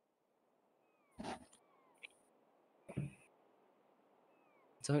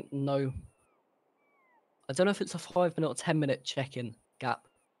 Don't know. I don't know if it's a 5-minute or 10-minute check-in gap.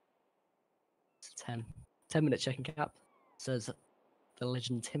 It's 10-minute check-in gap, says the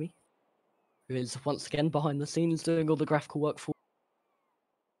legend Timmy, who is once again behind the scenes doing all the graphical work for.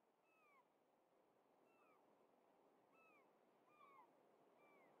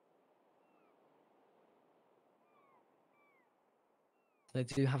 They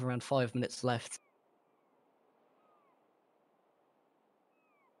do have around 5 minutes left.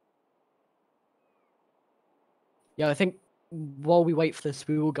 Yeah, I think while we wait for this,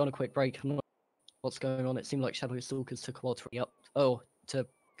 we will go on a quick break. I'm not sure what's going on. It seemed like Shadow Stalkers took a while to re up. Oh, to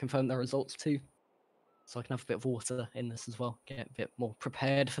confirm their results too. So I can have a bit of water in this as well. Get a bit more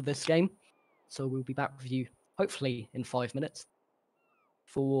prepared for this game. So we'll be back with you hopefully in 5 minutes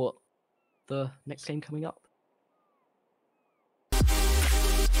for the next game coming up.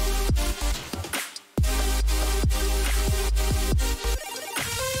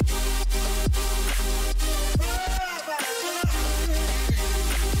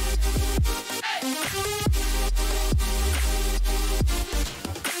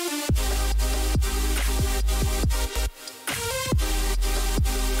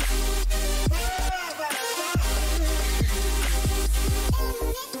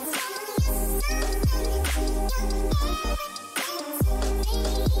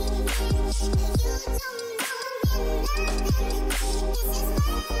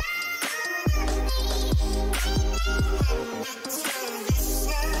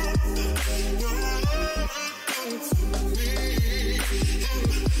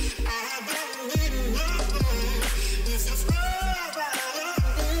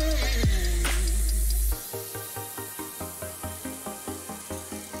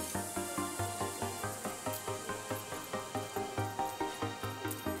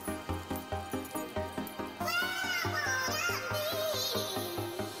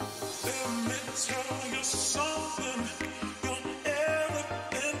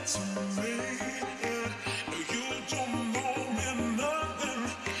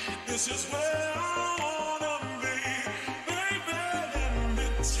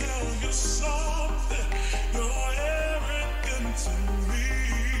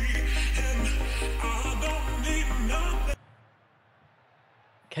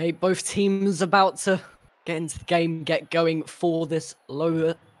 Okay, both teams about to get into the game, get going for this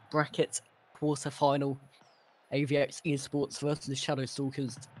lower bracket quarter-final. AVX Esports versus Shadow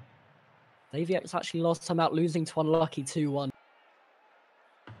Stalkers. AVX actually last time out losing to Unlucky 2-1.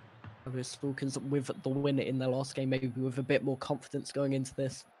 Shadow Stalkers with the win in their last game, maybe with a bit more confidence going into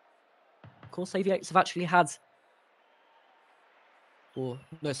this. Of course, AVX have actually had... Or,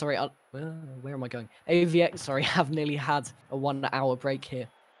 no, sorry, where am I going? AVX, sorry, have nearly had a 1 hour break here.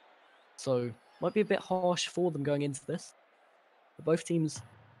 So, might be a bit harsh for them going into this. But both teams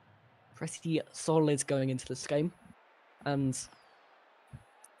pretty solid going into this game. And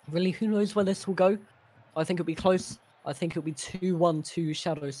Really, who knows where this will go? I think it'll be close. I think it'll be 2-1 to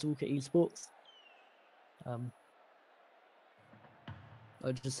Shadow Stalker Esports.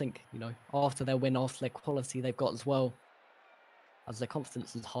 I just think, you know, after their win, after their quality they've got as well, as their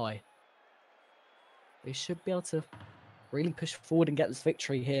confidence is high, they should be able to really push forward and get this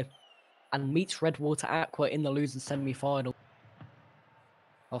victory here and meet Redwater Aqua in the losers semi-final.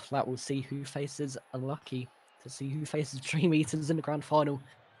 After that, we'll see who faces Unlucky, to see who faces Dream Eaters in the grand final.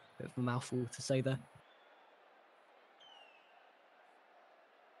 Bit of a mouthful to say there.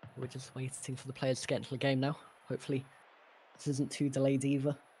 We're just waiting for the players to get into the game now. Hopefully this isn't too delayed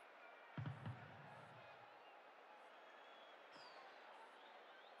either.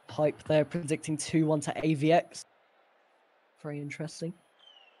 Hype there predicting 2-1 to AVX. Very interesting.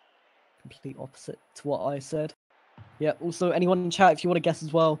 Complete opposite to what I said. Yeah, also anyone in chat, if you want to guess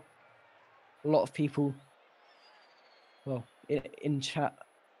as well. A lot of people, well, in chat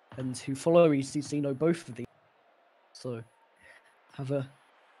and who follow ECC know both of these. So have a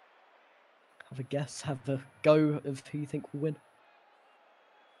guess, have a go of who you think will win.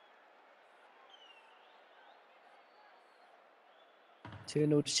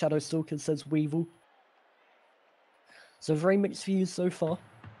 Two-0 to Shadow Stalker, says Weevil. So very mixed views so far.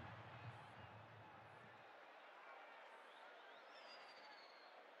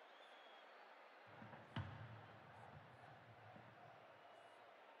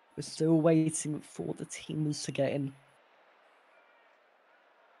 We're still waiting for the teams to get in.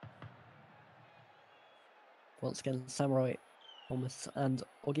 Once again, Samurai, Thomas, and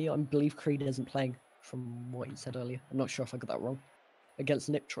Oggy. I believe Creed isn't playing from what you said earlier. I'm not sure if I got that wrong.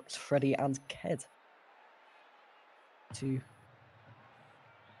 Against Niptrox, Freddy, and Ked. Two,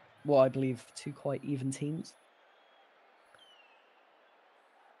 well, I believe two quite even teams.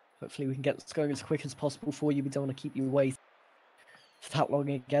 Hopefully we can get this going as quick as possible for you. We don't want to keep you waiting for that long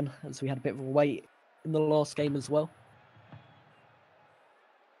again, as we had a bit of a wait in the last game as well.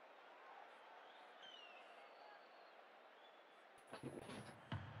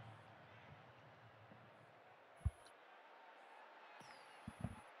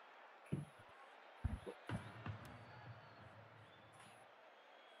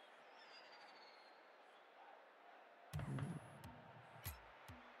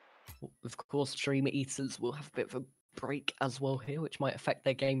 Of course, Dream Eaters will have a bit of a break as well here, which might affect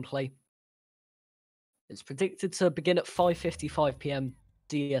their gameplay. It's predicted to begin at 5:55 PM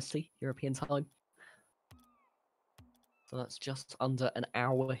DST, European time. So that's just under an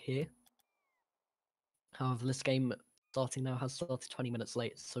hour here. However, this game starting now has started 20 minutes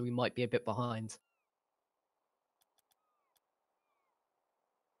late, so we might be a bit behind.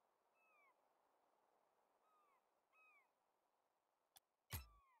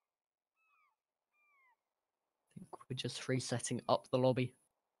 I think we're just resetting up the lobby.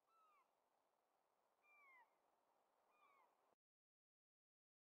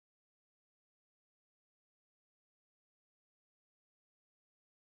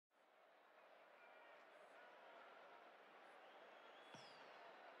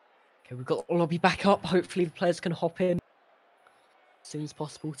 Okay, we've got the lobby back up. Hopefully the players can hop in as soon as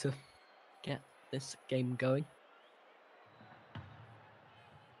possible to get this game going.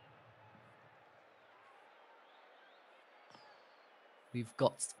 We've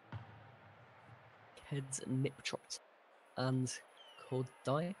got Keds, Niptrot, and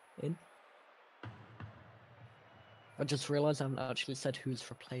Cordai in. I just realised I haven't actually said who's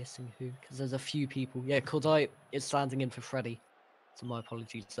replacing who, because there's a few people. Yeah, Cordai is standing in for Freddy, so my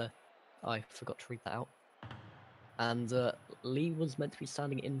apologies there. I forgot to read that out. And Lee was meant to be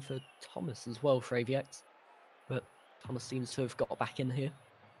standing in for Thomas as well for AVX, but Thomas seems to have got back in here.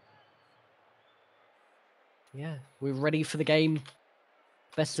 Yeah, we're ready for the game.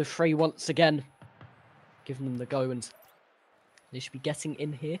 Best of 3 once again. Giving them the go, and they should be getting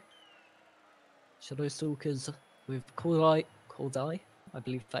in here. Shadow Stalkers with Cordai, I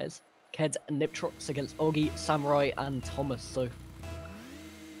believe that is. Ked and Niptrox against Oggy, Samurai, and Thomas. So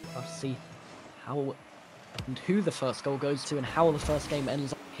I'll see how and who the first goal goes to and how the first game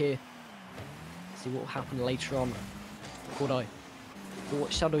ends up here. See what will happen later on. Cordai for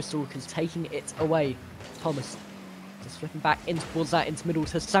Shadow Stalkers taking it away. Thomas just flipping back in towards that, into middle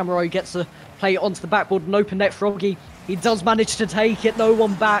to Samurai, gets a play onto the backboard, an open net for Oggy. He does manage to take it, no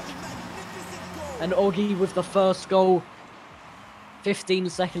one back. And Oggy with the first goal. 15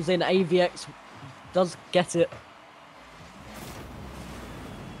 seconds in, AVX does get it.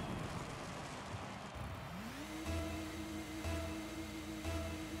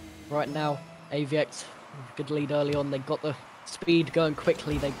 Right now, AVX, good lead early on. They got the speed going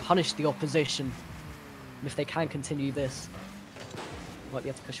quickly. They punished the opposition. And if they can continue this, Might be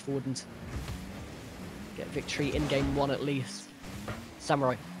able to push forward and get victory in game 1 at least.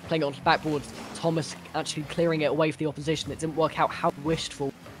 Samurai playing it onto the backboard. Thomas actually clearing it away for the opposition. It didn't work out how wished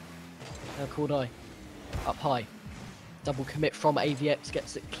for. Now Kordai up high. Double commit from AVX,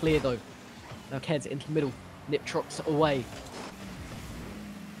 gets it clear though. Now Ked into the middle. Niptrox away.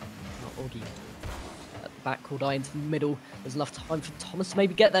 Now Oggy at the back, Kordai into the middle. There's enough time for Thomas to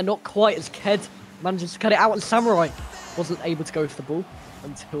maybe get there. Not quite as Ked manages to cut it out, and Samurai wasn't able to go for the ball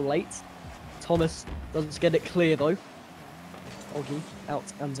until late. Thomas doesn't get it clear though. Oggy out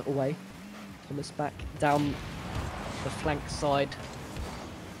and away. Thomas back down the flank side.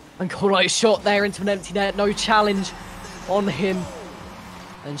 And Kordai shot there into an empty net. No challenge on him.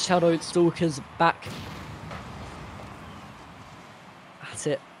 And Shadow Stalkers back at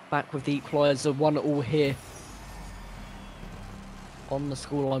it. Back with the equaliser. 1-1 here. On the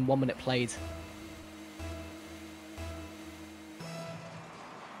scoreline, 1 minute played.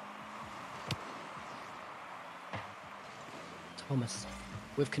 Thomas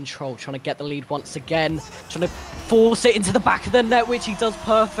with control, trying to get the lead once again, trying to force it into the back of the net, which he does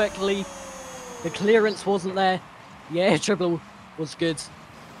perfectly. The clearance wasn't there. The air dribble was good.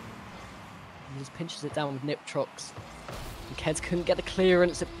 He just pinches it down with Niptrox. And Keds couldn't get the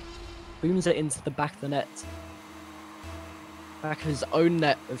clearance. It booms it into the back of the net. Back of his own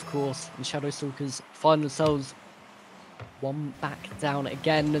net, of course. And Shadow Stalkers find themselves 1 back down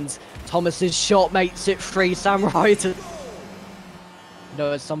again. And Thomas's shot makes it free. Samurai to... You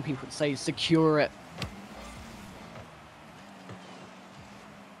know, as some people would say, secure it.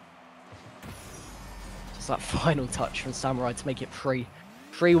 Just that final touch from Samurai to make it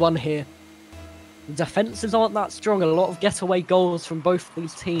 3-1 here. The defences aren't that strong. A lot of getaway goals from both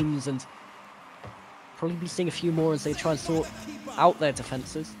these teams, and probably be seeing a few more as they try and sort out their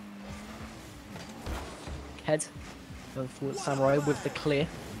defences. Ked going forward, Samurai with the clear.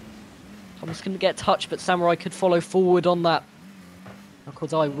 Thomas couldn't get touched, but Samurai could follow forward on that. Now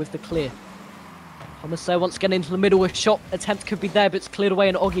Kordai with the clear. Thomas there once again into the middle. A shot attempt could be there, but it's cleared away,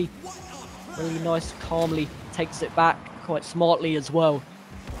 and Oggy really nice, calmly takes it back quite smartly as well.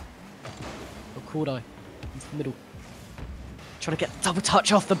 Kordai into the middle. Trying to get double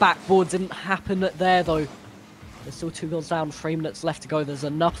touch off the backboard. Didn't happen there though. There's still 2 goals down, 3 minutes left to go. There's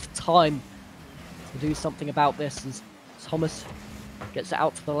enough time to do something about this as Thomas gets it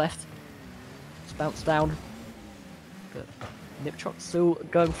out to the left. It's bounced down. But Niptrox still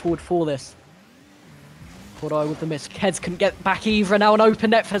going forward for this. Kordai with the miss. Keds couldn't get back either. Now an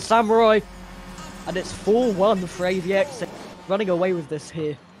open net for Samurai. And it's 4-1 for AVX. Running away with this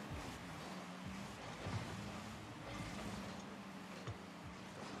here.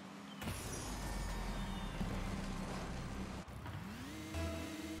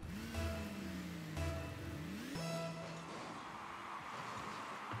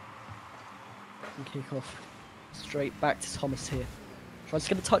 Kick off straight back to Thomas here. Tries to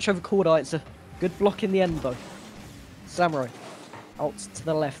get a touch over Kordai. It's a good block in the end though. Samurai out to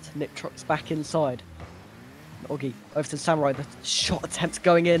the left. Niptrox back inside. Oggy over to Samurai. The shot attempt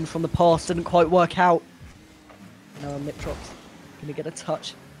going in from the pass didn't quite work out. Now Niptrox gonna get a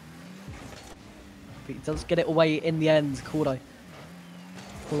touch. But he does get it away in the end. Kordai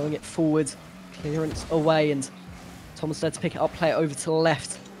following it forward. Clearance away, and Thomas there to pick it up. Play it over to the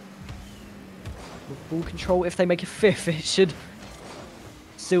left. With ball control, if they make a 5th, it should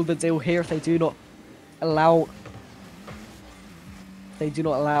seal the deal here. If they do not allow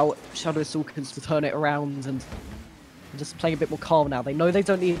Shadow Stalkers to turn it around, and just playing a bit more calm now. They know they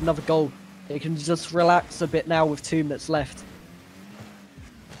don't need another goal. They can just relax a bit now with 2 minutes left.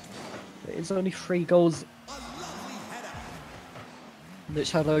 It's only 3 goals that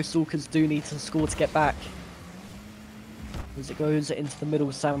Shadow Stalkers do need to score to get back. As it goes into the middle,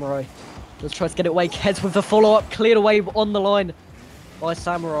 Samurai just tries to get it away. Keds with the follow-up, cleared away on the line by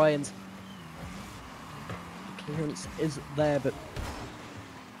Samurai, and the clearance is there, but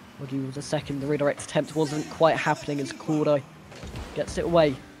Oggy with a second. The redirect attempt wasn't quite happening as Kordai gets it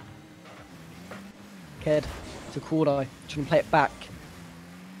away. Ked to Kordai, trying to play it back.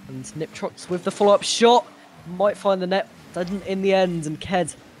 And Niptrox with the follow-up shot, might find the net, doesn't in the end, and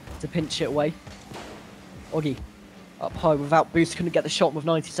Ked to pinch it away. Oggy up high without boost, couldn't get the shot with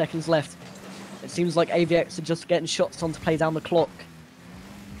 90 seconds left. It seems like AVX are just getting shots on to play down the clock.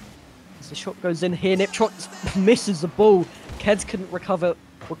 As the shot goes in here, Niptrox misses the ball. Ked couldn't recover,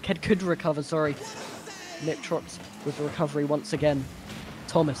 or Ked could recover, sorry. Niptrox with the recovery once again.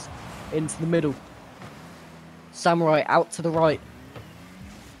 Thomas into the middle. Samurai out to the right.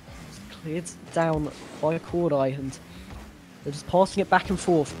 It's cleared down by Kordai, and they're just passing it back and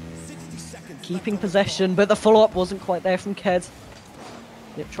forth. Keeping possession, but the follow-up wasn't quite there from Ked.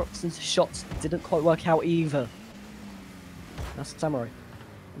 Niptrox's shots didn't quite work out either. That's Samurai.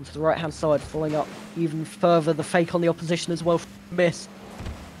 Onto the right-hand side, following up even further. The fake on the opposition as well. Miss.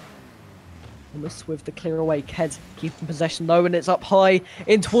 Thomas with the clear away. Ked keeping possession though, and it's up high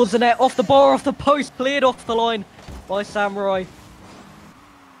in towards the net, off the bar, off the post, cleared off the line by Samurai.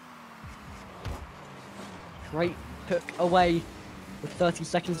 Great hook away with 30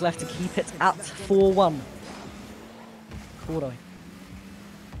 seconds left to keep it at 4-1. Cordai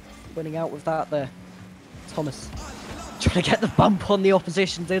winning out with that there. Thomas trying to get the bump on the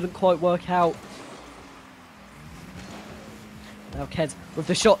opposition, didn't quite work out. Now Ked with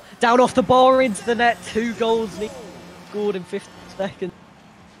the shot down off the bar into the net. 2 goals scored in 50 seconds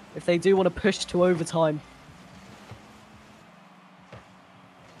if they do want to push to overtime.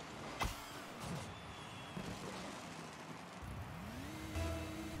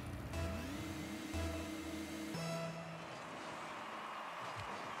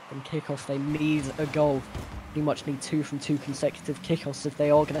 And kickoff, they need a goal. Pretty much need 2 from 2 consecutive kickoffs if they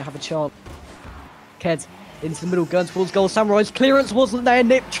are going to have a chance. Ked into the middle, going towards goal. Samurai's clearance wasn't there.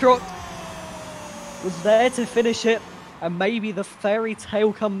 Niptrox was there to finish it. And maybe the fairy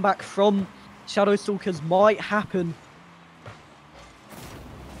tale comeback from Shadow Stalkers might happen.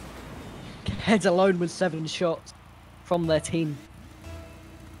 Ked alone with 7 shots from their team.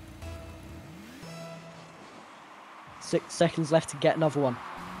 6 seconds left to get another one.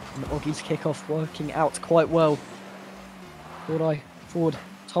 And Oggy's kickoff working out quite well. Forward.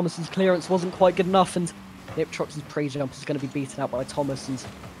 Thomas's clearance wasn't quite good enough, and Niptrox's pre-jump is going to be beaten out by Thomas, and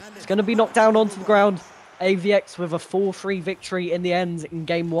it's going to be knocked down onto the ground. AVX with a 4-3 victory in the end in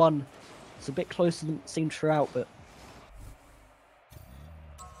game 1. It's a bit closer than it seemed throughout, but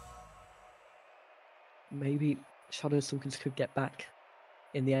maybe Shadow Stalkers could get back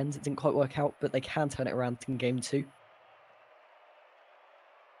in the end. It didn't quite work out, but they can turn it around in game 2.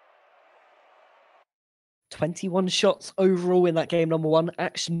 21 shots overall in that game number 1.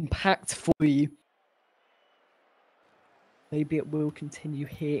 Action-packed for you. Maybe it will continue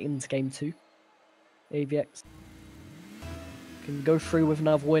here into game 2. AVX can go through with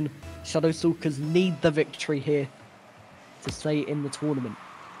another win. Shadow Stalkers need the victory here to stay in the tournament.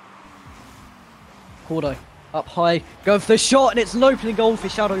 Cordai up high, go for the shot, and it's an opening goal for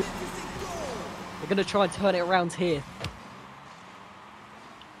Shadow. They're going to try and turn it around here.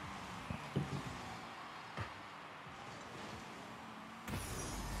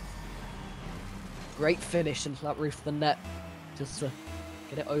 Great finish into that roof of the net, just to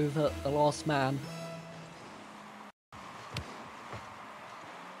get it over the last man.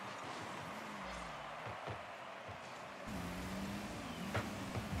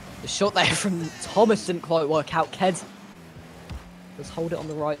 The shot there from Thomas didn't quite work out. Ked does hold it on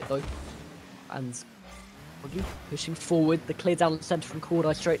the right though. And Oggy pushing forward. The clear down the centre from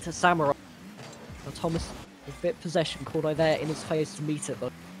Cordai straight to Samurai. Now Thomas with a bit of possession. Cordai there in his face to meet it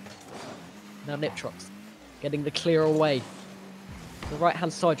though. Now Niptrox getting the clear away. The right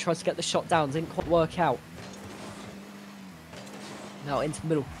hand side tries to get the shot down. Didn't quite work out. Now into the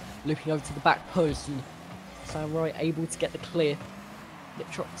middle. Looping over to the back post. And Samurai able to get the clear.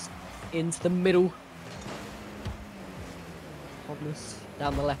 Niptrox into the middle. Thomas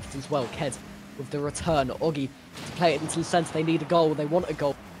down the left as well. Ked with the return. Oggy to play it into the centre. They need a goal. They want a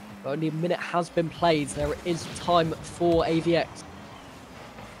goal. But only a minute has been played. There is time for AVX.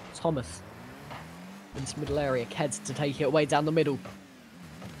 Thomas into middle area. Ked to take it away down the middle.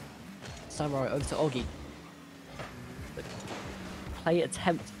 Samurai over to Oggy. Play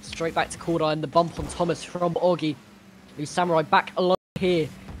attempt straight back to Cordai, and the bump on Thomas from Oggy. Leaves Samurai back alone here.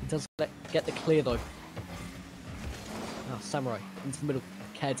 He doesn't get the clear though. Now Samurai into the middle.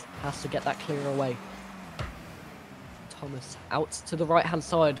 Ked has to get that clear away. Thomas out to the right hand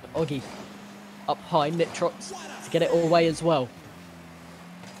side. Oggy up high. Niptrox to get it all away as well.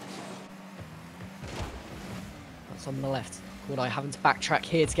 That's on the left. Cordai having to backtrack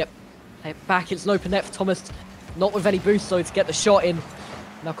here to get it back. It's an open net for Thomas. Not with any boost though to get the shot in.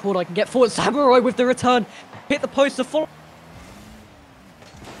 Now Cordai can get forward. Samurai with the return. Hit the post to follow.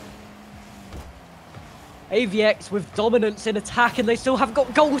 AVX with dominance in attack, and they still haven't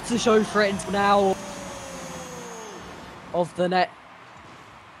got goal to show for it until now. Of the net.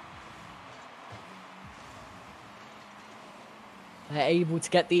 They're able to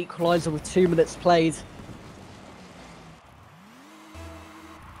get the equaliser with 2 minutes played.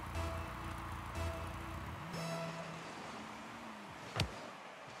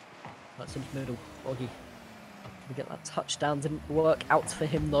 That's in the middle. Oggy to get that touchdown. Didn't work out for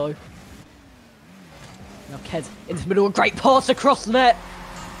him though. Now Ked into the middle. A great pass across the net.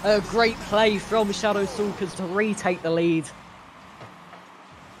 A great play from Shadow Stalkers to retake the lead.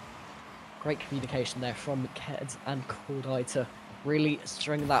 Great communication there from Ked and Kordai to really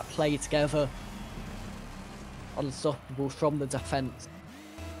string that play together. Unstoppable from the defence.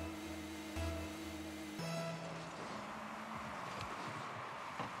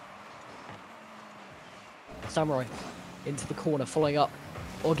 Samurai into the corner, following up.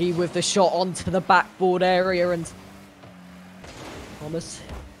 Oggy with the shot onto the backboard area, and Thomas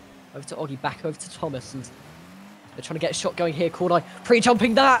over to Oggy, back over to Thomas, and they're trying to get a shot going here. Kordai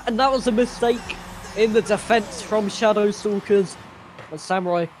pre-jumping that, and that was a mistake in the defence from Shadow Stalkers. But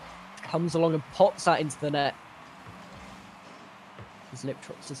Samurai comes along and pops that into the net. As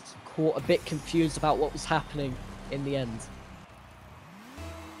Niptrox is caught a bit confused about what was happening in the end.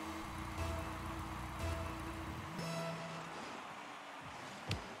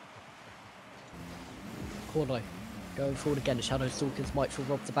 Kordai going forward again. The Shadow Stalkers might feel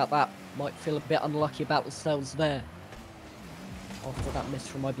robbed about that. Might feel a bit unlucky about themselves there. After that miss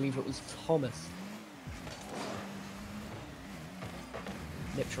from, I believe it was Thomas.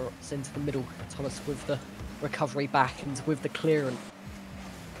 Niptrox into the middle. Thomas with the recovery back and with the clearance.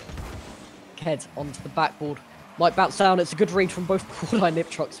 Ked onto the backboard. Might bounce down. It's a good read from both Kordai and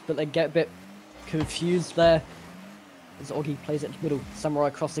Niptrox, but they get a bit confused there. As Oggy plays it into the middle. Samurai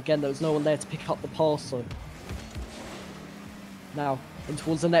across again. There was no one there to pick up the pass, so now in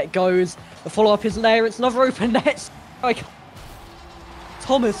towards the net it goes. The follow-up isn't there. It's another open net.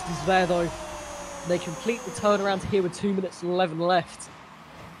 Thomas is there though. They complete the turnaround here with 2 minutes and 11 left.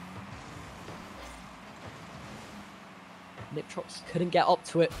 Niptrox couldn't get up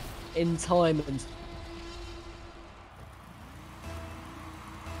to it in time, and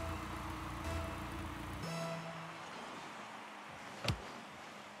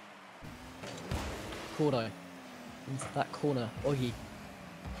Kordai into that corner. Oggy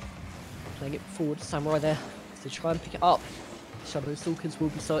playing it forward. Samurai there to try and pick it up. Shadow Stalkers will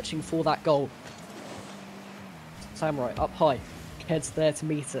be searching for that goal. Samurai up high. Ked's there to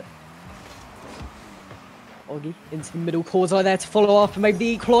meet it. Oggy into the middle. Kordai there to follow up, and maybe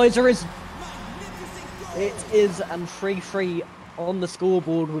the equaliser is. It is, and 3-3 on the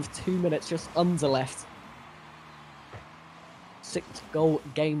scoreboard with 2 minutes just under left. 6-goal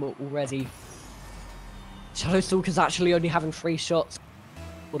game already. Shadow Stalkers actually only having 3 shots,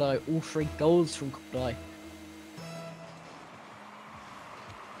 although all 3 goals from Kordai.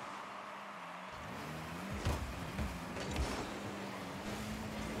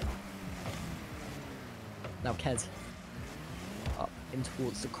 Now Ked up in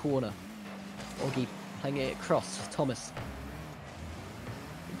towards the corner. Oggy playing it across. Thomas.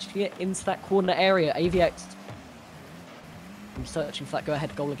 Did you get into that corner area? AVX. I'm searching for that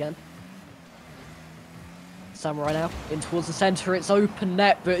go-ahead goal again. Samurai now in towards the centre. It's open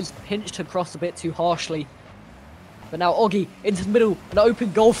net, but it's pinched across a bit too harshly. But now Oggy into the middle. An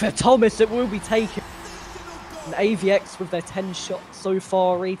open goal for Thomas. It will be taken. And AVX with their 10 shots so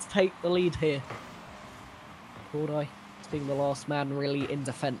far retake the lead here. Kordai being the last man really in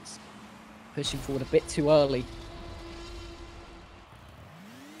defence. Pushing forward a bit too early.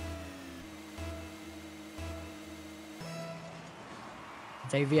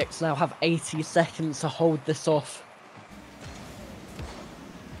 AVX now have 80 seconds to hold this off.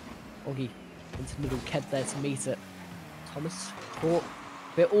 Oggy into the middle. Ked there to meet it. Thomas caught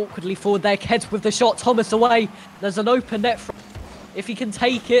a bit awkwardly forward there. Ked with the shot. Thomas away. There's an open net. If he can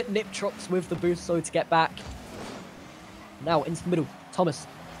take it, Niptrox with the boost so to get back. Now into the middle. Thomas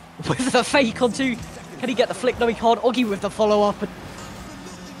with the fake onto. Can he get the flick? No, he can't. Oggy with the follow-up.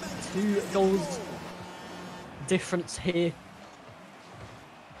 2 goals difference here.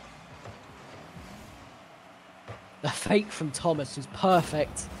 The fake from Thomas was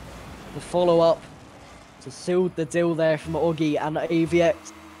perfect. The follow-up to seal the deal there from Oggy and AVX.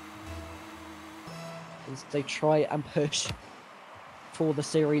 As they try and push for the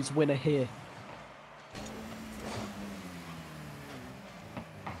series winner here.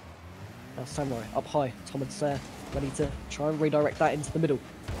 Now Samurai up high. Thomas there, ready to try and redirect that into the middle.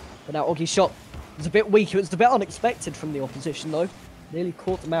 But now Oggy's shot was a bit weak. It was a bit unexpected from the opposition though. Nearly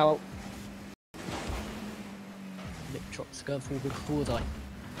caught them out. Niptrox going forward with Kordai.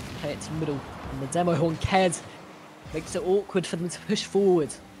 Play it to the middle. And the demo horn Ked makes it awkward for them to push forward.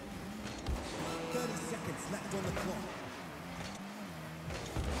 30 seconds left on the clock.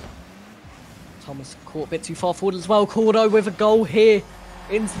 Thomas caught a bit too far forward as well. Kordai with a goal here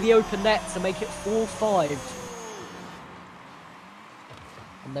into the open net to make it 4-5.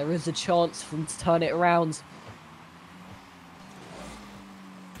 And there is a chance for them to turn it around.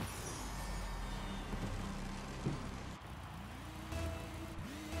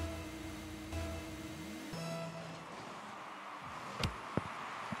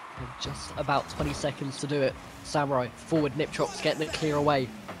 Just about 20 seconds to do it. Samurai, forward, Niptrox getting it clear away.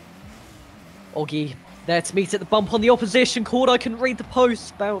 Oggy there to meet at the bump on the opposition. Cordai couldn't read the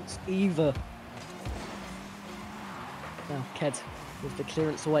post. Bounce either. Now, Ked with the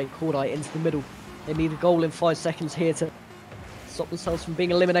clearance away. Cordai into the middle. They need a goal in 5 seconds here to stop themselves from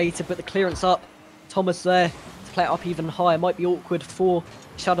being eliminated, but the clearance up. Thomas there to play it up even higher. Might be awkward for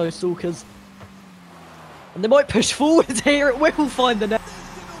Shadow Stalkers. And they might push forward here. It will find the net.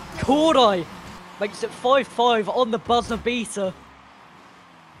 Cordai makes it 5-5 on the buzzer beater.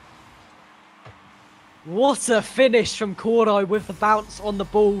 What a finish from Cordai with the bounce on the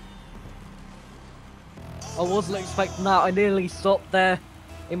ball. I wasn't expecting that. I nearly stopped there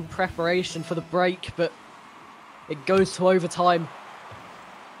in preparation for the break, but it goes to overtime.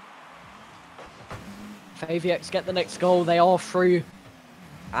 If AVX get the next goal, they are through,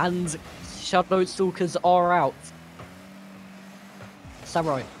 and Shadow Stalkers are out.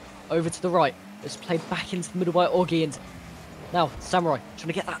 Samurai over to the right. It's played back into the middle by Oggy, and now Samurai trying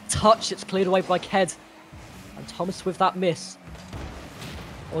to get that touch. It's cleared away by Ked, and Thomas with that miss.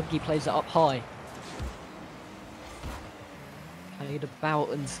 Oggy plays it up high. Played about,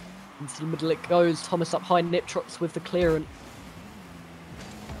 and into the middle it goes. Thomas up high. Niptrox with the clearance.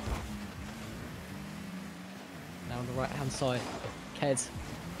 Now on the right hand side, Ked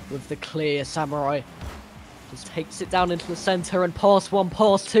with the clear. Samurai just takes it down into the centre and pass one,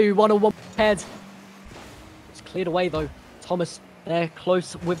 pass two, 1-on-1 head. It's cleared away though. Thomas there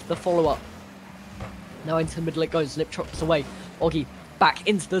close with the follow-up. Now into the middle it goes. Niptrox away. Oggy back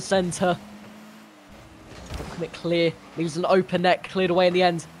into the centre. Looking it clear. Leaves an open net. Cleared away in the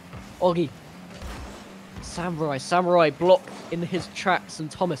end. Oggy. Samurai block in his tracks,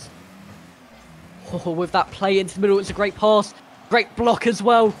 and Thomas. Oh, with that play into the middle, it's a great pass. Great block as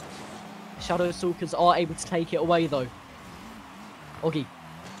well. Shadow Stalkers are able to take it away though. Oggy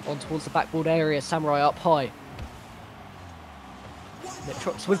on towards the backboard area. Samurai up high.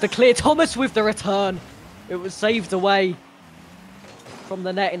 Niptrox with the clear. Thomas with the return. It was saved away from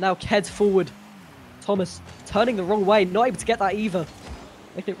the net, and now Ked forward. Thomas turning the wrong way, not able to get that either.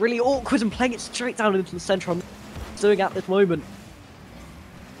 Making it really awkward and playing it straight down into the centre. I'm doing at this moment.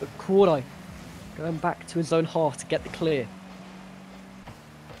 But Cordai going back to his own half to get the clear.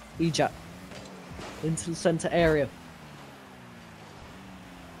 Ejat into the centre area.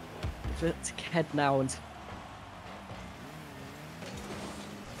 Give it to Ked now, and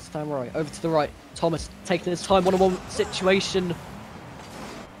Samurai over to the right. Thomas taking his time, 1-on-1 situation.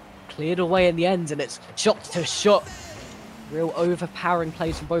 Cleared away in the end, and it's shot to shot. Real overpowering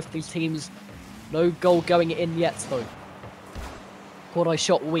plays from both these teams. No goal going in yet though. Cordai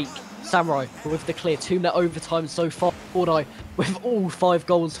shot weak. Samurai with the clear. 2-net overtime so far. Cordai with all 5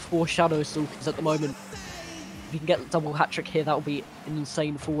 goals for Shadow Stalkers at the moment. If he can get the double hat-trick here, that will be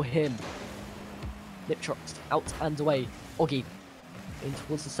insane for him. Niptrox out and away. Oggy in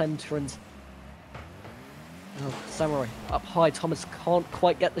towards the centre, and Samurai up high. Thomas can't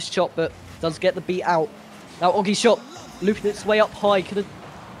quite get the shot, but does get the beat out. Now Oggy shot looping its way up high. Couldn't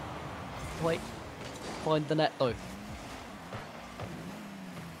quite find the net though.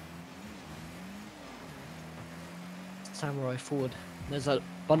 Samurai forward. There's a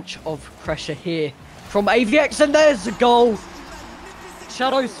bunch of pressure here from AVX, and there's the goal.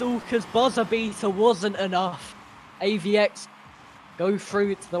 Shadow Stalkers buzzer beater wasn't enough. AVX go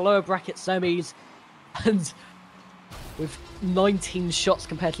through to the lower bracket semis, and with 19 shots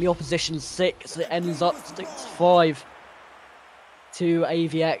compared to the opposition's 6, it ends up 6-5 to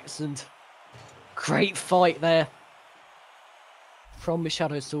AVX, and great fight there from the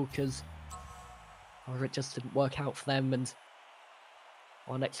Shadow Stalkers. However, it just didn't work out for them, and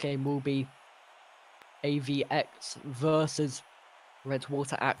our next game will be AVX versus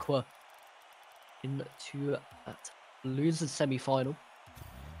Redwater Aqua into that losers semi-final.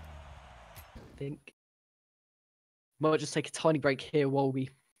 I think might just take a tiny break here while we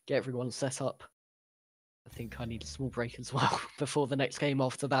get everyone set up. I think I need a small break as well before the next game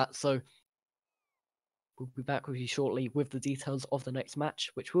after that, so we'll be back with you shortly with the details of the next match,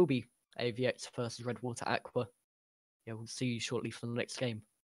 which will be AVX versus Redwater Aqua. Yeah, we'll see you shortly for the next game.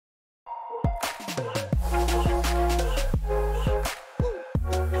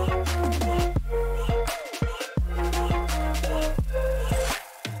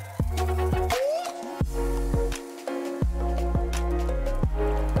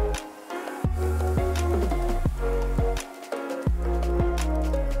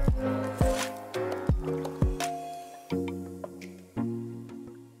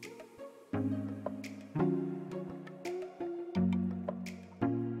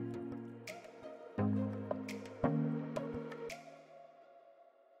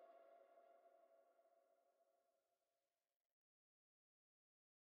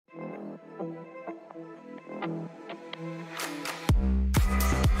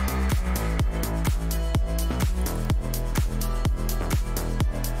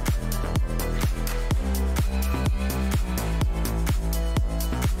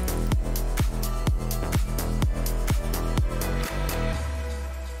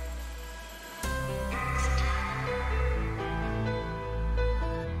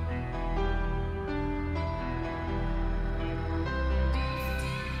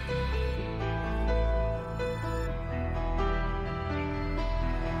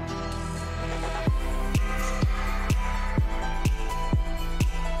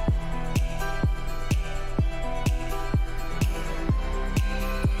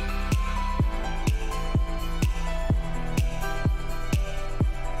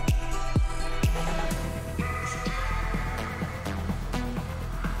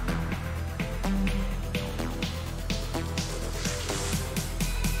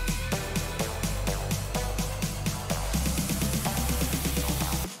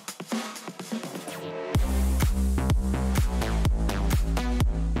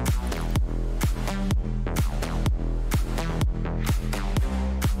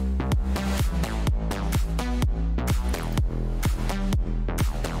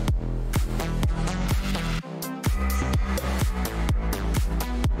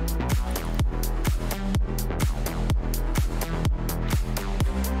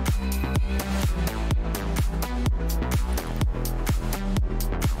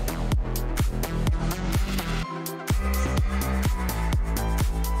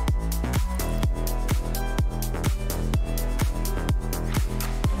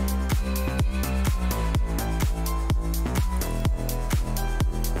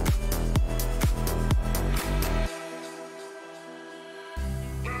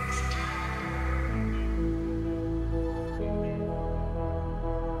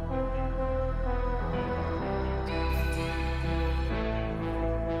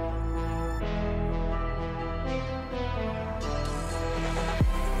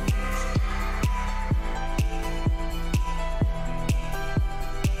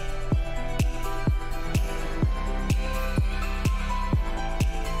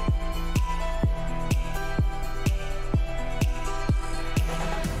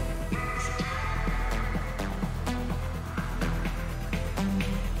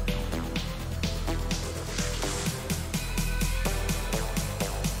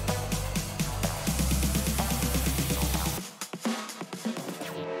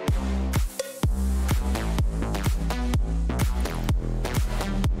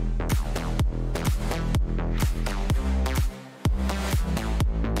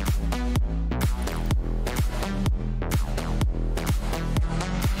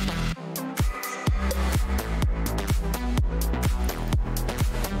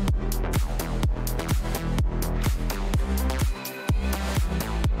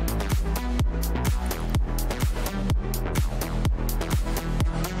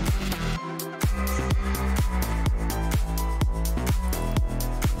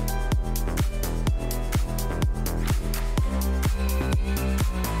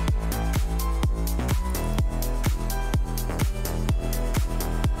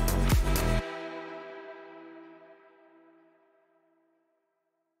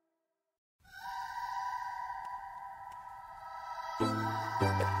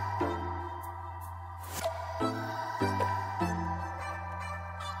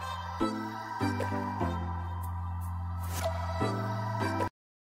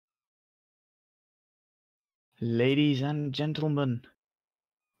 Ladies and gentlemen,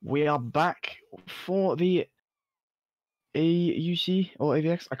 we are back for the AUC or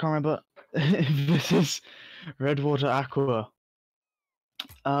AVX, I can't remember. This is Redwater Aqua.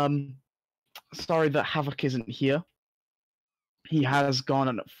 Sorry that Havoc isn't here. He has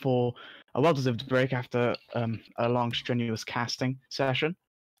gone for a well-deserved break after a long, strenuous casting session.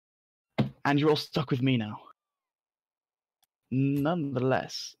 And you're all stuck with me now.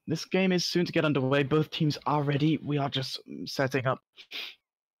 Nonetheless, this game is soon to get underway. Both teams are ready. We are just setting up.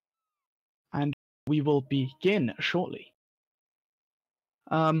 And we will begin shortly.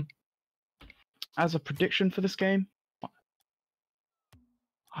 As a prediction for this game,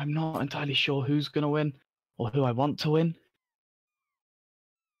 I'm not entirely sure who's going to win or who I want to win.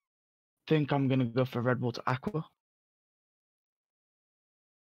 Think I'm going to go for Redwater Aqua.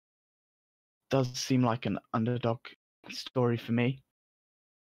 Does seem like an underdog story for me.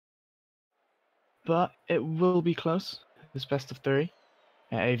 But it will be close. It's best of 3.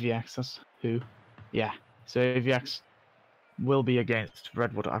 AVX, that's who. Yeah, so AVX will be against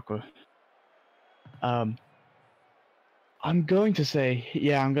Redwater Aqua. I'm going to say,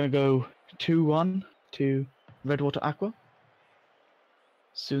 yeah, I'm going to go 2-1 to Redwater Aqua.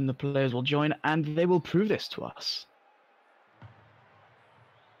 Soon the players will join and they will prove this to us.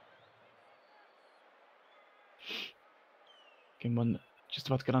 Game 1 just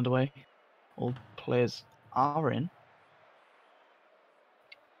about to get underway. All players are in.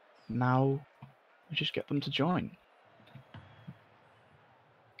 Now we just get them to join.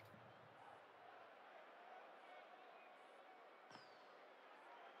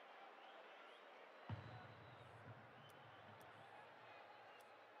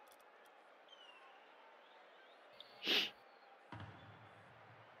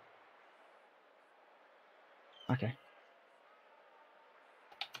 Okay.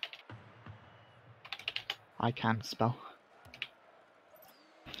 I can spell.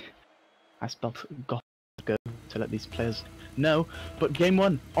 I spelled go to let these players know. But game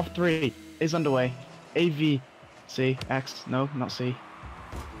 1 of 3 is underway. AVCX, no, not C.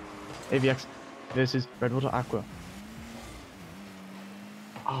 AVX versus Redwater Aqua.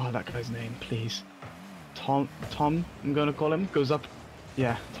 Oh, that guy's name, please. Tom, I'm gonna call him, goes up.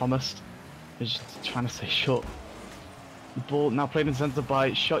 Yeah, Thomas. He's just trying to say short. The ball now played in centre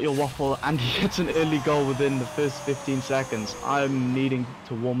by Shot Your Waffle, and he gets an early goal within the first 15 seconds. I'm needing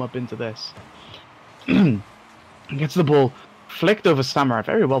to warm up into this. Gets the ball flicked over Samurai,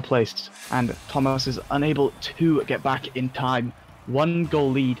 very well placed, and Thomas is unable to get back in time. 1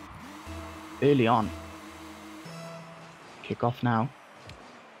 goal lead early on. Kick off now.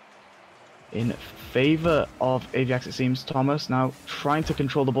 In favour of AVX, it seems. Thomas now trying to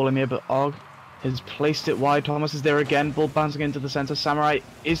control the ball in here, but Og has placed it wide. Thomas is there again, ball bouncing into the centre. Samurai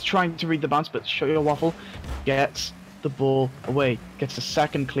is trying to read the bounce, but Show Your Waffle gets the ball away, gets a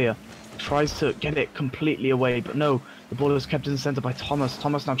second clear, tries to get it completely away, but no, the ball is kept in the centre by Thomas.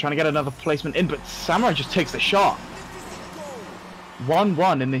 Thomas now trying to get another placement in, but Samurai just takes the shot.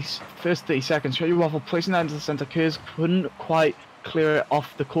 1-1 in these first 30 seconds. Show Your Waffle placing that into the centre. Kurz couldn't quite clear it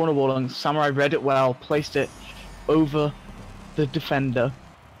off the corner wall, and Samurai read it well, placed it over the defender.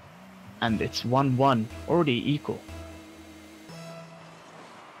 And it's 1-1, already equal.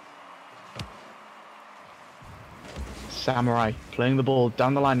 Samurai playing the ball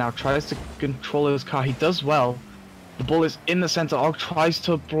down the line now, tries to control his car. He does well. The ball is in the centre. Og tries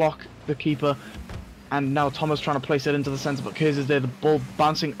to block the keeper. And now Thomas trying to place it into the centre, but Kurz is there. The ball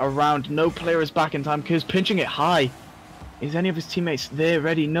bouncing around. No player is back in time. Kurz pinching it high. Is any of his teammates there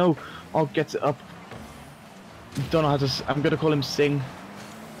ready? No. Og gets it up. Don't know how to... I'm going to call him Sing.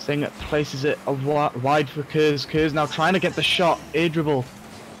 Sing places it wide for Kurz. Kurz now trying to get the shot. Air dribble.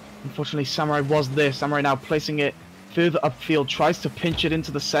 Unfortunately, Samurai was there. Samurai now placing it further upfield. Tries to pinch it into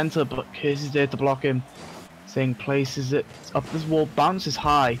the centre, but Kurz is there to block him. Sing places it up this wall. Bounces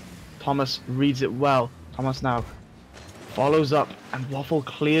high. Thomas reads it well. Thomas now follows up, and Waffle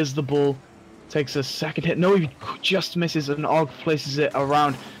clears the ball. Takes a second hit. No, he just misses, and Og places it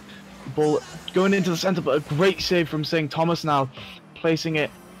around. Ball going into the centre, but a great save from Sing. Thomas now placing it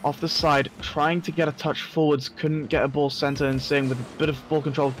off the side, trying to get a touch forwards, couldn't get a ball centre, and Sing with a bit of ball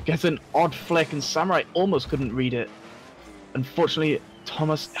control gets an odd flick, and Samurai almost couldn't read it. Unfortunately,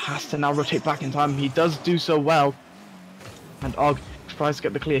 Thomas has to now rotate back in time. He does do so well, and Og tries to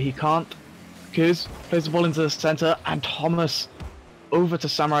get the clear. He can't. Kurz plays the ball into the centre, and Thomas over to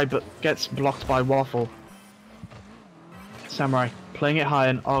Samurai, but gets blocked by Waffle. Samurai playing it high,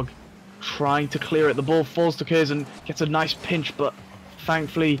 and Og trying to clear it. The ball falls to Kurz and gets a nice pinch, but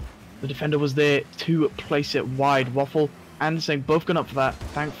thankfully the defender was there to place it wide. Waffle and Singh both gone up for that.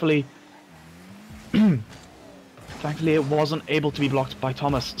 Thankfully, thankfully it wasn't able to be blocked by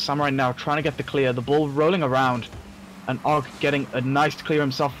Thomas. Samurai now trying to get the clear. The ball rolling around, and Og getting a nice clear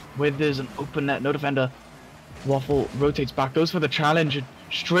himself with there's an open net, no defender. Waffle rotates back, goes for the challenge, a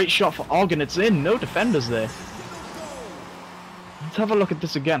straight shot for Og, and it's in, no defenders there. Let's have a look at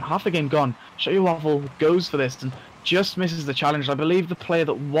this again, half the game gone. Show you Waffle goes for this and just misses the challenge. I believe the player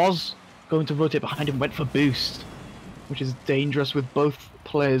that was going to rotate behind him went for boost, which is dangerous with both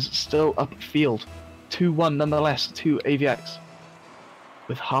players still upfield. 2-1 nonetheless to AVX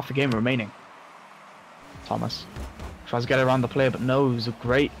with half the game remaining. Thomas tries to get around the player, but no, it was a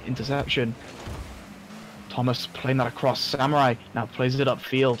great interception. Thomas playing that across. Samurai now plays it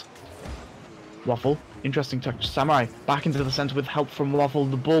upfield. Waffle, interesting touch. Samurai back into the centre with help from Waffle.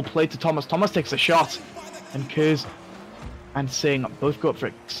 The ball played to Thomas. Thomas takes a shot, and Kurz and Singh both go up for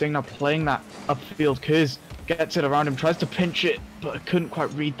it. Singh now playing that upfield. Kurz gets it around him, tries to pinch it, but couldn't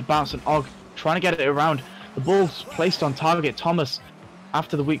quite read the bounce, and Og trying to get it around. The ball's placed on target. Thomas,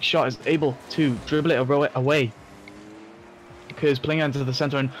 after the weak shot, is able to dribble it away. Kurz playing it into the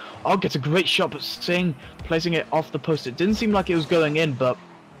centre, and Og gets a great shot, but Singh placing it off the post. It didn't seem like it was going in, but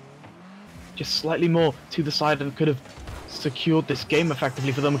just slightly more to the side and could have secured this game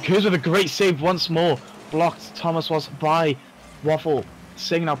effectively for them. Kurz with a great save once more. Blocked, Thomas was by Waffle.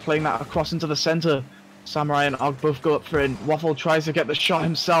 Singh now playing that across into the centre. Samurai and Og both go up for it. Waffle tries to get the shot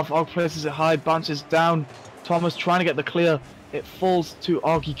himself. Og places it high, bounces down. Thomas trying to get the clear. It falls to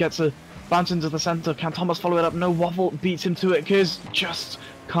Og. He gets a bounce into the centre. Can Thomas follow it up? No, Waffle beats him to it. Kurz just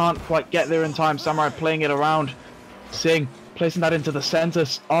can't quite get there in time. Samurai playing it around. Singh placing that into the centre.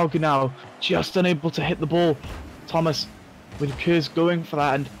 Og now just unable to hit the ball. Thomas with Kurz going for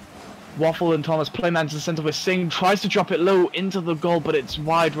that, and Waffle and Thomas playing that into the centre, where Singh tries to drop it low into the goal, but it's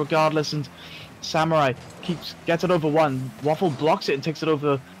wide regardless, and Samurai gets it over one. Waffle blocks it and takes it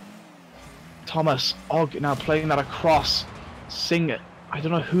over Thomas. Og now playing that across. Singh, I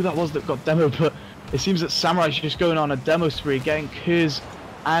don't know who that was that got demo, but it seems that Samurai's just going on a demo spree, getting Kurz,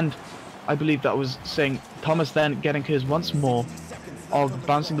 and I believe that was Singh. Thomas then getting Kurz once more. Og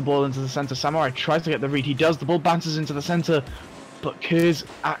bouncing the ball into the centre. Samurai tries to get the read. He does. The ball bounces into the centre, but Kurz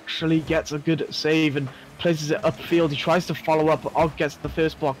actually gets a good save and places it upfield. He tries to follow up, but Og gets the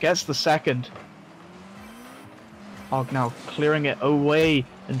first block, gets the second. Og now clearing it away,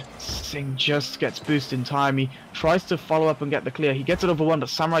 and Singh just gets boost in time. He tries to follow up and get the clear. He gets it over one, but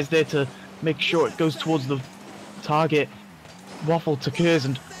Samurai's there to make sure it goes towards the target. Waffle to Kurz,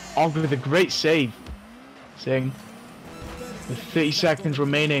 and Og with a great save. Singh, with 30 seconds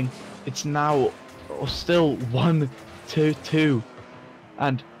remaining, it's now still 1-2,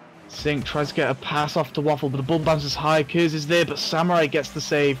 and Singh tries to get a pass off to Waffle, but the ball bounces high. Kurz is there, but Samurai gets the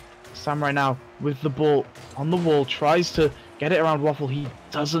save. Samurai now with the ball on the wall, tries to get it around Waffle. He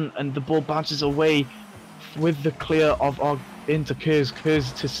doesn't, and the ball bounces away with the clear of Og into Kurz.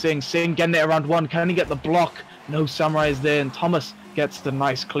 Kurz to Singh. Singh getting it around one. Can he get the block? No, Samurai is there, and Thomas gets the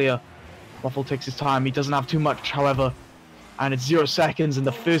nice clear. Waffle takes his time. He doesn't have too much, however, and it's 0 seconds, and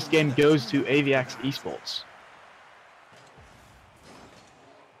the first game goes to AVX Esports.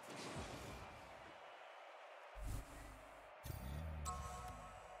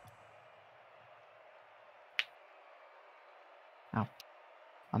 Ow.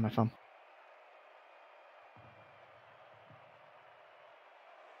 On my phone.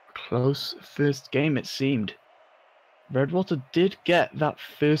 Close first game, it seemed. Redwater did get that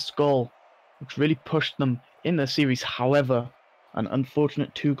first goal, which really pushed them in the series. However, an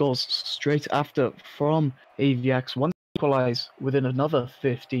unfortunate 2 goals straight after from AVX, one equalize within another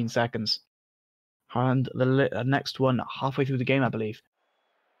 15 seconds, and the next one halfway through the game, I believe.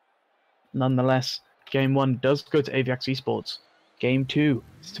 Nonetheless, game 1 does go to AVX Esports. Game 2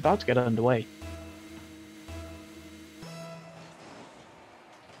 is about to get underway.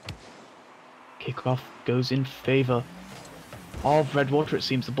 Kickoff goes in favour of Redwater, it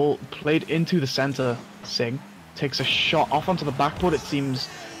seems. The ball played into the centre. Singh takes a shot off onto the backboard, it seems,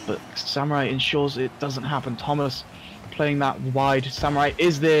 but Samurai ensures it doesn't happen. Thomas playing that wide. Samurai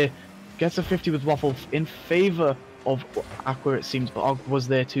is there, gets a 50 with Waffle in favour of Aqua, it seems, but Og was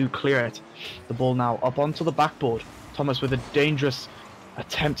there to clear it. The ball now up onto the backboard. Thomas with a dangerous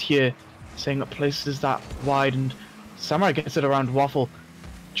attempt here. Singh places that wide, and Samurai gets it around Waffle.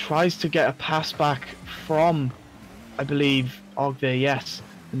 Tries to get a pass back from, I believe, Og there, yes.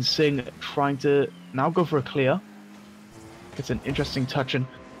 And Singh trying to now go for a clear. Gets an interesting touch, and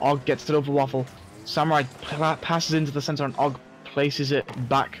Og gets it over Waffle. Samurai passes into the centre, and Og places it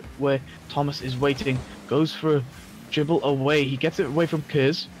back where Thomas is waiting, goes for a dribble away. He gets it away from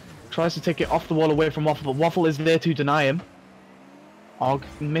Kurz, tries to take it off the wall away from Waffle, but Waffle is there to deny him. Og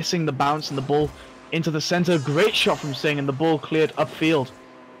missing the bounce and the ball into the center. Great shot from Singh and the ball cleared upfield.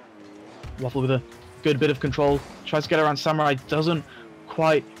 Waffle with a good bit of control, tries to get around Samurai, doesn't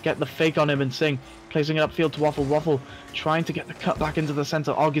quite get the fake on him, and Singh placing it upfield to Waffle. Waffle trying to get the cut back into the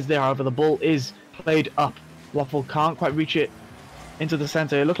center. Og is there, however, the ball is played up. Waffle can't quite reach it into the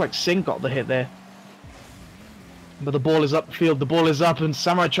center. It looked like Singh got the hit there. But the ball is upfield, the ball is up, and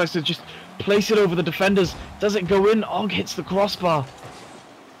Samurai tries to just place it over the defenders. Does it go in? Og hits the crossbar.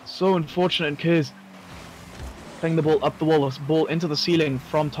 So unfortunate, and Kurz playing the ball up the wall, ball into the ceiling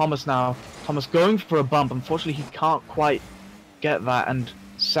from Thomas now. Thomas going for a bump. Unfortunately, he can't quite get that, and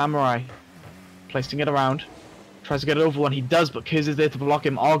Samurai placing it around. Tries to get it over one. He does, but Kurz is there to block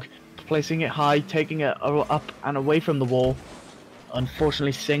him. Og placing it high, taking it up and away from the wall.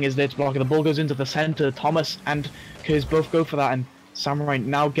 Unfortunately, Singh is there to block it. The ball goes into the center. Thomas and Kurz both go for that, and Samurai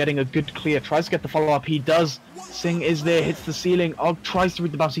now getting a good clear. Tries to get the follow-up. He does. Singh is there, hits the ceiling. Og tries to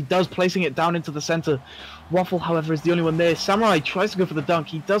read the bounce. He does, placing it down into the center. Waffle, however, is the only one there. Samurai tries to go for the dunk.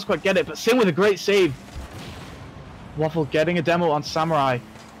 He does quite get it, but Singh with a great save. Waffle getting a demo on Samurai.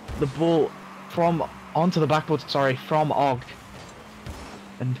 The ball from onto the backboard, sorry, from Og.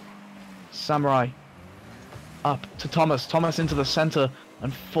 And Samurai up to Thomas. Thomas into the center.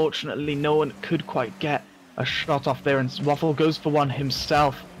 Unfortunately, no one could quite get a shot off there, and Waffle goes for one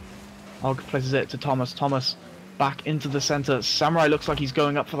himself. Og places it to Thomas. Thomas back into the center. Samurai looks like he's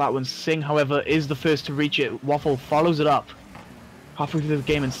going up for that one. Singh, however, is the first to reach it. Waffle follows it up halfway through the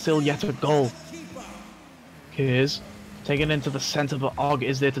game, and still yet a goal. Kurz taken into the center, but Og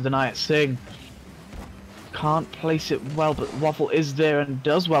is there to deny it. Singh can't place it well, but Waffle is there and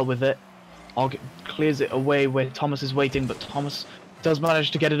does well with it. Og clears it away where Thomas is waiting, but Thomas does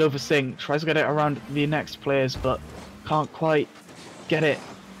manage to get it over Singh. Tries to get it around the next players, but can't quite get it.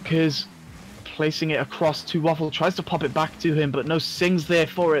 Kurz placing it across to Waffle, tries to pop it back to him, but no, Singh's there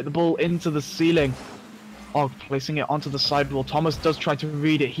for it. The ball into the ceiling. Og placing it onto the sidewall. Thomas does try to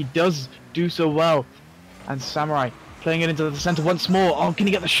read it. He does do so well. And Samurai playing it into the center once more. Oh, can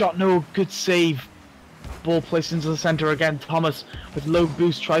he get the shot? No, good save. Ball placed into the center again. Thomas with low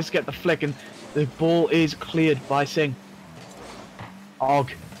boost tries to get the flick, and the ball is cleared by Singh.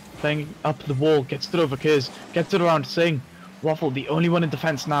 Og playing up the wall, gets it over Kurz, gets it around Singh. Waffle, the only one in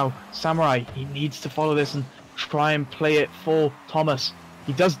defense now. Samurai, he needs to follow this and try and play it for Thomas.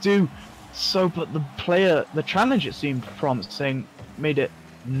 He does do so, but the challenge, it seemed, from Singh made it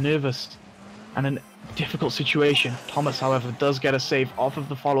nervous and a difficult situation. Thomas, however, does get a save off of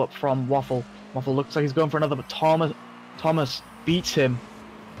the follow-up from Waffle. Waffle looks like he's going for another, but Thomas beats him.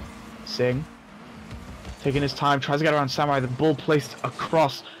 Singh taking his time, tries to get around Samurai. The ball placed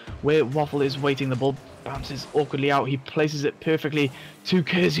across where Waffle is waiting. The ball bounces awkwardly out. He places it perfectly to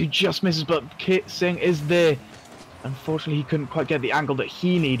Kurz, who just misses, but Singh is there. Unfortunately, he couldn't quite get the angle that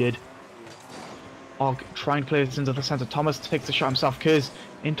he needed. Og trying to play this into the center. Thomas takes the shot himself. Kurz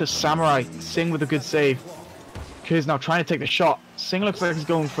into Samurai. Singh with a good save. Kurz now trying to take the shot. Singh looks like he's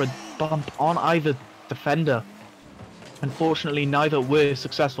going for a bump on either defender. Unfortunately, neither were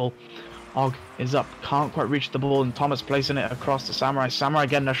successful. Og is up, can't quite reach the ball, and Thomas placing it across to Samurai. Samurai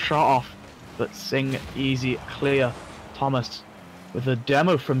getting a shot off, but Singh easy clear. Thomas with a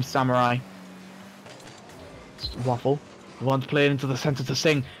demo from Samurai. Waffle, the one to play it into the center to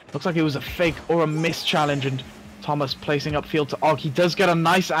Singh. Looks like it was a fake or a miss challenge, and Thomas placing upfield to Og. He does get a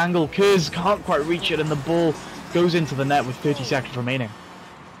nice angle. Kurz can't quite reach it, and the ball goes into the net with 30 seconds remaining.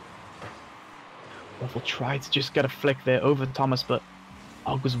 Waffle tried to just get a flick there over Thomas, but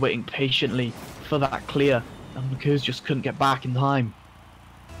Og was waiting patiently for that clear, and Kurz just couldn't get back in time.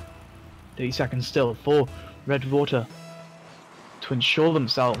 30 seconds still for Redwater to ensure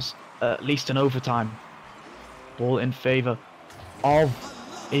themselves at least an overtime. Ball in favour of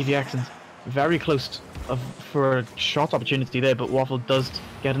AVXans. Very close for a shot opportunity there, but Waffle does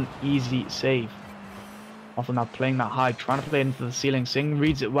get an easy save. Waffle now playing that high, trying to play it into the ceiling. Singh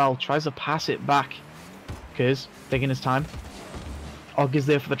reads it well, tries to pass it back. Kurz taking his time. Og is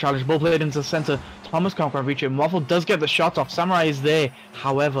there for the challenge. Ball played into the center. Thomas can't quite reach it. Waffle does get the shot off. Samurai is there.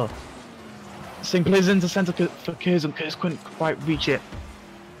 However, Singh plays into center for Kurz, and Kurz couldn't quite reach it.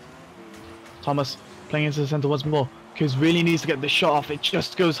 Thomas playing into the center once more. Kurz really needs to get the shot off. It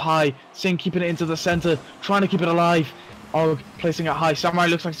just goes high. Singh keeping it into the center, trying to keep it alive. Og placing it high. Samurai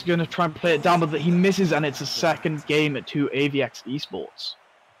looks like he's going to try and play it down, but he misses, and it's a second game to AVX Esports.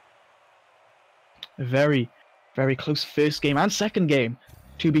 A very, very close first game and second game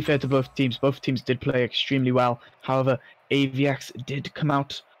to be fair to both teams did play extremely well. However, AVX did come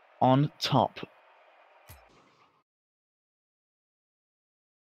out on top.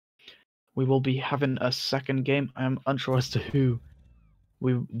 We will be having a second game. I am unsure as to who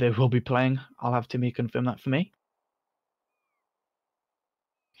they will be playing. I'll have Timmy confirm that for me.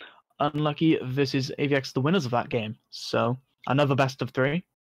 Unlucky versus AVX, the winners of that game. So, another best of 3.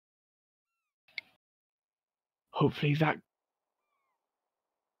 Hopefully that...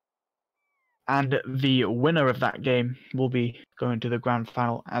 And the winner of that game will be going to the grand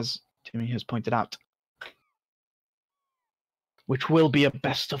final, as Timmy has pointed out. Which will be a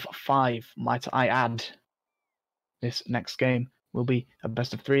best of 5, might I add. This next game will be a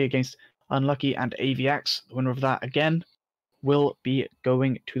best of 3 against Unlucky and AVX. The winner of that, again, will be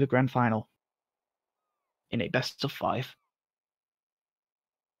going to the grand final in a best of 5.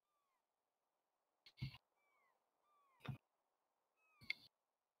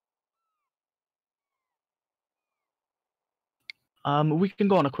 We can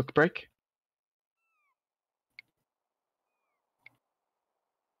go on a quick break.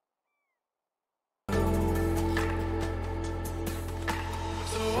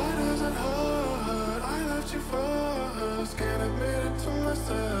 Can't admit it to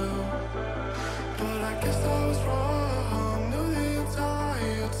myself, but I guess I was wrong. Knew the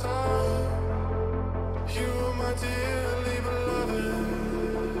entire time you were my dearly beloved.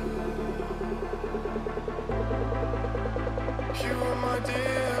 You were my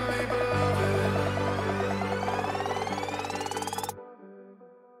dearly beloved.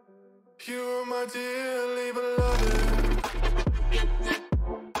 You were my dearly beloved.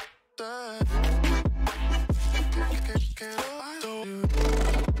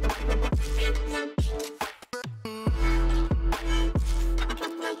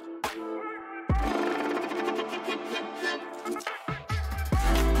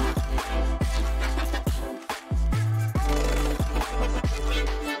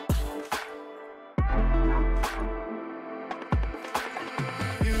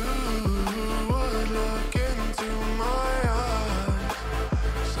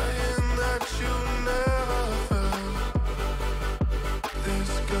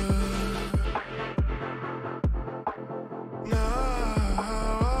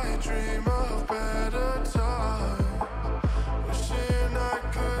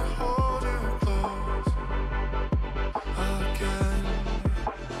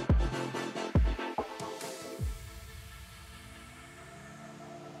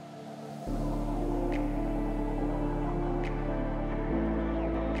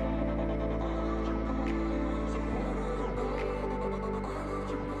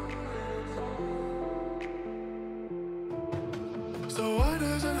 So why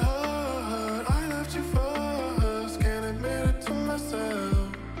does it hurt? I left you first, can't admit it to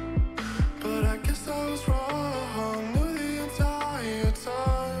myself, but I guess I was wrong. Knew the entire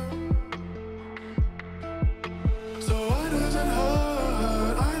time. So why does it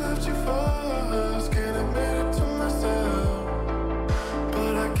hurt? I left you first, can't admit it to myself,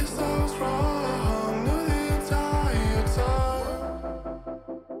 but I guess I was wrong. Knew the entire time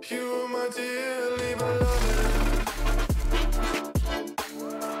you were my dearly beloved.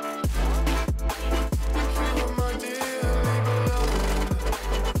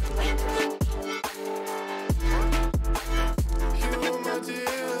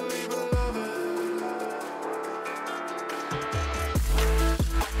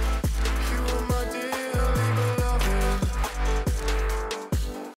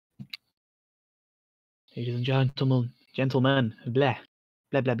 Ladies and gentlemen, blah,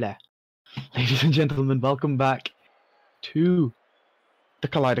 blah, blah, blah. Ladies and gentlemen, welcome back to the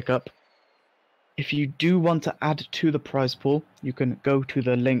Collider Cup. If you do want to add to the prize pool, you can go to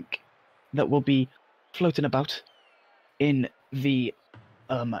the link that will be floating about in the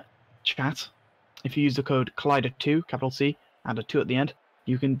chat. If you use the code Collider2, capital C, and a 2 at the end,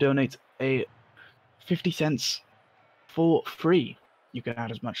 you can donate a 50 cents for free. You can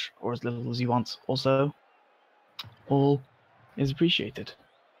add as much or as little as you want. Also, all is appreciated.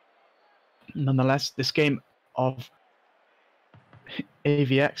 Nonetheless, this game of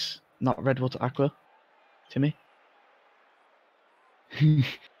AVX, not Redwater Aqua, Timmy.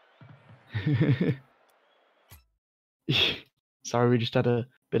 Sorry, we just had a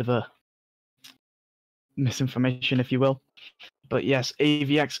bit of a misinformation, if you will. But yes,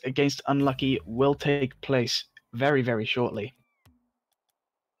 AVX against Unlucky will take place very, very shortly.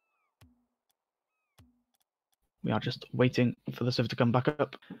 We are just waiting for the server to come back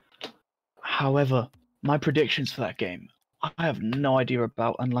up. However, my predictions for that game, I have no idea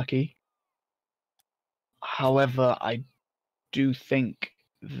about Unlucky. However, I do think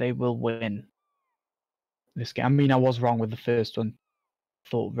they will win this game. I mean, I was wrong with the first one.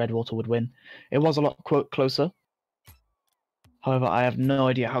 Thought Redwater would win. It was a lot closer. However, I have no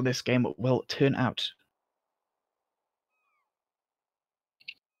idea how this game will turn out.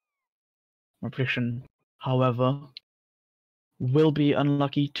 My prediction, however, will be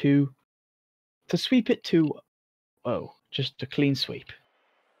unlucky to sweep it to, just a clean sweep.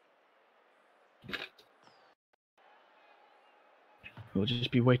 We'll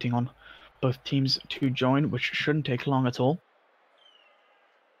just be waiting on both teams to join, which shouldn't take long at all.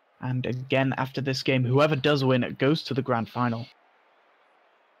 And again, after this game, whoever does win goes to the grand final.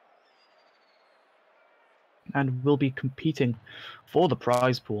 And will be competing for the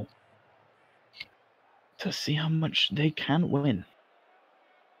prize pool to see how much they can win.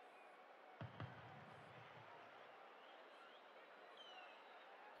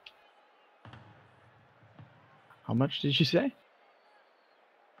 How much did you say?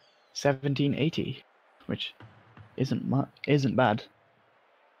 1780, which isn't bad.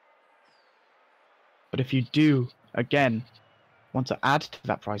 But if you do, again, want to add to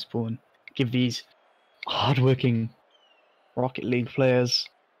that prize pool and give these hardworking Rocket League players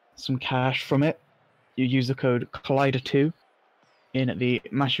some cash from it, you use the code Collider2 in the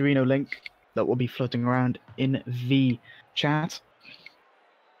Mascherino link that will be floating around in the chat.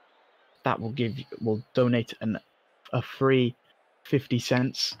 That will donate a free 50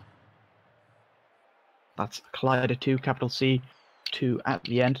 cents. That's Collider2, capital C, 2 at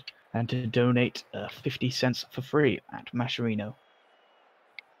the end, and to donate 50 cents for free at Mascherino.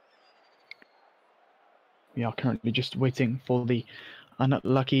 We are currently just waiting for the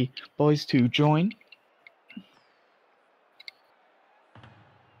unlucky boys to join.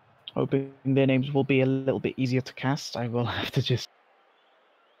 Hoping their names will be a little bit easier to cast. I will have to just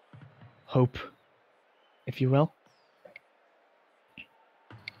hope, if you will.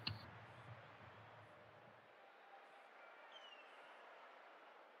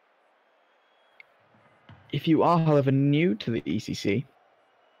 If you are, however, new to the ECC,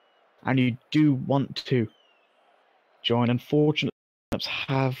 and you do want to join, unfortunately,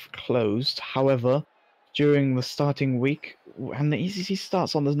 have closed. However, during the starting week, and the ECC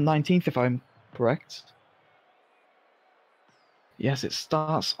starts on the 19th, if I'm correct. Yes, it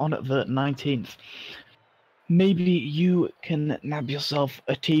starts on the 19th. Maybe you can nab yourself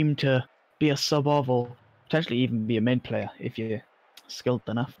a team to be a sub of, or potentially even be a main player if you're skilled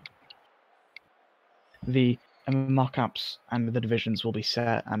enough. The MMR caps and the divisions will be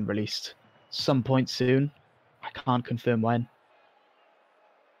set and released some point soon. I can't confirm when.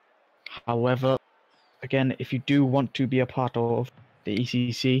 However, again, if you do want to be a part of the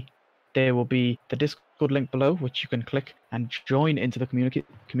ECC, there will be the Discord link below, which you can click and join into the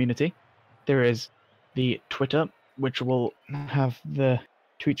community. There is the Twitter, which will have the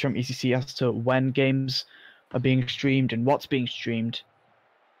tweets from ECC as to when games are being streamed and what's being streamed.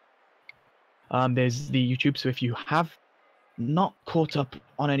 There's the YouTube, so if you have not caught up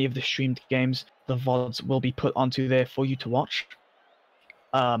on any of the streamed games, the VODs will be put onto there for you to watch.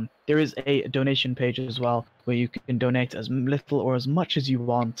 There is a donation page as well, where you can donate as little or as much as you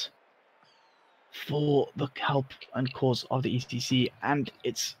want for the help and cause of the ECC and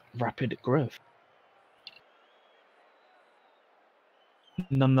its rapid growth.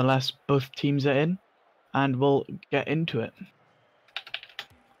 Nonetheless, both teams are in, and we'll get into it.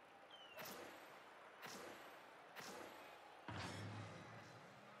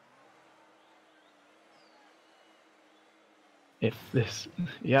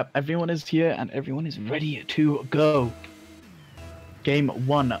 Yep, everyone is here and everyone is ready to go. Game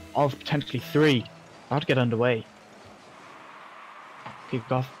 1 of potentially 3 about to get underway.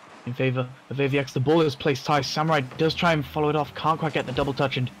 Kick off in favor of AVX. The ball is placed high. Samurai does try and follow it off, can't quite get the double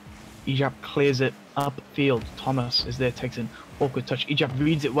touch, and Ejap clears it upfield. Thomas is there, takes an awkward touch. Ejap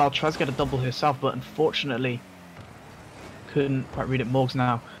reads it well, tries to get a double herself, but unfortunately couldn't quite read it. Morgs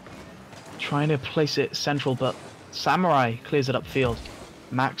now trying to place it central, but Samurai clears it upfield.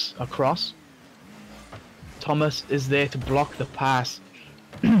 Max across. Thomas is there to block the pass.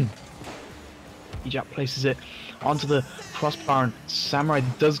 Ejap places it onto the crossbar, and Samurai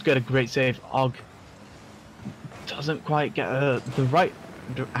does get a great save. Og doesn't quite get the right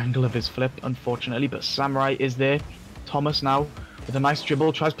angle of his flip, unfortunately, but Samurai is there. Thomas now with a nice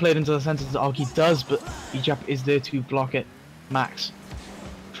dribble, tries to play it into the centre. Og he does, but Ejap is there to block it. Max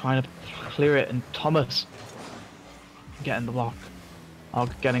trying to clear it, and Thomas getting the block.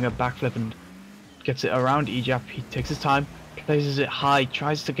 Og getting a backflip and gets it around Ejap. He takes his time, places it high,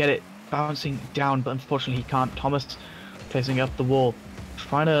 tries to get it bouncing down, but unfortunately he can't. Thomas placing it up the wall,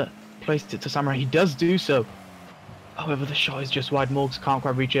 trying to place it to Samurai. He does do so. However, the shot is just wide. Morgs can't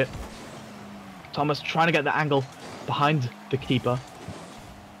quite reach it. Thomas trying to get the angle behind the keeper.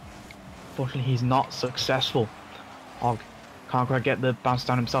 Fortunately, he's not successful. Og can't quite get the bounce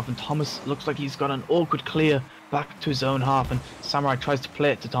down himself, and Thomas looks like he's got an awkward clear back to his own half, and Samurai tries to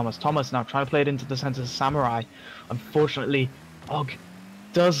play it to Thomas. Thomas now trying to play it into the centre of Samurai. Unfortunately, Og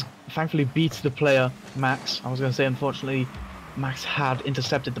does thankfully beat the player, Max. I was going to say, unfortunately, Max had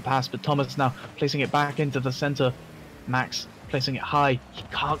intercepted the pass, but Thomas now placing it back into the centre. Max placing it high. He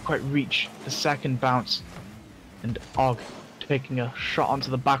can't quite reach the second bounce. And Og taking a shot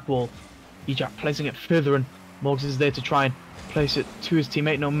onto the back wall. Ejap placing it further, and Morgs is there to try and place it to his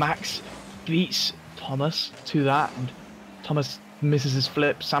teammate. No, Max beats Thomas to that, and Thomas misses his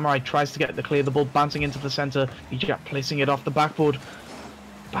flip. Samurai tries to get the clear, the ball bouncing into the centre. Ejap placing it off the backboard.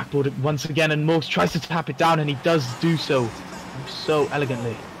 Backboard once again, and Morgs tries to tap it down, and he does do so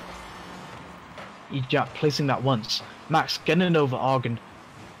elegantly. Ejap placing that once. Max getting it over Og, and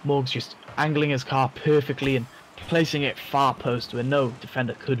Morgs just angling his car perfectly and placing it far post where no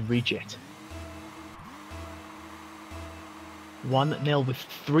defender could reach it. 1-0 with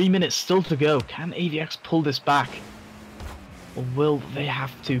 3 minutes still to go. Can AVX pull this back? Or will they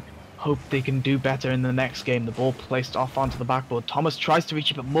have to hope they can do better in the next game? The ball placed off onto the backboard. Thomas tries to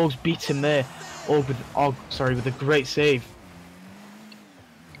reach it, but Morgs beats him there. With a great save.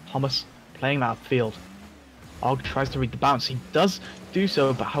 Thomas playing that field. Og tries to read the bounce. He does do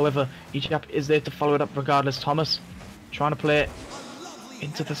so, but however, Ejap is there to follow it up regardless. Thomas trying to play it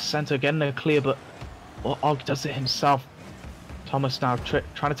into the centre, getting a clear, but Og does it himself. Thomas now trying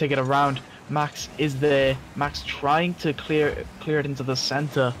to take it around. Max is there. Max trying to clear it into the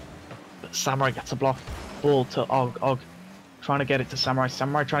centre, but Samurai gets a block ball to Og. Og trying to get it to Samurai.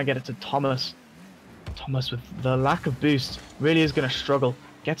 Samurai trying to get it to Thomas. Thomas with the lack of boost really is going to struggle.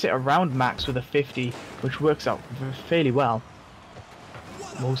 Gets it around Max with a 50, which works out fairly well.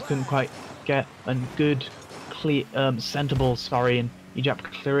 Morgs couldn't quite get a good clear centre ball, and Ejap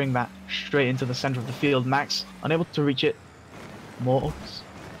clearing that straight into the centre of the field. Max unable to reach it. Morgs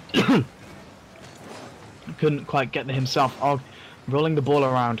couldn't quite get there himself. Og rolling the ball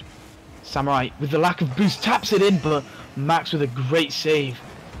around. Samurai with the lack of boost taps it in, but Max with a great save.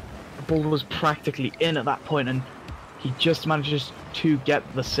 The ball was practically in at that point, and he just manages to get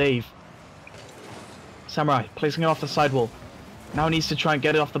the save. Samurai placing it off the sidewall. Now needs to try and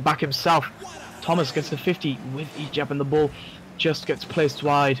get it off the back himself. Thomas gets the 50 with Ejap, and the ball just gets placed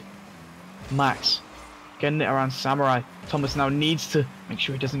wide. Max getting it around Samurai. Thomas now needs to make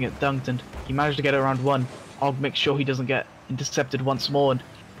sure he doesn't get dunked, and he managed to get it around one. Og makes sure he doesn't get intercepted once more, and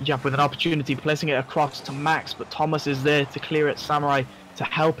Ejap with an opportunity placing it across to Max, but Thomas is there to clear it. Samurai to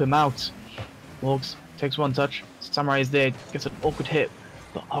help him out. Morgs takes one touch. Samurai is there, gets an awkward hit,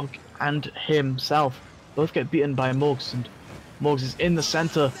 but Og and himself both get beaten by Morgs, and Morgs is in the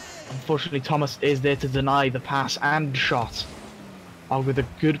centre. Unfortunately, Thomas is there to deny the pass and shot. Og with a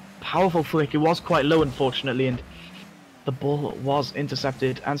good, powerful flick. It was quite low, unfortunately, and the ball was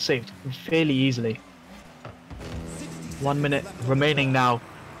intercepted and saved fairly easily. 1 minute remaining now,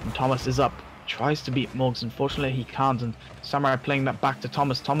 and Thomas is up. Tries to beat Morgs. Unfortunately, he can't, and Samurai playing that back to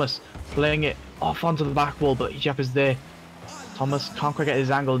Thomas. Thomas playing it off onto the back wall, but Ejap is there. Thomas can't quite get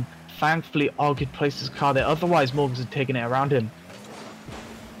his angle, and thankfully Og had placed his car there. Otherwise, Morgs had taken it around him.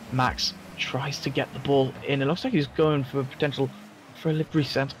 Max tries to get the ball in. It looks like he's going for a potential for a lip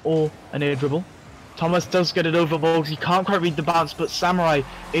reset or an air dribble. Thomas does get it over Morgs. He can't quite read the bounce, but Samurai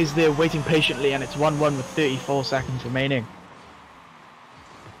is there waiting patiently, and it's 1-1 with 34 seconds remaining.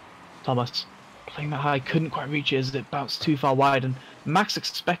 Thomas playing that high, couldn't quite reach it as it bounced too far wide, and Max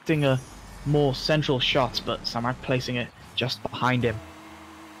expecting a more central shot, but Samurai placing it just behind him.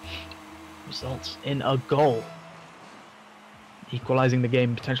 Results in a goal, equalising the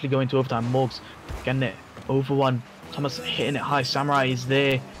game, potentially going to overtime. Morgs getting it over one. Thomas hitting it high. Samurai is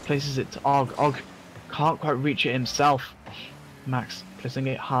there, places it to Og. Og can't quite reach it himself. Max placing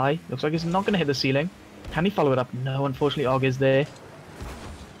it high. Looks like it's not going to hit the ceiling. Can he follow it up? No, unfortunately Og is there.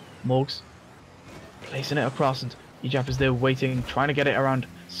 Morgs placing it across, and Ejap is there waiting, trying to get it around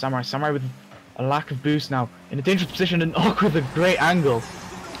Samurai. Samurai with a lack of boost now, in a dangerous position, and Og with a great angle.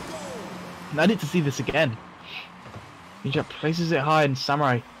 And I need to see this again. Ejap places it high, and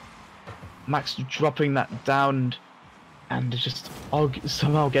Samurai, Max dropping that down, and just Og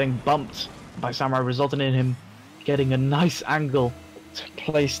somehow getting bumped by Samurai, resulting in him getting a nice angle to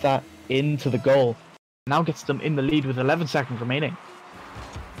place that into the goal. Now gets them in the lead with 11 seconds remaining.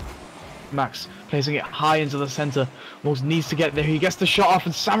 Max placing it high into the centre. Morgs needs to get there. He gets the shot off,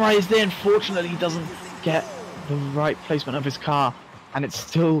 and Samurai is there. Unfortunately, he doesn't get the right placement of his car, and it's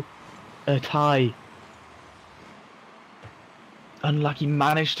still a tie. Unlucky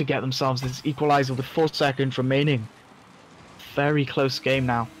managed to get themselves this equalizer with 4 seconds remaining. Very close game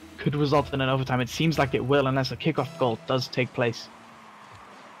now. Could result in an overtime. It seems like it will unless a kickoff goal does take place.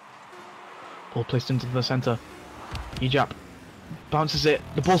 Ball placed into the center. Ejap bounces it.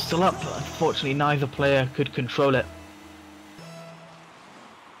 The ball's still up, but unfortunately neither player could control it.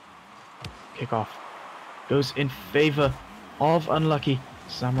 Kickoff goes in favor of Unlucky.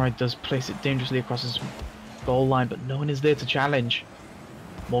 Samurai does place it dangerously across his goal line, but no one is there to challenge.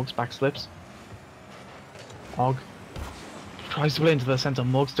 Morgs back slips. Og tries to play into the center.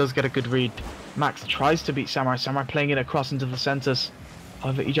 Morgs does get a good read. Max tries to beat Samurai. Samurai playing it across into the centers.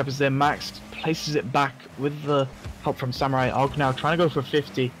 However, Ejap is there. Max places it back with the help from Samurai. Og now trying to go for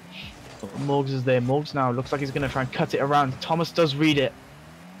 50. But Morgs is there. Morgs now looks like he's going to try and cut it around. Thomas does read it.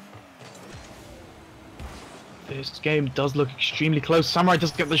 This game does look extremely close. Samurai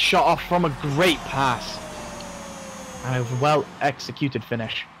does get the shot off from a great pass. And a well executed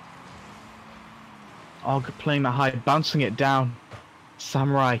finish. Og playing that high, bouncing it down.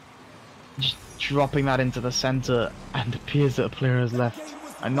 Samurai just dropping that into the center, and it appears that a player has left.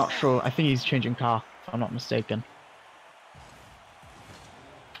 I'm not sure. I think he's changing car, if I'm not mistaken.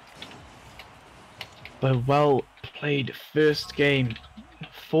 But well played first game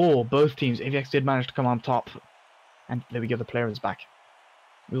for both teams. AVX did manage to come on top. And there we go, the player is back.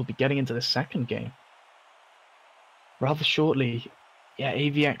 We'll be getting into the second game rather shortly. Yeah,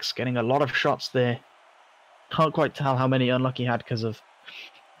 AVX getting a lot of shots there. Can't quite tell how many Unlucky had because of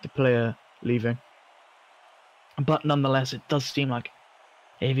the player leaving. But nonetheless, it does seem like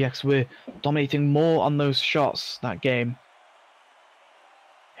AVX were dominating more on those shots that game.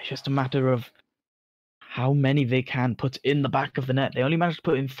 It's just a matter of how many they can put in the back of the net. They only managed to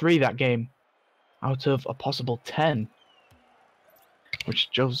put in 3 that game out of a possible 10, which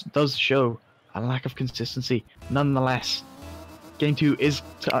just does show a lack of consistency. Nonetheless, game 2 is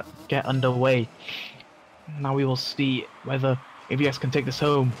to get underway. Now we will see whether AVX can take this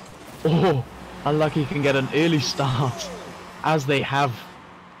home, or Unlucky can get an early start, as they have,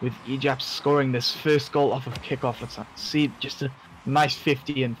 with Ejap scoring this first goal off of kickoff. Let's see, just a nice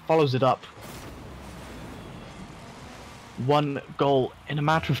 50 and follows it up. 1 goal in a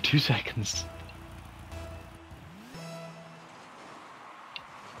matter of 2 seconds.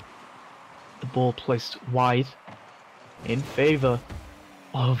 The ball placed wide in favor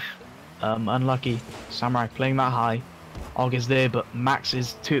of Unlucky. Samurai playing that high. Og is there, but Max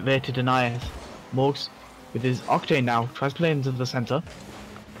is there to deny it. Morgs with his Octane now tries to play into the center.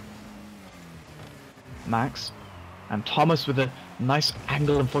 Max and Thomas with a nice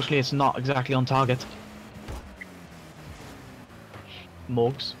angle. Unfortunately, it's not exactly on target.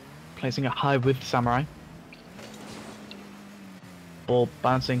 Morgs placing it high with Samurai. Ball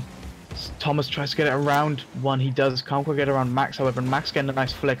bouncing. Thomas tries to get it around one. He does. Can't quite get around Max, however. Max getting a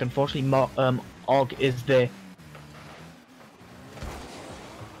nice flick. Unfortunately, Og is there.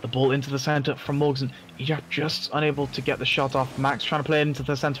 The ball into the center from Morgs, and Ejap just unable to get the shot off. Max trying to play it into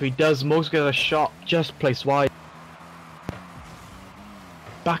the center. He does. Morgs gets a shot just placed wide.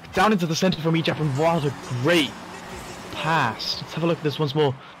 Back down into the center from Ejap, and what a great pass. Let's have a look at this once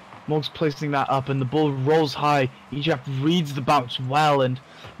more. Morgs placing that up, and the ball rolls high. Ejap reads the bounce well, and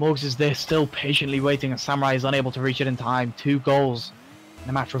Morgs is there still patiently waiting, and Samurai is unable to reach it in time. 2 goals in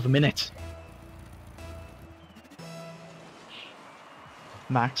a matter of a minute.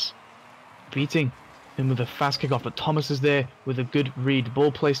 Max beating him with a fast kickoff, but Thomas is there with a good read.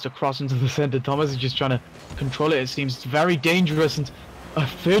 Ball placed across into the center. Thomas is just trying to control it. It seems very dangerous, and a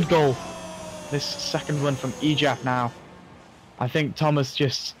 3rd goal. This 2nd one from Ejap now. I think Thomas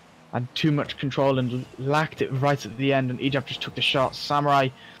just had too much control and lacked it right at the end, and Ejap just took the shot. Samurai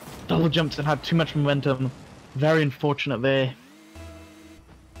double jumped and had too much momentum. Very unfortunate there.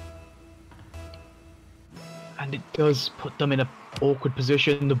 And it does put them in an awkward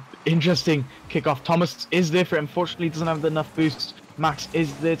position. The interesting kickoff. Thomas is there for it. Unfortunately, doesn't have enough boost. Max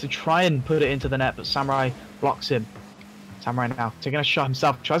is there to try and put it into the net, but Samurai blocks him. Samurai now taking a shot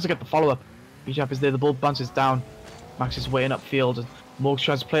himself. Tries to get the follow-up. Ejap is there. The ball bounces down. Max is waiting upfield, and Morgs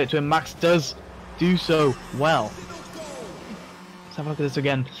tries to play it to him. Max does do so well. Let's have a look at this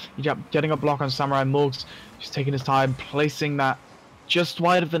again. Ejap getting a block on Samurai. Morgs just taking his time, placing that just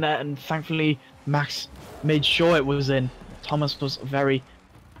wide of the net, and thankfully Max made sure it was in. Thomas was very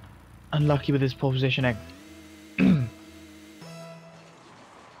unlucky with his poor positioning.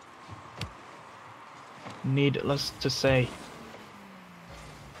 Needless to say,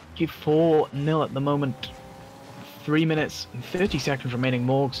 keep 4-0 at the moment. 3 minutes and 30 seconds remaining.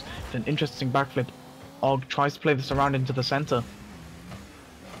 Morgs with an interesting backflip. Og tries to play this around into the center.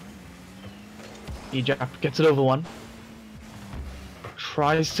 Ejap gets it over one.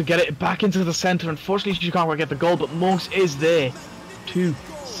 tries to get it back into the center. Unfortunately, she can't quite get the goal, but Morgs is there to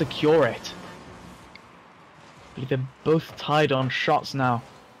secure it. I believe they're both tied on shots now.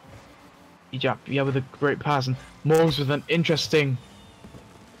 Ijap, yeah, with a great pass, and Morgs with an interesting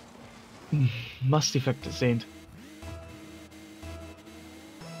must effect, it seemed.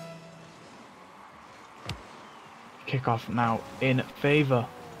 Kickoff now in favor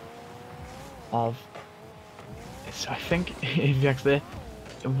of, I think, AVX there.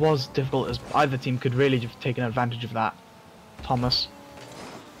 It was difficult as either team could really have taken advantage of that. Thomas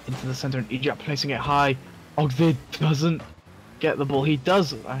into the center and Ijap placing it high. Ogde doesn't get the ball. He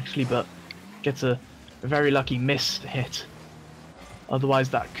does actually, but gets a very lucky miss hit. Otherwise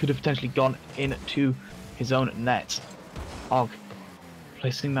that could have potentially gone into his own net. Og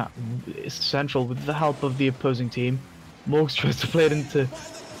placing that central with the help of the opposing team. Morgs tries to play it into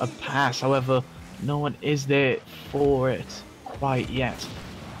a pass, however no one is there for it quite yet.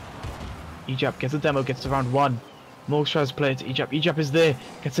 Ijap gets a demo, gets to round 1. Morgs tries to play it to Ijap. Ijap is there,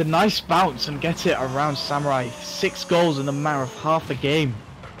 gets a nice bounce and gets it around Samurai. 6 goals in the matter of half the game.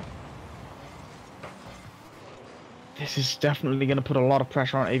 This is definitely going to put a lot of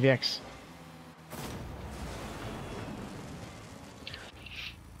pressure on AVX.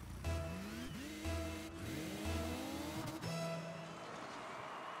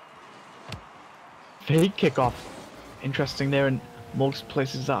 Fake kickoff. Interesting there, and Morgs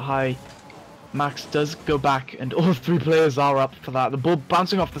places that high. Max does go back, and all 3 players are up for that. The ball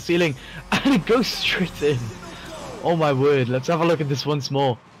bouncing off the ceiling, and it goes straight in. Oh my word, let's have a look at this once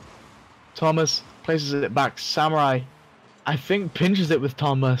more. Thomas places it back. Samurai, I think, pinches it with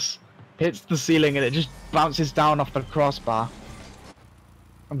Thomas. Hits the ceiling, and it just bounces down off the crossbar.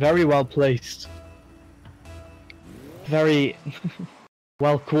 Very well placed. Very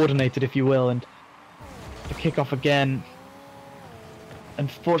well coordinated, if you will, and the kickoff again.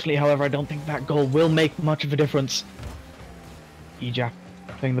 Unfortunately, however, I don't think that goal will make much of a difference. Ijap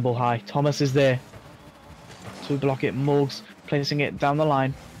playing the ball high. Thomas is there to block it. Morgs placing it down the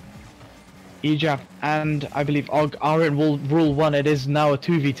line. Ijap and I believe Og are in rule 1. It is now a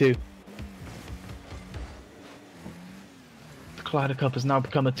 2v2. The Collider Cup has now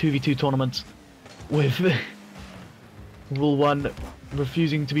become a 2v2 tournament with rule 1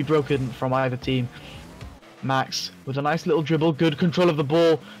 refusing to be broken from either team. Max with a nice little dribble, good control of the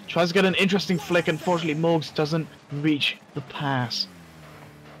ball, tries to get an interesting flick. Unfortunately, Morgs doesn't reach the pass.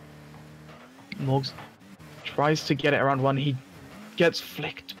 Morgs tries to get it around 1. He gets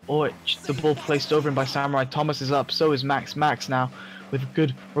flicked, or the ball placed over him by Samurai. Thomas is up, so is Max. Max now with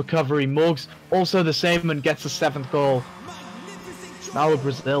good recovery. Morgs also the same and gets the 7th goal. Now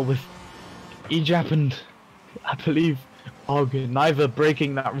Brazil with Ijap and I believe Og neither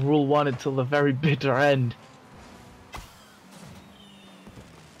breaking that rule 1 until the very bitter end.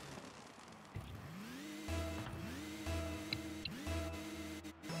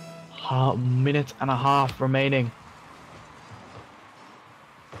 A minute and a half remaining.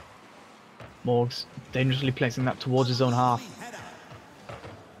 Morgs dangerously placing that towards his own half.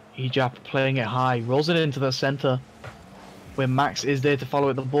 Ijap playing it high, rolls it into the center where Max is there to follow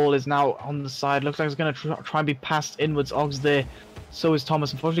it. The ball is now on the side. Looks like it's going to try and be passed inwards. Og's there. So is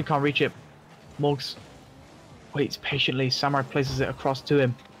Thomas. Unfortunately can't reach it. Morgs waits patiently. Samurai places it across to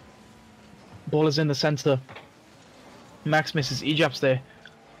him. Ball is in the center. Max misses. Ijap's there.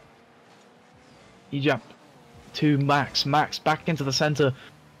 Ijap to Max. Max back into the center.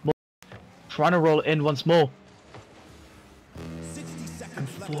 Trying to roll it in once more.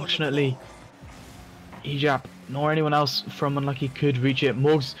 Unfortunately, Ijap nor anyone else from Unlucky could reach it.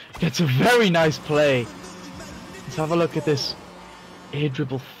 Morgs gets a very nice play. Let's have a look at this air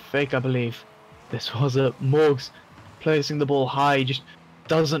dribble fake, I believe. This was a Morgs placing the ball high. He just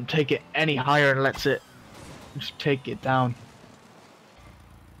doesn't take it any higher and lets it just take it down.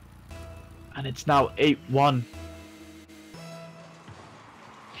 And it's now 8-1.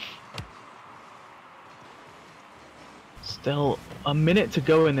 Still a minute to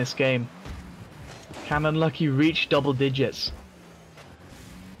go in this game. Can Unlucky reach double digits?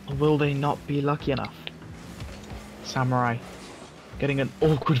 Or will they not be lucky enough? Samurai getting an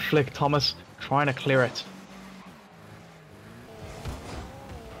awkward flick. Thomas trying to clear it.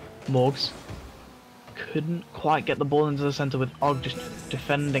 Morgs couldn't quite get the ball into the center with Og just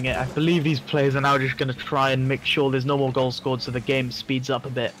defending it. I believe these players are now just going to try and make sure there's no more goals scored so the game speeds up a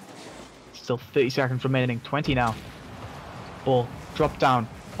bit. Still 30 seconds remaining. 20 now. Ball dropped down.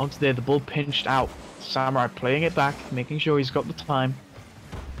 Og's there. The ball pinched out. Samurai playing it back, making sure he's got the time.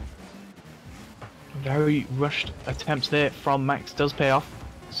 Very rushed attempts there from Max does pay off.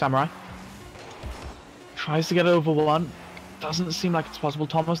 Samurai tries to get over 1. doesn't seem like it's possible.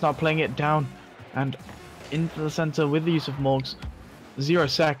 Thomas now playing it down and into the center with the use of Morgs. 0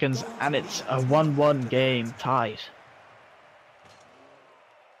 seconds, and it's a 1-1 game, tied.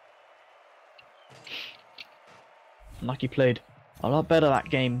 Lucky played a lot better that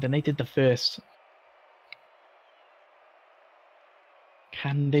game than they did the first.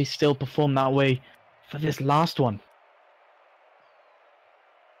 Can they still perform that way for this last one?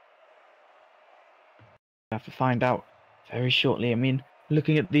 I have to find out very shortly. I mean,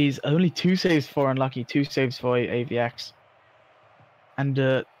 looking at these, only 2 saves for Unlucky, 2 saves for AVX.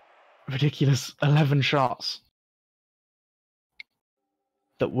 And ridiculous 11 shots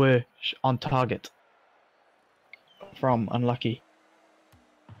that were on target from Unlucky.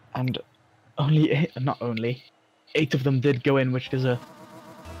 And not only, 8 of them did go in, which is a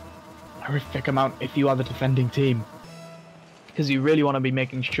horrific amount if you are the defending team. Because you really want to be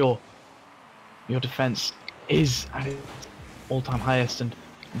making sure your defense is at its all-time highest, and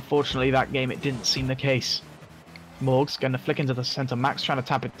unfortunately that game it didn't seem the case. Morgs going to flick into the center. Max trying to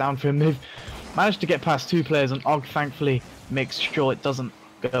tap it down for him. They've managed to get past 2 players, and Og thankfully makes sure it doesn't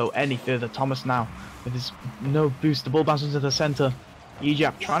go any further. Thomas now with his no boost. The ball bounces into the center.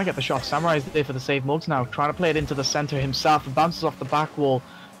 Ejap trying to get the shot. Samurai's there for the save. Morgs now trying to play it into the center himself. It bounces off the back wall.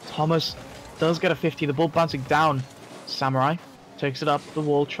 Thomas does get a 50. The ball bouncing down. Samurai takes it up the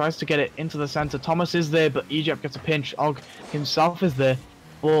wall, tries to get it into the center. Thomas is there, but Ejap gets a pinch. Og himself is there.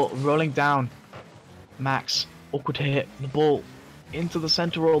 Ball rolling down. Max, awkward hit. The ball into the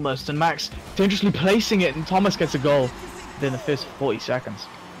center almost, and Max dangerously placing it, and Thomas gets a goal within the first 40 seconds.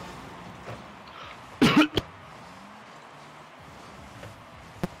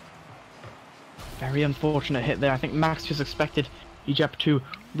 Very unfortunate hit there. I think Max just expected Ejap to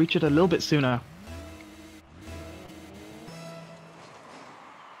reach it a little bit sooner.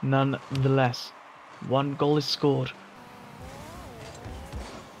 Nonetheless, 1 goal is scored.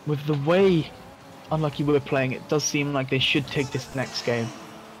 With the way Unlucky we're playing, it does seem like they should take this next game.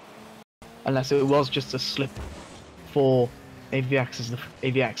 Unless it was just a slip for AVX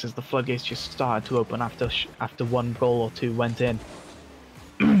as the floodgates just started to open after 1 goal or 2 went in.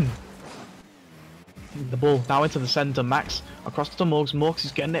 The ball now into the center. Max across to Morgs. Morgs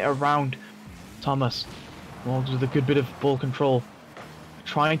is getting it around Thomas. Morgs with a good bit of ball control,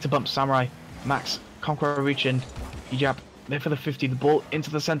 trying to bump Samurai. Max can't quite reach in. Ejap there for the 50. The ball into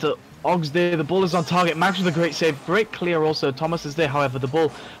the center. Og's there. The ball is on target. Max with a great save. Great clear also. Thomas is there, however. The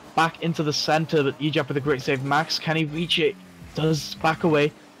ball back into the center, but Ejap with a great save. Max, can he reach it? Does back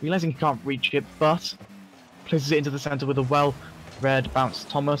away, realizing he can't reach it, but places it into the center with a well-read bounce.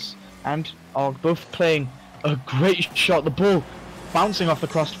 Thomas and Og both playing a great shot. The ball bouncing off the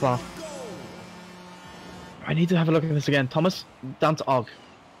crossbar. I need to have a look at this again. Thomas down to Og.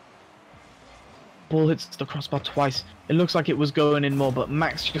 Ball hits the crossbar twice. It looks like it was going in more, but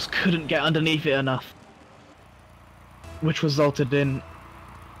Max just couldn't get underneath it enough, which resulted in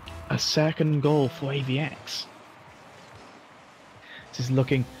a second goal for AVX. This is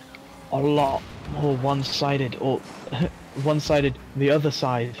looking a lot more one-sided, or one-sided the other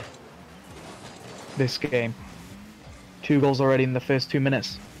side this game. 2 goals already in the first 2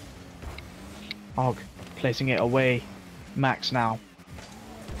 minutes. Og placing it away. Max now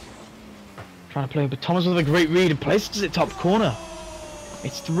trying to play, but Thomas with a great read and places it top corner.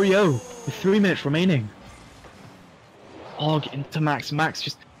 It's 3-0 with 3 minutes remaining. Og into Max. Max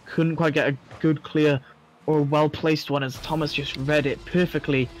just couldn't quite get a good clear or a well-placed one, as Thomas just read it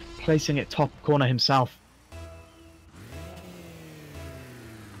perfectly, placing it top corner himself.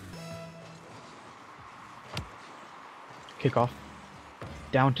 Kickoff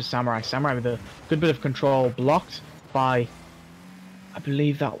down to Samurai. Samurai with a good bit of control, blocked by, I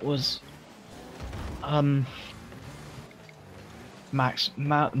believe that was Max.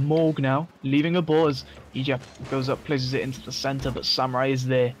 Morg now leaving a ball as Ejap goes up, places it into the center, but Samurai is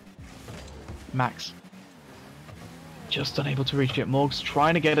there. Max just unable to reach it. Morg's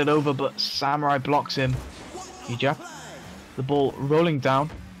trying to get it over, but Samurai blocks him. Ejap, the ball rolling down,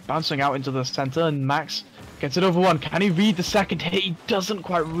 bouncing out into the center, and Max gets it over 1. Can he read the second hit? He doesn't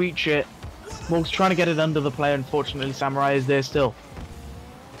quite reach it. Morg's trying to get it under the player. Unfortunately, Samurai is there still.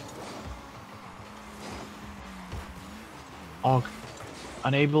 Og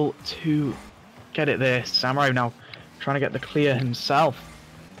unable to get it there. Samurai now trying to get the clear himself.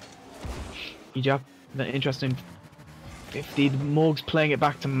 Ejap, the interesting 50. Morg's playing it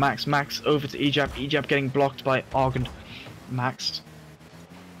back to Max. Max over to Ejap. Ejap getting blocked by Og and Max.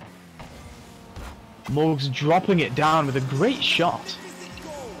 Morg's dropping it down with a great shot.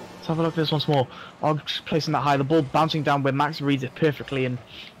 Let's have a look at this once more. Og placing that high. The ball bouncing down where Max reads it perfectly, and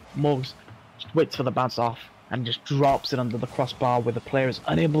Morg's just waits for the bounce off. and just drops it under the crossbar where the player is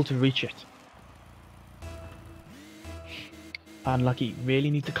unable to reach it. Unlucky, really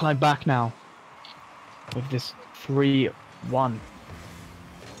need to climb back now with this 3-1.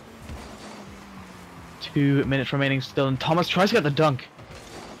 2 minutes remaining still, and Thomas tries to get the dunk.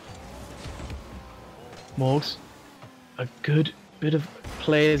 Morgs, a good bit of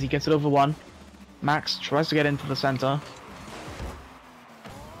play as he gets it over one. Max tries to get into the center.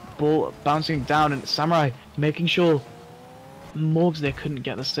 Ball bouncing down, and Samurai making sure Morgs there couldn't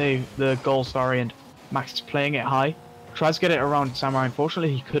get the goal, and Max is playing it high. Tries to get it around Samurai,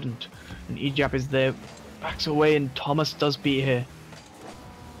 unfortunately he couldn't. And Ejap is there, backs away, and Thomas does beat here.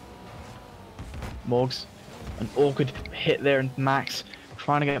 Morgs, an awkward hit there, and Max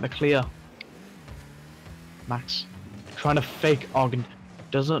trying to get the clear. Max trying to fake Ogden.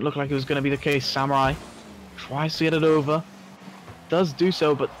 Doesn't look like it was going to be the case. Samurai tries to get it over. Does do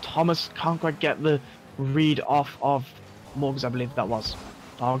so, but Thomas can't quite get the read off of Morgs, I believe that was.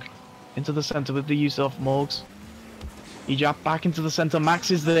 Og into the center with the use of Morgs. Ejap back into the center. Max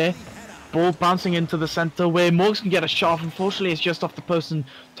is there. Ball bouncing into the center where Morgs can get a shot off. Unfortunately, it's just off the post and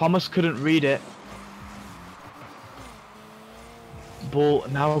Thomas couldn't read it. Ball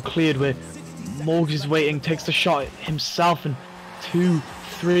now cleared where Morgs is waiting, takes the shot himself, and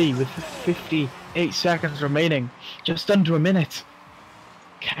 2-3 with 58 seconds remaining. Just under a minute.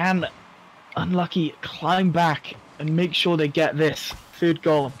 Can Unlucky climb back and make sure they get this third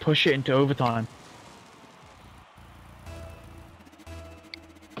goal and push it into overtime?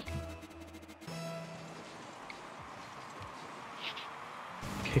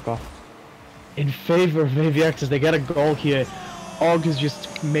 Kickoff in favor of AVX as they get a goal here. Og has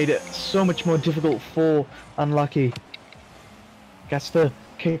just made it so much more difficult for Unlucky. Gets the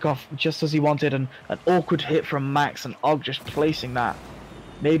kickoff just as he wanted, and an awkward hit from Max, and Og just placing that,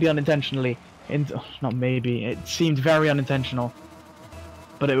 maybe unintentionally, not maybe, it seemed very unintentional,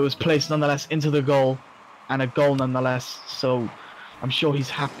 but it was placed nonetheless into the goal, and a goal nonetheless, so I'm sure he's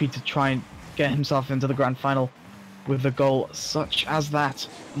happy to try and get himself into the grand final with a goal such as that.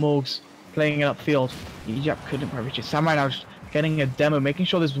 Morgs playing it upfield. Ejap couldn't quite reach it. Samurai now just getting a demo, making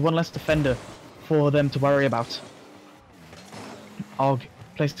sure there's one less defender for them to worry about. Og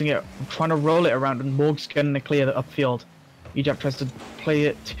placing it, trying to roll it around, and Morgs getting a clear upfield. Ejap tries to play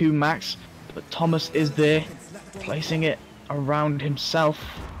it to Max, but Thomas is there, placing it around himself,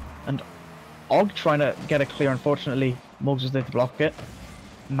 and Og trying to get a clear. Unfortunately, Morgs was there to block it.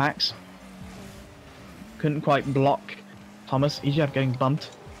 Max couldn't quite block Thomas. Ejap getting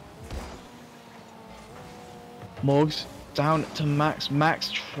bumped. Morgs down to Max.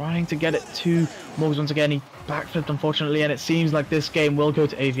 Max trying to get it to Morgs once again. He backflipped, unfortunately, and it seems like this game will go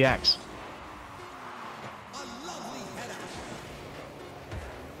to AVX.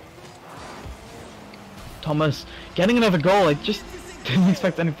 Thomas getting another goal. I just didn't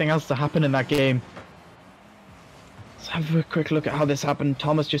expect anything else to happen in that game. Let's have a quick look at how this happened.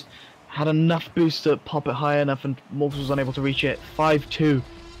 Thomas just had enough boost to pop it high enough, and Morgs was unable to reach it. 5-2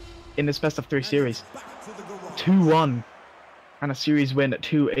 in this best of 3 series. 2-1 and a series win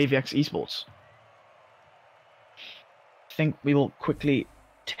to AVX Esports. I think we will quickly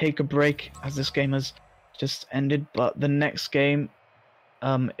take a break as this game has just ended, but the next game,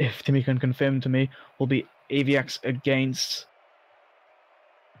 if Timmy can confirm to me, will be AVX against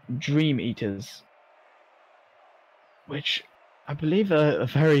Dream Eaters, which I believe are a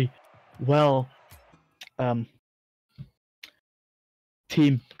very well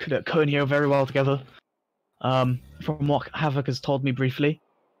team, could cohere very well together, from what Havoc has told me briefly.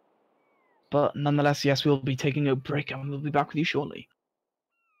 But nonetheless, yes, we'll be taking a break and we'll be back with you shortly.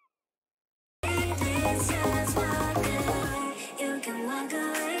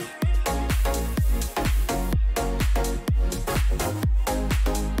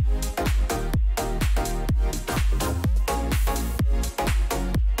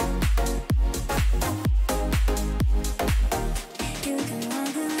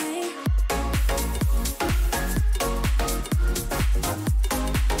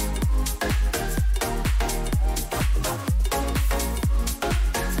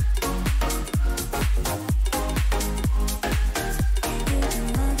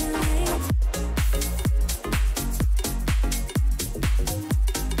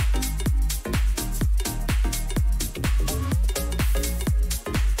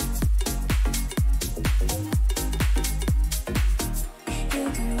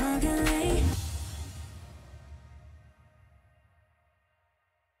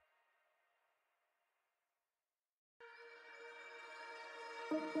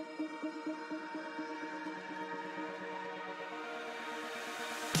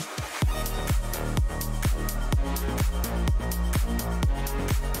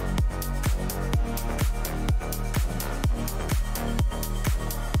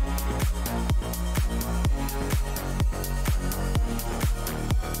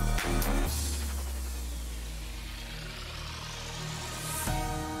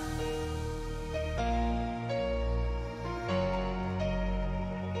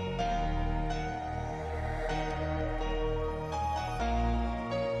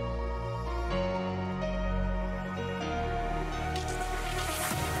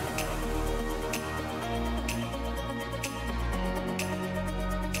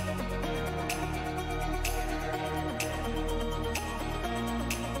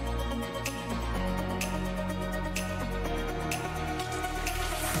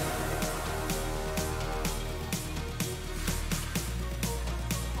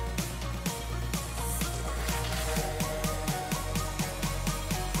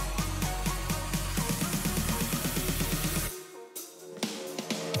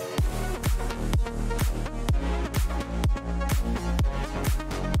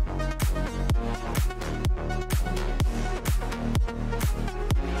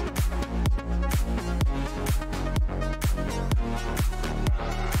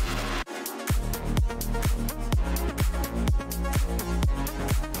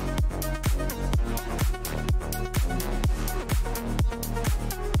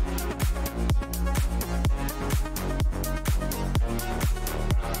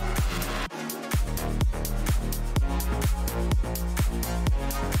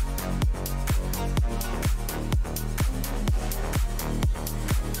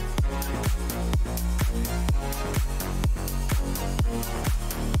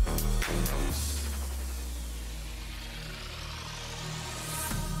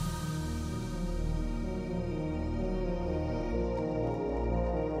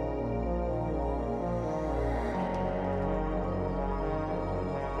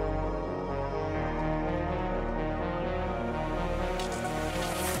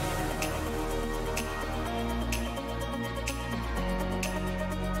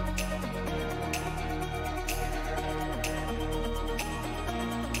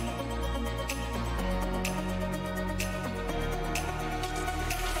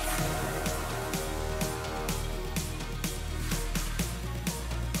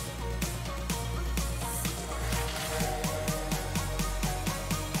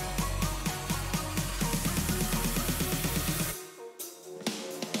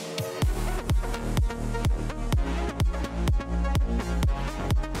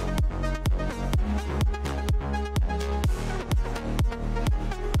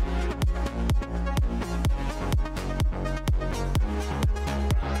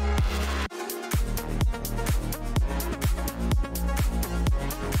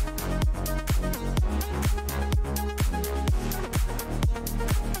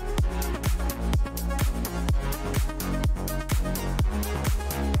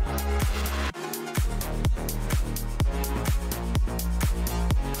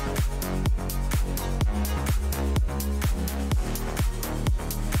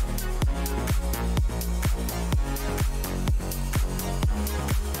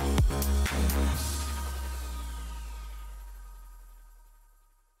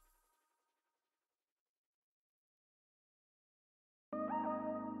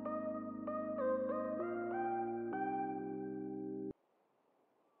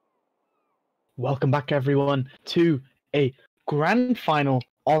 Welcome back, everyone, to a grand final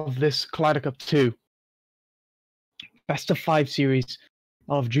of this Collider Cup 2 best of 5 series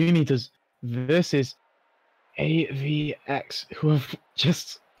of Dream Eaters versus AVX, who have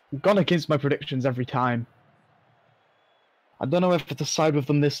just gone against my predictions every time. I don't know if to side with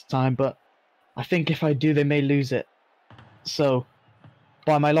them this time, but I think if I do, they may lose it. So,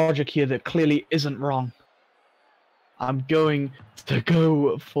 by my logic here, that clearly isn't wrong. I'm going to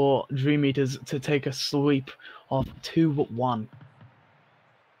go for Dream Eaters to take a sweep of 2-1.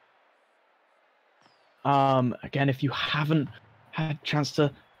 Again, if you haven't had a chance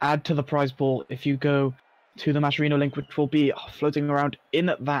to add to the prize pool, if you go to the Mascherino link, which will be floating around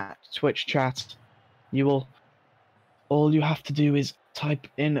in that Twitch chat, all you have to do is type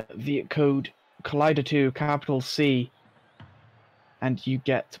in the code Collider2, capital C, and you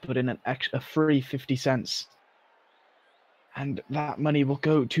get to put in a free 50 cents. And that money will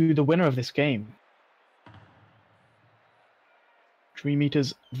go to the winner of this game. Dream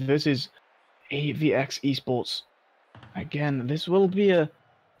Eaters versus AVX Esports. Again, this will be a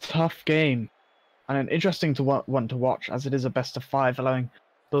tough game and an interesting one to watch, as it is a best of 5, allowing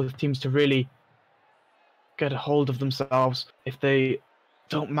both teams to really get a hold of themselves if they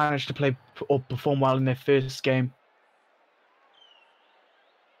don't manage to play or perform well in their first game.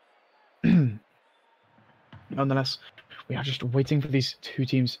 Nonetheless, we are just waiting for these two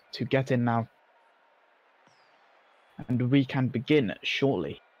teams to get in now. And we can begin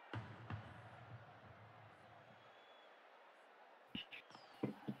shortly.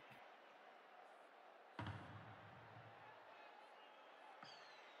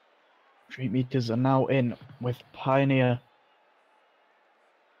 Street meters are now in with Pioneer,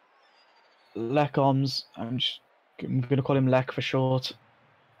 Lecoms, I'm going to call him Lek for short,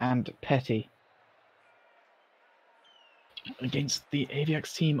 and Petty. Against the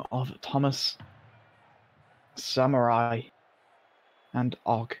AVX team of Thomas, Samurai, and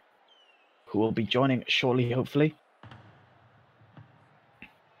Og, who will be joining shortly, hopefully.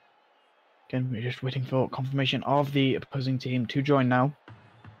 Again, we're just waiting for confirmation of the opposing team to join now.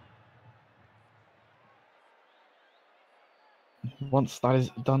 Once that is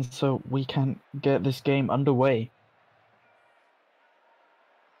done, so we can get this game underway.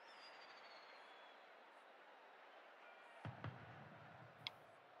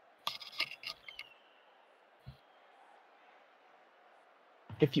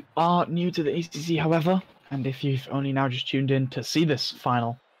 If you are new to the ECC, however, and if you've only now just tuned in to see this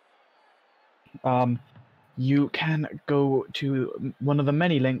final, you can go to one of the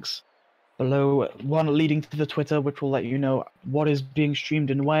many links below, one leading to the Twitter, which will let you know what is being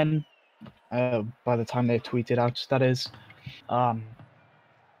streamed and when, by the time they've tweeted out, that is.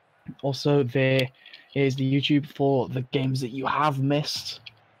 Also, there is the YouTube for the games that you have missed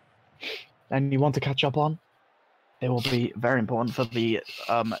and you want to catch up on. They will be very important for the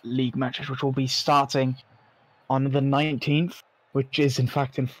league matches, which will be starting on the 19th, which is in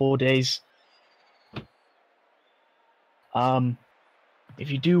fact in 4 days. If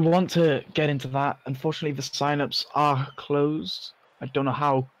you do want to get into that, unfortunately the sign-ups are closed. I don't know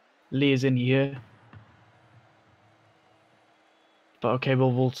how Lee is in here. But okay,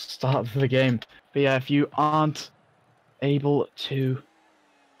 we'll start the game. But yeah, if you aren't able to...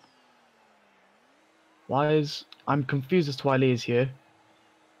 I'm confused as to why Lee is here.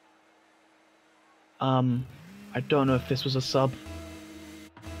 I don't know if this was a sub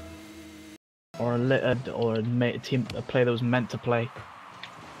or a team, a player that was meant to play.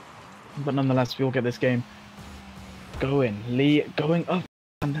 But nonetheless, we will get this game going. Lee going up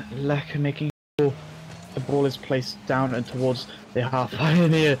and Lek making sure the ball is placed down and towards the half.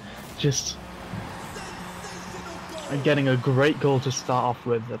 Pioneer just getting a great goal to start off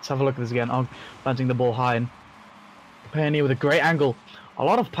with. Let's have a look at this again. Planting the ball high, and Pioneer with a great angle. A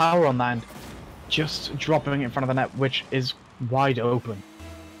lot of power on that end. Just dropping it in front of the net, which is wide open.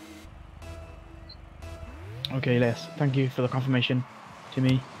 Okay, Les, thank you for the confirmation to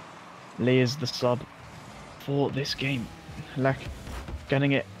me. Lee is the sub for this game. Lek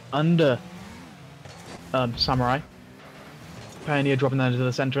getting it under Samurai. Pioneer dropping that into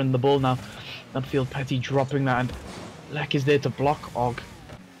the centre, and the ball now. Upfield, Petty dropping that, and Lek is there to block Og.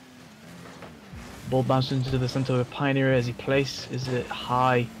 Ball bounced into the centre of Pioneer as he places it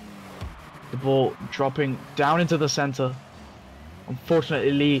high. The ball dropping down into the centre.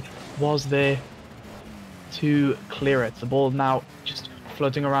 Unfortunately, Lee was there to clear it. The ball now just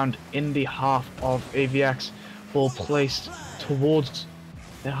floating around in the half of AVX. Ball placed towards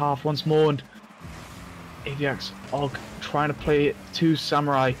the half once more, and AVX Og trying to play it to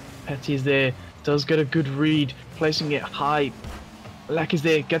Samurai. Petty is there, does get a good read, placing it high. Lek is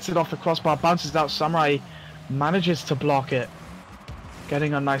there, gets it off the crossbar, bounces out. Samurai manages to block it.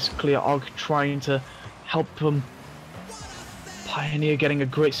 Getting a nice clear. Og trying to help him. Pioneer getting a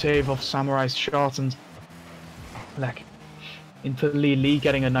great save off Samurai's shot, and Lek into Lee. Lee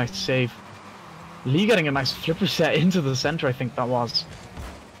getting a nice save. Lee getting a nice flipper set into the centre, I think that was.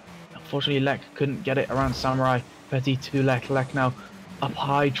 Unfortunately, Lek couldn't get it around Samurai. Petty to Lek. Lek now up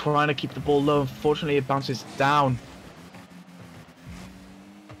high, trying to keep the ball low. Unfortunately, it bounces down.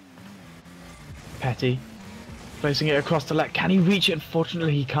 Petty placing it across to Lek. Can he reach it?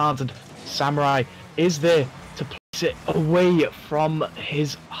 Unfortunately, he can't. And Samurai is there to place it away from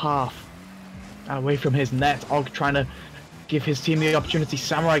his half, away from his net. Og trying to give his team the opportunity.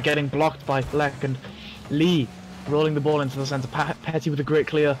 Samurai getting blocked by Lek, and Lee rolling the ball into the centre. Petty with a great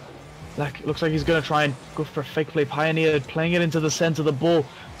clear. Lek looks like he's going to try and go for a fake play. Pioneer playing it into the centre. The ball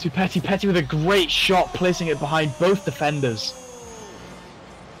to Petty. Petty with a great shot, placing it behind both defenders.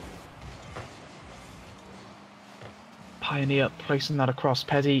 Pioneer placing that across.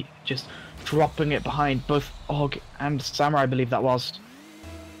 Petty just dropping it behind both Og and Samurai, I believe that was.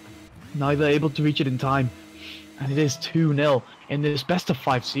 Neither able to reach it in time. And it is 2-0 in this best of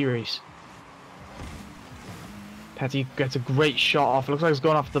 5 series. Petty gets a great shot off. Looks like it's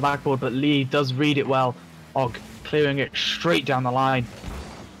going off the backboard, but Lee does read it well. Og clearing it straight down the line.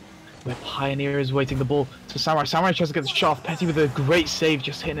 Where Pioneer is waiting the ball to Samurai. Samurai tries to get the shot off. Petty with a great save,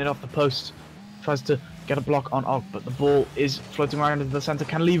 just hitting it off the post. Tries to get a block on Og, but the ball is floating around into the center.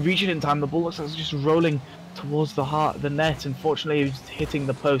 Can Lee reach it in time? The ball looks like it's just rolling towards the net. Unfortunately, it's hitting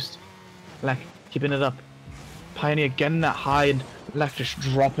the post. Lek keeping it up. Pioneer getting that high and Lek just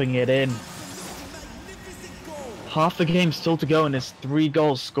dropping it in. Half the game still to go and there's 3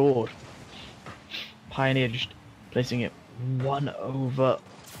 goals scored. Pioneer just placing it 1 over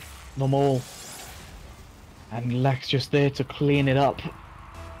them all. And Lek's just there to clean it up.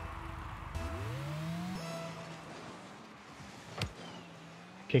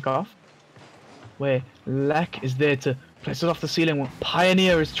 Kick off. Where Lek is there to place it off the ceiling when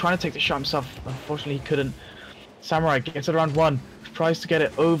Pioneer is trying to take the shot himself. Unfortunately, he couldn't. Samurai gets it around 1, tries to get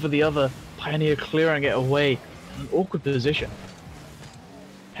it over the other. Pioneer clearing it away. An awkward position.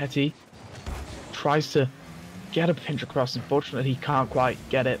 Petty tries to get a pinch across. Unfortunately, he can't quite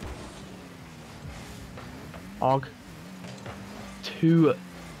get it. Og. 2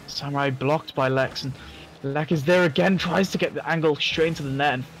 Samurai blocked by Lex, and Lek is there again, tries to get the angle straight into the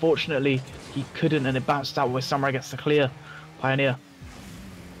net. Unfortunately, he couldn't, and it bounced out where Samurai gets the clear. Pioneer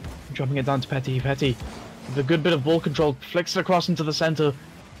dropping it down to Petty. Petty with a good bit of ball control, flicks it across into the center,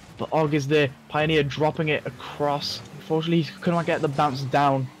 but Og is there. Pioneer dropping it across. Unfortunately, he couldn't get the bounce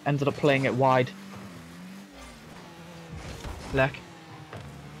down, ended up playing it wide. Lek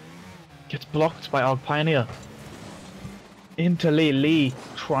gets blocked by Og. Pioneer into Lee. Lee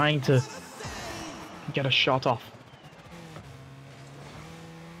trying to get a shot off.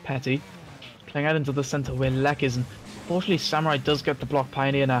 Petty playing out into the center where Lek is, and unfortunately Samurai does get the block.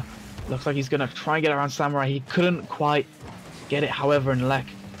 Pioneer now looks like he's gonna try and get around Samurai. He couldn't quite get it, however, and Lek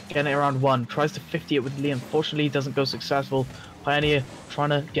getting it around 1, tries to 50 it with Lee. Unfortunately, doesn't go successful. Pioneer trying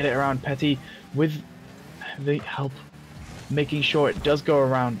to get it around Petty with the help, making sure it does go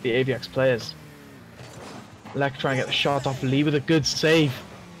around the AVX players. Lek trying to get the shot off Lee with a good save.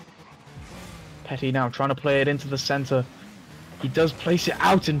 Petty now trying to play it into the center. He does place it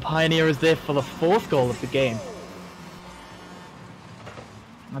out, and Pioneer is there for the 4th goal of the game.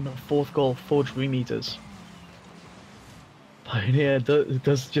 And the 4th goal for Dream Eaters. Pioneer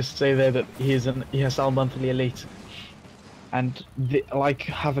does just say there that he is an ESL monthly elite. And like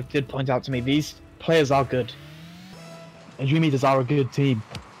Havoc did point out to me, these players are good. And Dream Eaters are a good team.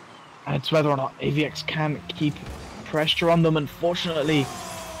 And it's whether or not AVX can keep pressure on them. Unfortunately,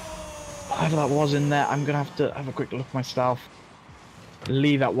 whoever that was in there, I'm going to have to have a quick look myself.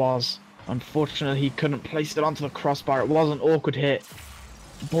 Lee that was. Unfortunately, he couldn't place it onto the crossbar. It was an awkward hit.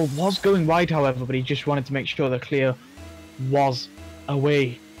 The ball was going wide, however, but he just wanted to make sure the clear was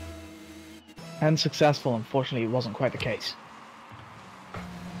away. And successful. Unfortunately, it wasn't quite the case.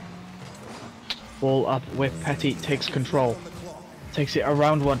 Ball up with Petty, takes control. Takes it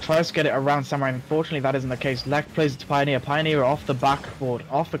around 1, tries to get it around Samurai. Unfortunately, that isn't the case. Lek plays it to Pioneer. Pioneer off the backboard,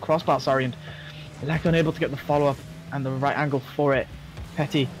 off the crossbar, sorry, and Lek unable to get the follow-up and the right angle for it.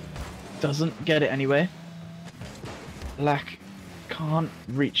 Petty doesn't get it anyway. Lek can't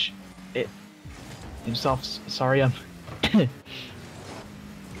reach it himself. Sorry,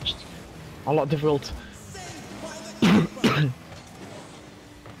 just a lot difficult.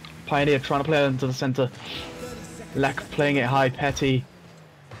 Pioneer trying to play it into the center. Lek playing it high. Petty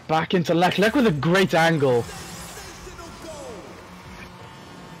back into Lek. Lek with a great angle.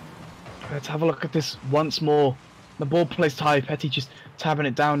 Let's have a look at this once more. The ball placed high. Petty just tapping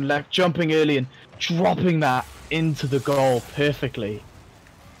it down. Lek jumping early and dropping that into the goal perfectly.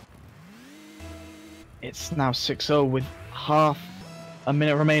 It's now 6-0 with half a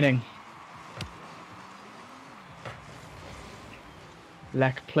minute remaining.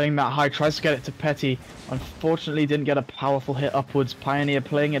 Lek playing that high, tries to get it to Petty. Unfortunately, didn't get a powerful hit upwards. Pioneer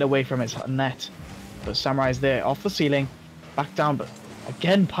playing it away from its net. But Samurai is there, off the ceiling, back down. But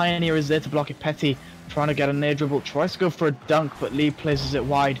again, Pioneer is there to block it. Petty trying to get a near dribble, tries to go for a dunk, but Lee places it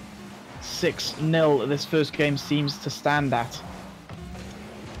wide. 6-0 this first game seems to stand at.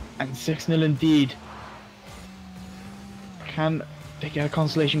 And 6-0 indeed. Can they get a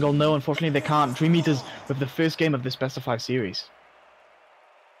consolation goal? No, unfortunately they can't. Dream Eaters with the first game of this best of 5 series.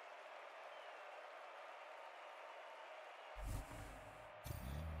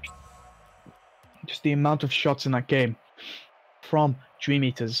 Just the amount of shots in that game from Dream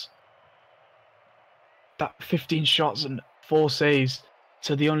Eaters. That 15 shots and 4 saves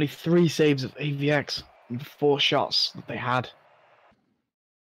to the only 3 saves of AVX and 4 shots that they had.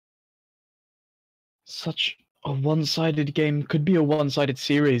 Such a one-sided game, could be a one-sided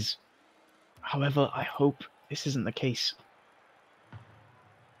series. However, I hope this isn't the case.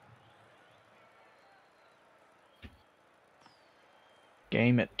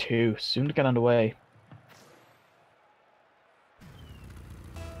 Game at 2, soon to get underway.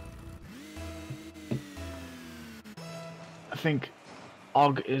 I think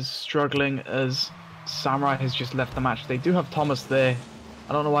Og is struggling as Samurai has just left the match. They do have Thomas there.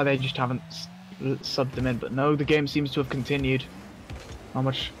 I don't know why they just haven't subbed him in, but no, the game seems to have continued. Not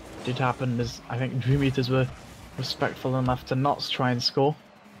much did happen as I think Dream Eaters were respectful enough to not try and score.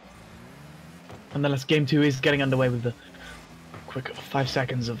 Nonetheless, game 2 is getting underway with the quick 5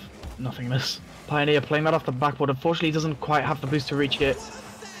 seconds of nothingness. Pioneer playing that off the backboard. Unfortunately, he doesn't quite have the boost to reach it.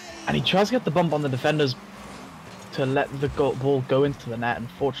 And he tries to get the bump on the defenders to let the ball go into the net.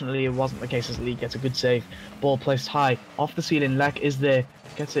 Unfortunately, it wasn't the case as Lee gets a good save. Ball placed high. Off the ceiling, Lek is there.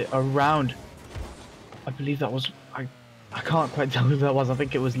 Gets it around. I believe that was... I can't quite tell who that was. I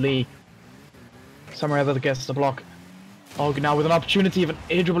think it was Lee. Samurai that gets the block. Og now with an opportunity of an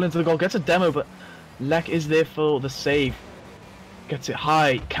air dribble into the goal. Gets a demo, but Lek is there for the save. Gets it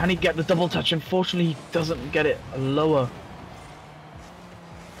high. Can he get the double touch? Unfortunately, he doesn't get it lower.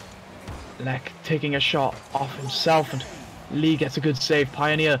 Lek taking a shot off himself, and Lee gets a good save.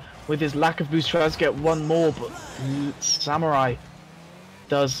 Pioneer, with his lack of boost, tries to get one more, but Samurai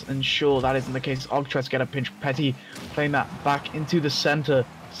does ensure that isn't the case. Og tries to get a pinch. Petty playing that back into the center.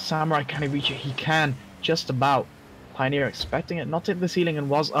 Samurai, can he reach it? He can, just about. Pioneer expecting it not to hit the ceiling and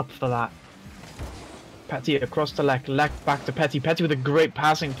was up for that. Petty across to Lek. Lek back to Petty. Petty with a great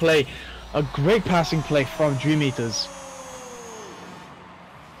passing play. A great passing play from Dream Eaters.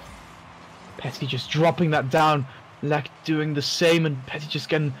 Petty just dropping that down. Lek doing the same, and Petty just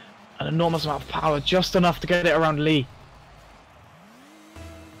getting an enormous amount of power, just enough to get it around Lee.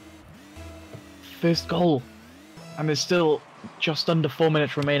 First goal, and there's still just under 4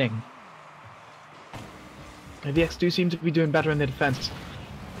 minutes remaining. The X do seem to be doing better in their defense.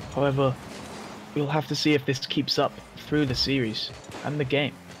 However, we'll have to see if this keeps up through the series and the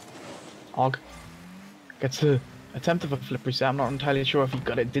game. Og gets the attempt of a flip reset. I'm not entirely sure if he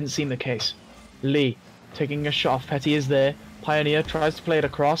got it. Didn't seem the case. Lee taking a shot off. Petty is there. Pioneer tries to play it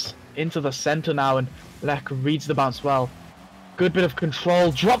across into the center now, and Lek reads the bounce well. Good bit of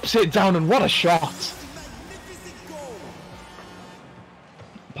control. Drops it down, and what a shot!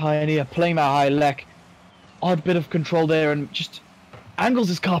 Pioneer playing that high. Lek, odd bit of control there, and just angles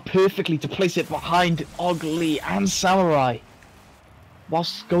his car perfectly to place it behind Og, Lee, and Samurai,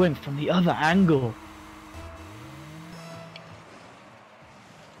 whilst going from the other angle.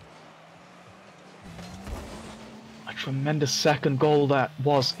 A tremendous second goal that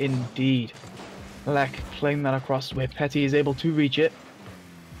was indeed. Lek playing that across where Petty is able to reach it.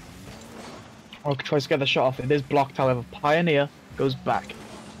 Og tries to get the shot off. It is blocked, however. Pioneer goes back.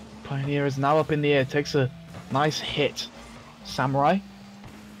 Pioneer is now up in the air. Takes a nice hit. Samurai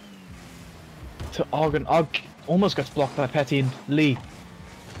to Og, and Og almost gets blocked by Petty and Lee.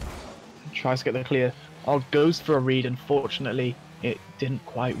 Tries to get the clear. Og goes for a read. Unfortunately, it didn't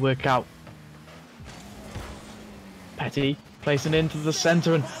quite work out. Petty placing it into the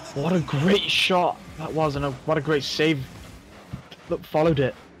center, and what a great shot that was, and what a great save that followed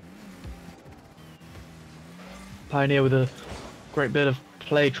it. Pioneer with a great bit of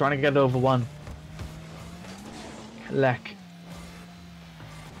play, trying to get it over one. Lek.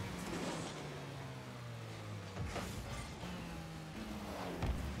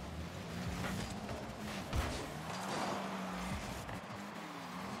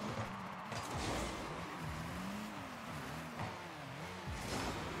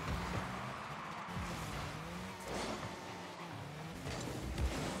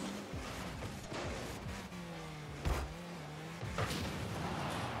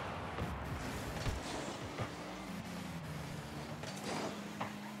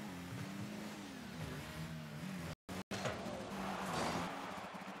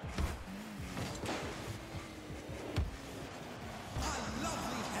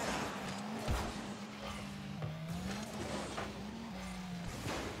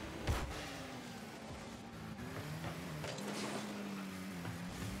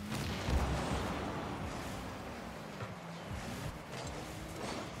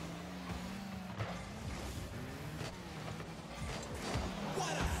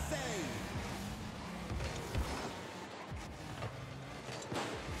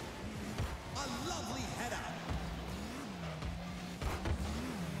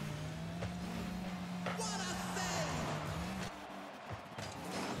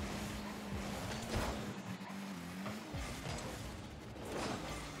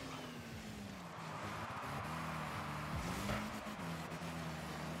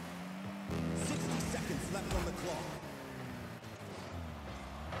 the clock.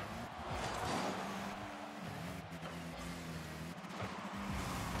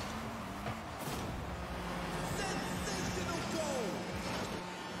 Sensational goal!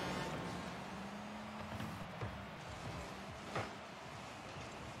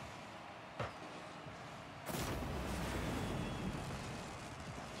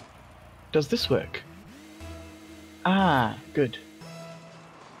 Does this work? Ah, good.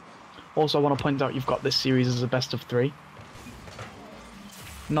 Also, I want to point out you've got this series as a best of 3,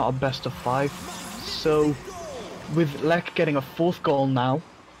 not a best of 5. So, with Lek getting a 4th goal now,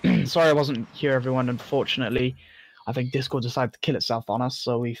 sorry I wasn't here, everyone. Unfortunately, I think Discord decided to kill itself on us,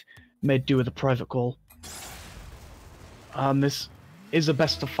 so we've made do with a private goal. This is a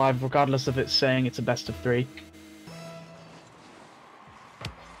best of 5, regardless of it saying it's a best of 3.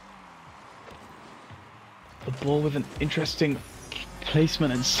 The ball with an interesting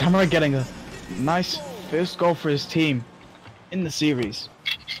placement, and Samurai getting a nice first goal for his team in the series.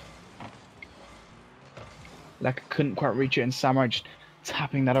 Lek couldn't quite reach it, and Samurai just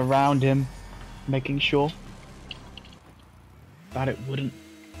tapping that around him, making sure that it wouldn't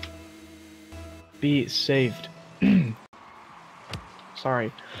be saved.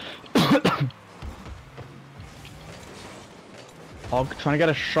 Sorry. Og trying to get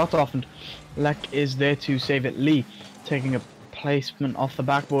a shot off, and Lek is there to save it. Lee taking a placement off the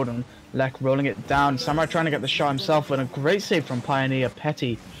backboard, and Lek rolling it down. Samurai trying to get the shot himself, and a great save from Pioneer.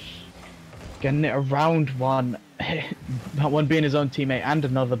 Petty getting it around one, that one being his own teammate and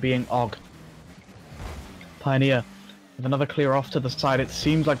another being Og. Pioneer with another clear off to the side. It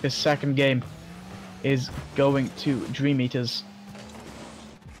seems like this second game is going to Dream Eaters.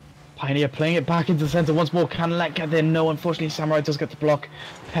 Pioneer playing it back into the center once more. Can Lek get there? No, unfortunately Samurai does get the block.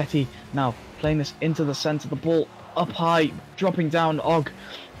 Petty now playing this into the center. The ball up high, dropping down. Og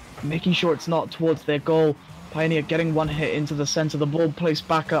making sure it's not towards their goal. Pioneer getting one hit into the center. The ball placed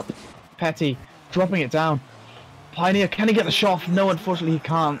back up. Petty dropping it down. Pioneer, can he get the shot off? No, unfortunately he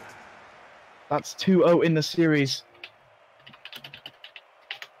can't. That's 2-0 in the series.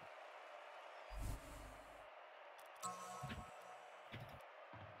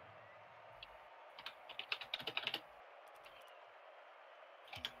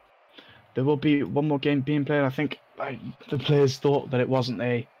 There will be one more game being played. I think the players thought that it wasn't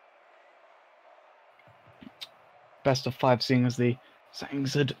a best of 5, seeing as the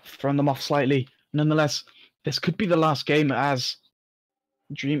settings had thrown them off slightly. Nonetheless, this could be the last game, as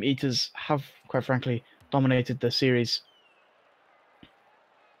Dream Eaters have, quite frankly, dominated the series.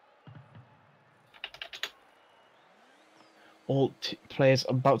 All players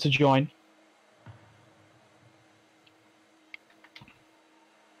about to join.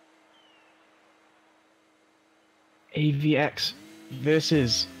 AVX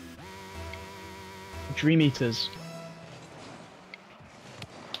versus Dream Eaters.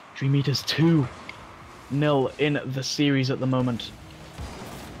 Dream Eaters 2-0 in the series at the moment.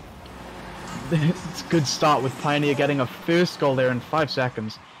 It's a good start with Pioneer getting a first goal there in 5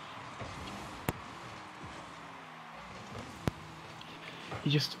 seconds. He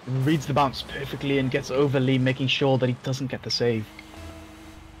just reads the bounce perfectly and gets over Lee, making sure that he doesn't get the save.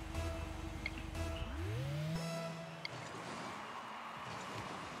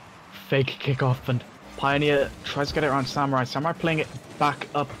 Fake kickoff, and Pioneer tries to get it around Samurai. Samurai playing it back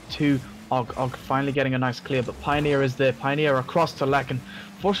up to Og. Og finally getting a nice clear, but Pioneer is there. Pioneer across to Lek, and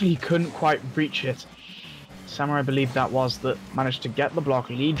unfortunately he couldn't quite reach it. Samurai, I believe that was, that managed to get the block.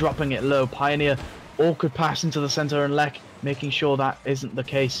 Lee dropping it low. Pioneer awkward pass into the center, and Lek making sure that isn't the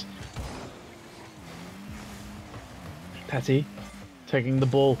case. Petty taking the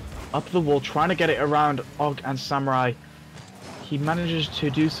ball up the wall, trying to get it around Og and Samurai. He manages to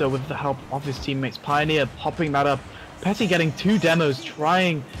do so with the help of his teammates. Pioneer popping that up. Petty getting 2 demos,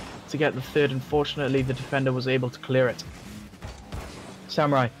 trying to get the third. Unfortunately, the defender was able to clear it.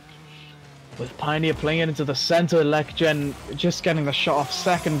 Samurai with Pioneer playing it into the center. Lekgen just getting the shot off.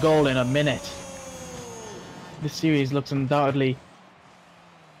 Second goal in a minute. This series looks undoubtedly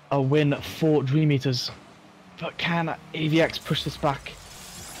a win for Dream Eaters. But can AVX push this back?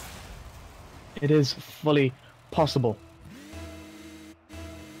 It is fully possible.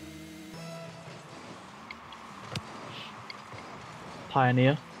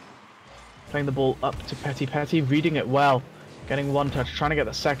 Pioneer playing the ball up to Petty. Petty reading it well, getting 1 touch, trying to get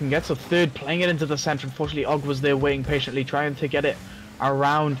the second, gets a third, playing it into the center. Unfortunately, Og was there waiting patiently, trying to get it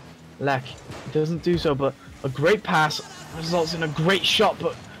around Lek. He doesn't do so, but a great pass results in a great shot,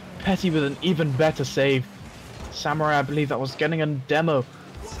 but Petty with an even better save. Samurai, I believe that was getting a demo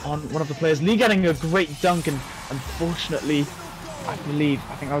on one of the players. Lee getting a great dunk, and unfortunately, I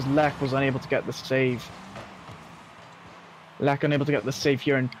think that was Lek was unable to get the save. Lek unable to get the save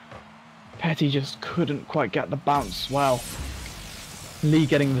here, and Petty just couldn't quite get the bounce well. Lee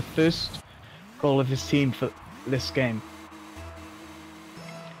getting the first goal of his team for this game.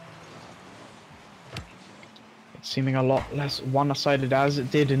 It's seeming a lot less one-sided as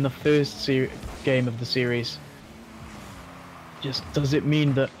it did in the first game of the series. Just does it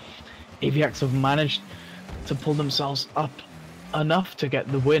mean that AVX have managed to pull themselves up enough to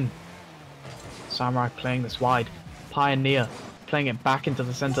get the win? Samurai playing this wide. Pioneer playing it back into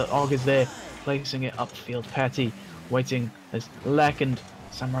the center. Og is there, placing it upfield. Petty waiting as Lek and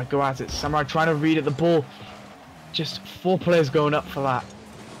Samurai go at it. Samurai trying to read at the ball. Just 4 players going up for that.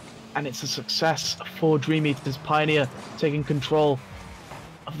 And it's a success for Dream Eaters. Pioneer taking control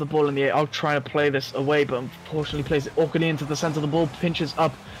of the ball in the air. Og trying to play this away, but unfortunately plays it awkwardly into the center. The ball pinches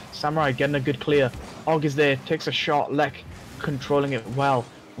up. Samurai getting a good clear. Og is there, takes a shot. Lek controlling it well.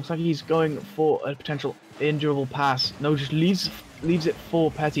 Looks like he's going for a potential indurable pass. No, just leaves it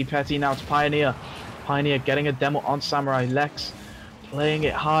for Petty. Petty now to Pioneer. Pioneer getting a demo on Samurai. Lex playing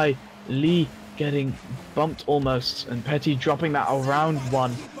it high. Lee getting bumped almost. And Petty dropping that around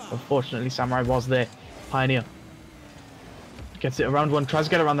one. Unfortunately, Samurai was there. Pioneer gets it around one. Tries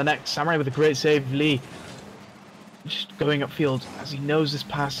to get around the neck. Samurai with a great save. Lee just going upfield as he knows this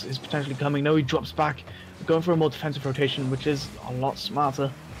pass is potentially coming. No, he drops back. Going for a more defensive rotation, which is a lot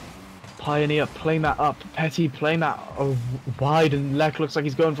smarter. Pioneer playing that up. Petty playing that wide, and Lek looks like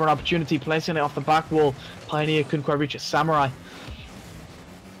he's going for an opportunity, placing it off the back wall. Pioneer couldn't quite reach it. Samurai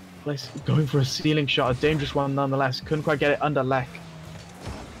going for a ceiling shot, a dangerous one nonetheless. Couldn't quite get it under Lek.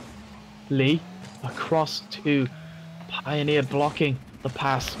 Lee across to Pioneer, blocking the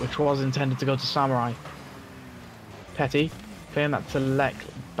pass, which was intended to go to Samurai. Petty playing that to Lek,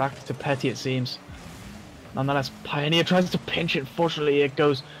 back to Petty it seems. Nonetheless, Pioneer tries to pinch it. Fortunately, it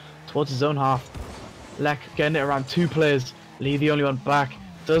goes towards his own half. Lek getting it around 2 players. Lee the only one back.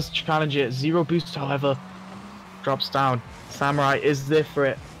 Does challenge it. 0 boost, however. Drops down. Samurai is there for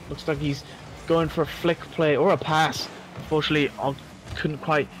it. Looks like he's going for a flick play or a pass. Unfortunately, I couldn't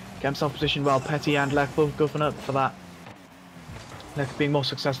quite get himself positioned well. Petty and Lek both going up for that. Lek being more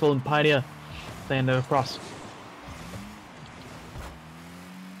successful, and Pioneer playing it across.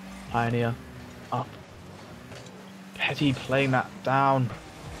 Pioneer up. Petty playing that down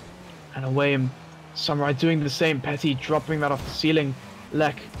and away, and Samurai doing the same. Petty dropping that off the ceiling.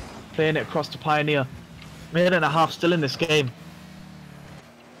 Lek playing it across to Pioneer. 1.5 minutes still in this game.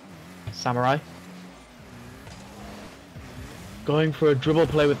 Samurai going for a dribble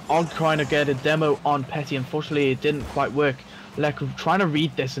play with Og trying to get a demo on Petty. Unfortunately, it didn't quite work. Lek trying to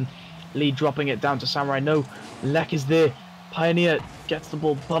read this, and Lee dropping it down to Samurai. No, Lek is there. Pioneer gets the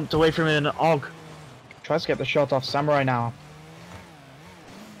ball bumped away from him, and Og tries to get the shot off. Samurai now.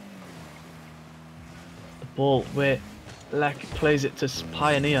 The ball where Lek plays it to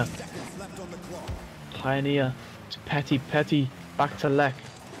Pioneer. Pioneer to Petty. Petty back to Lek.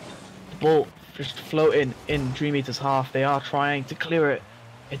 The ball just floating in Dream Eater's half. They are trying to clear it.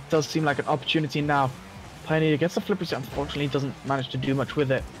 It does seem like an opportunity now. Pioneer gets the flipper set. Unfortunately, doesn't manage to do much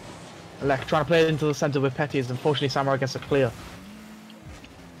with it. Lek trying to play it into the center with Petty, as unfortunately Samurai gets a clear.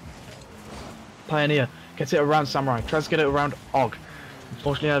 Pioneer gets it around Samurai, tries to get it around Og.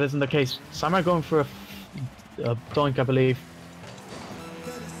 Unfortunately, that isn't the case. Samurai going for a doink, I believe,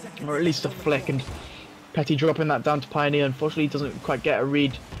 or at least a flick, and Petty dropping that down to Pioneer. Unfortunately, doesn't quite get a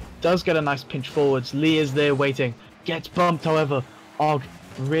read. Does get a nice pinch forwards. Lee is there waiting. Gets bumped, however. Og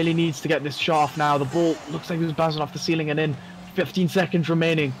really needs to get this shot off now. The ball looks like it was bouncing off the ceiling and in. 15 seconds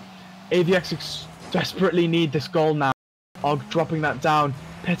remaining. AVX desperately need this goal now. Og dropping that down.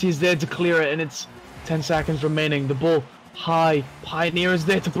 Petty is there to clear it, and it's 10 seconds remaining. The ball high. Pioneer is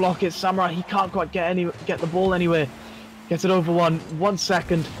there to block it. Samurai, he can't quite get the ball anywhere. Gets it over 1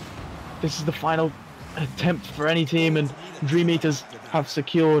 second. This is the final attempt for any team, and Dream Eaters have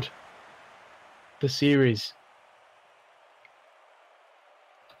secured the series.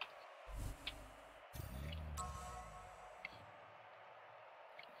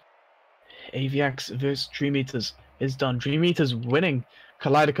 AVX versus Dream Eaters is done. Dream Eaters winning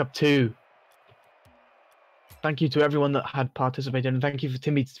Collider Cup 2. Thank you to everyone that had participated, and thank you for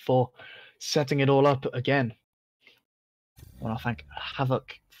Timmy for setting it all up again. I want to thank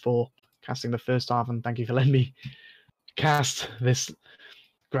Havoc for casting the first half, and thank you for letting me cast this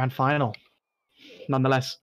grand final. Nonetheless,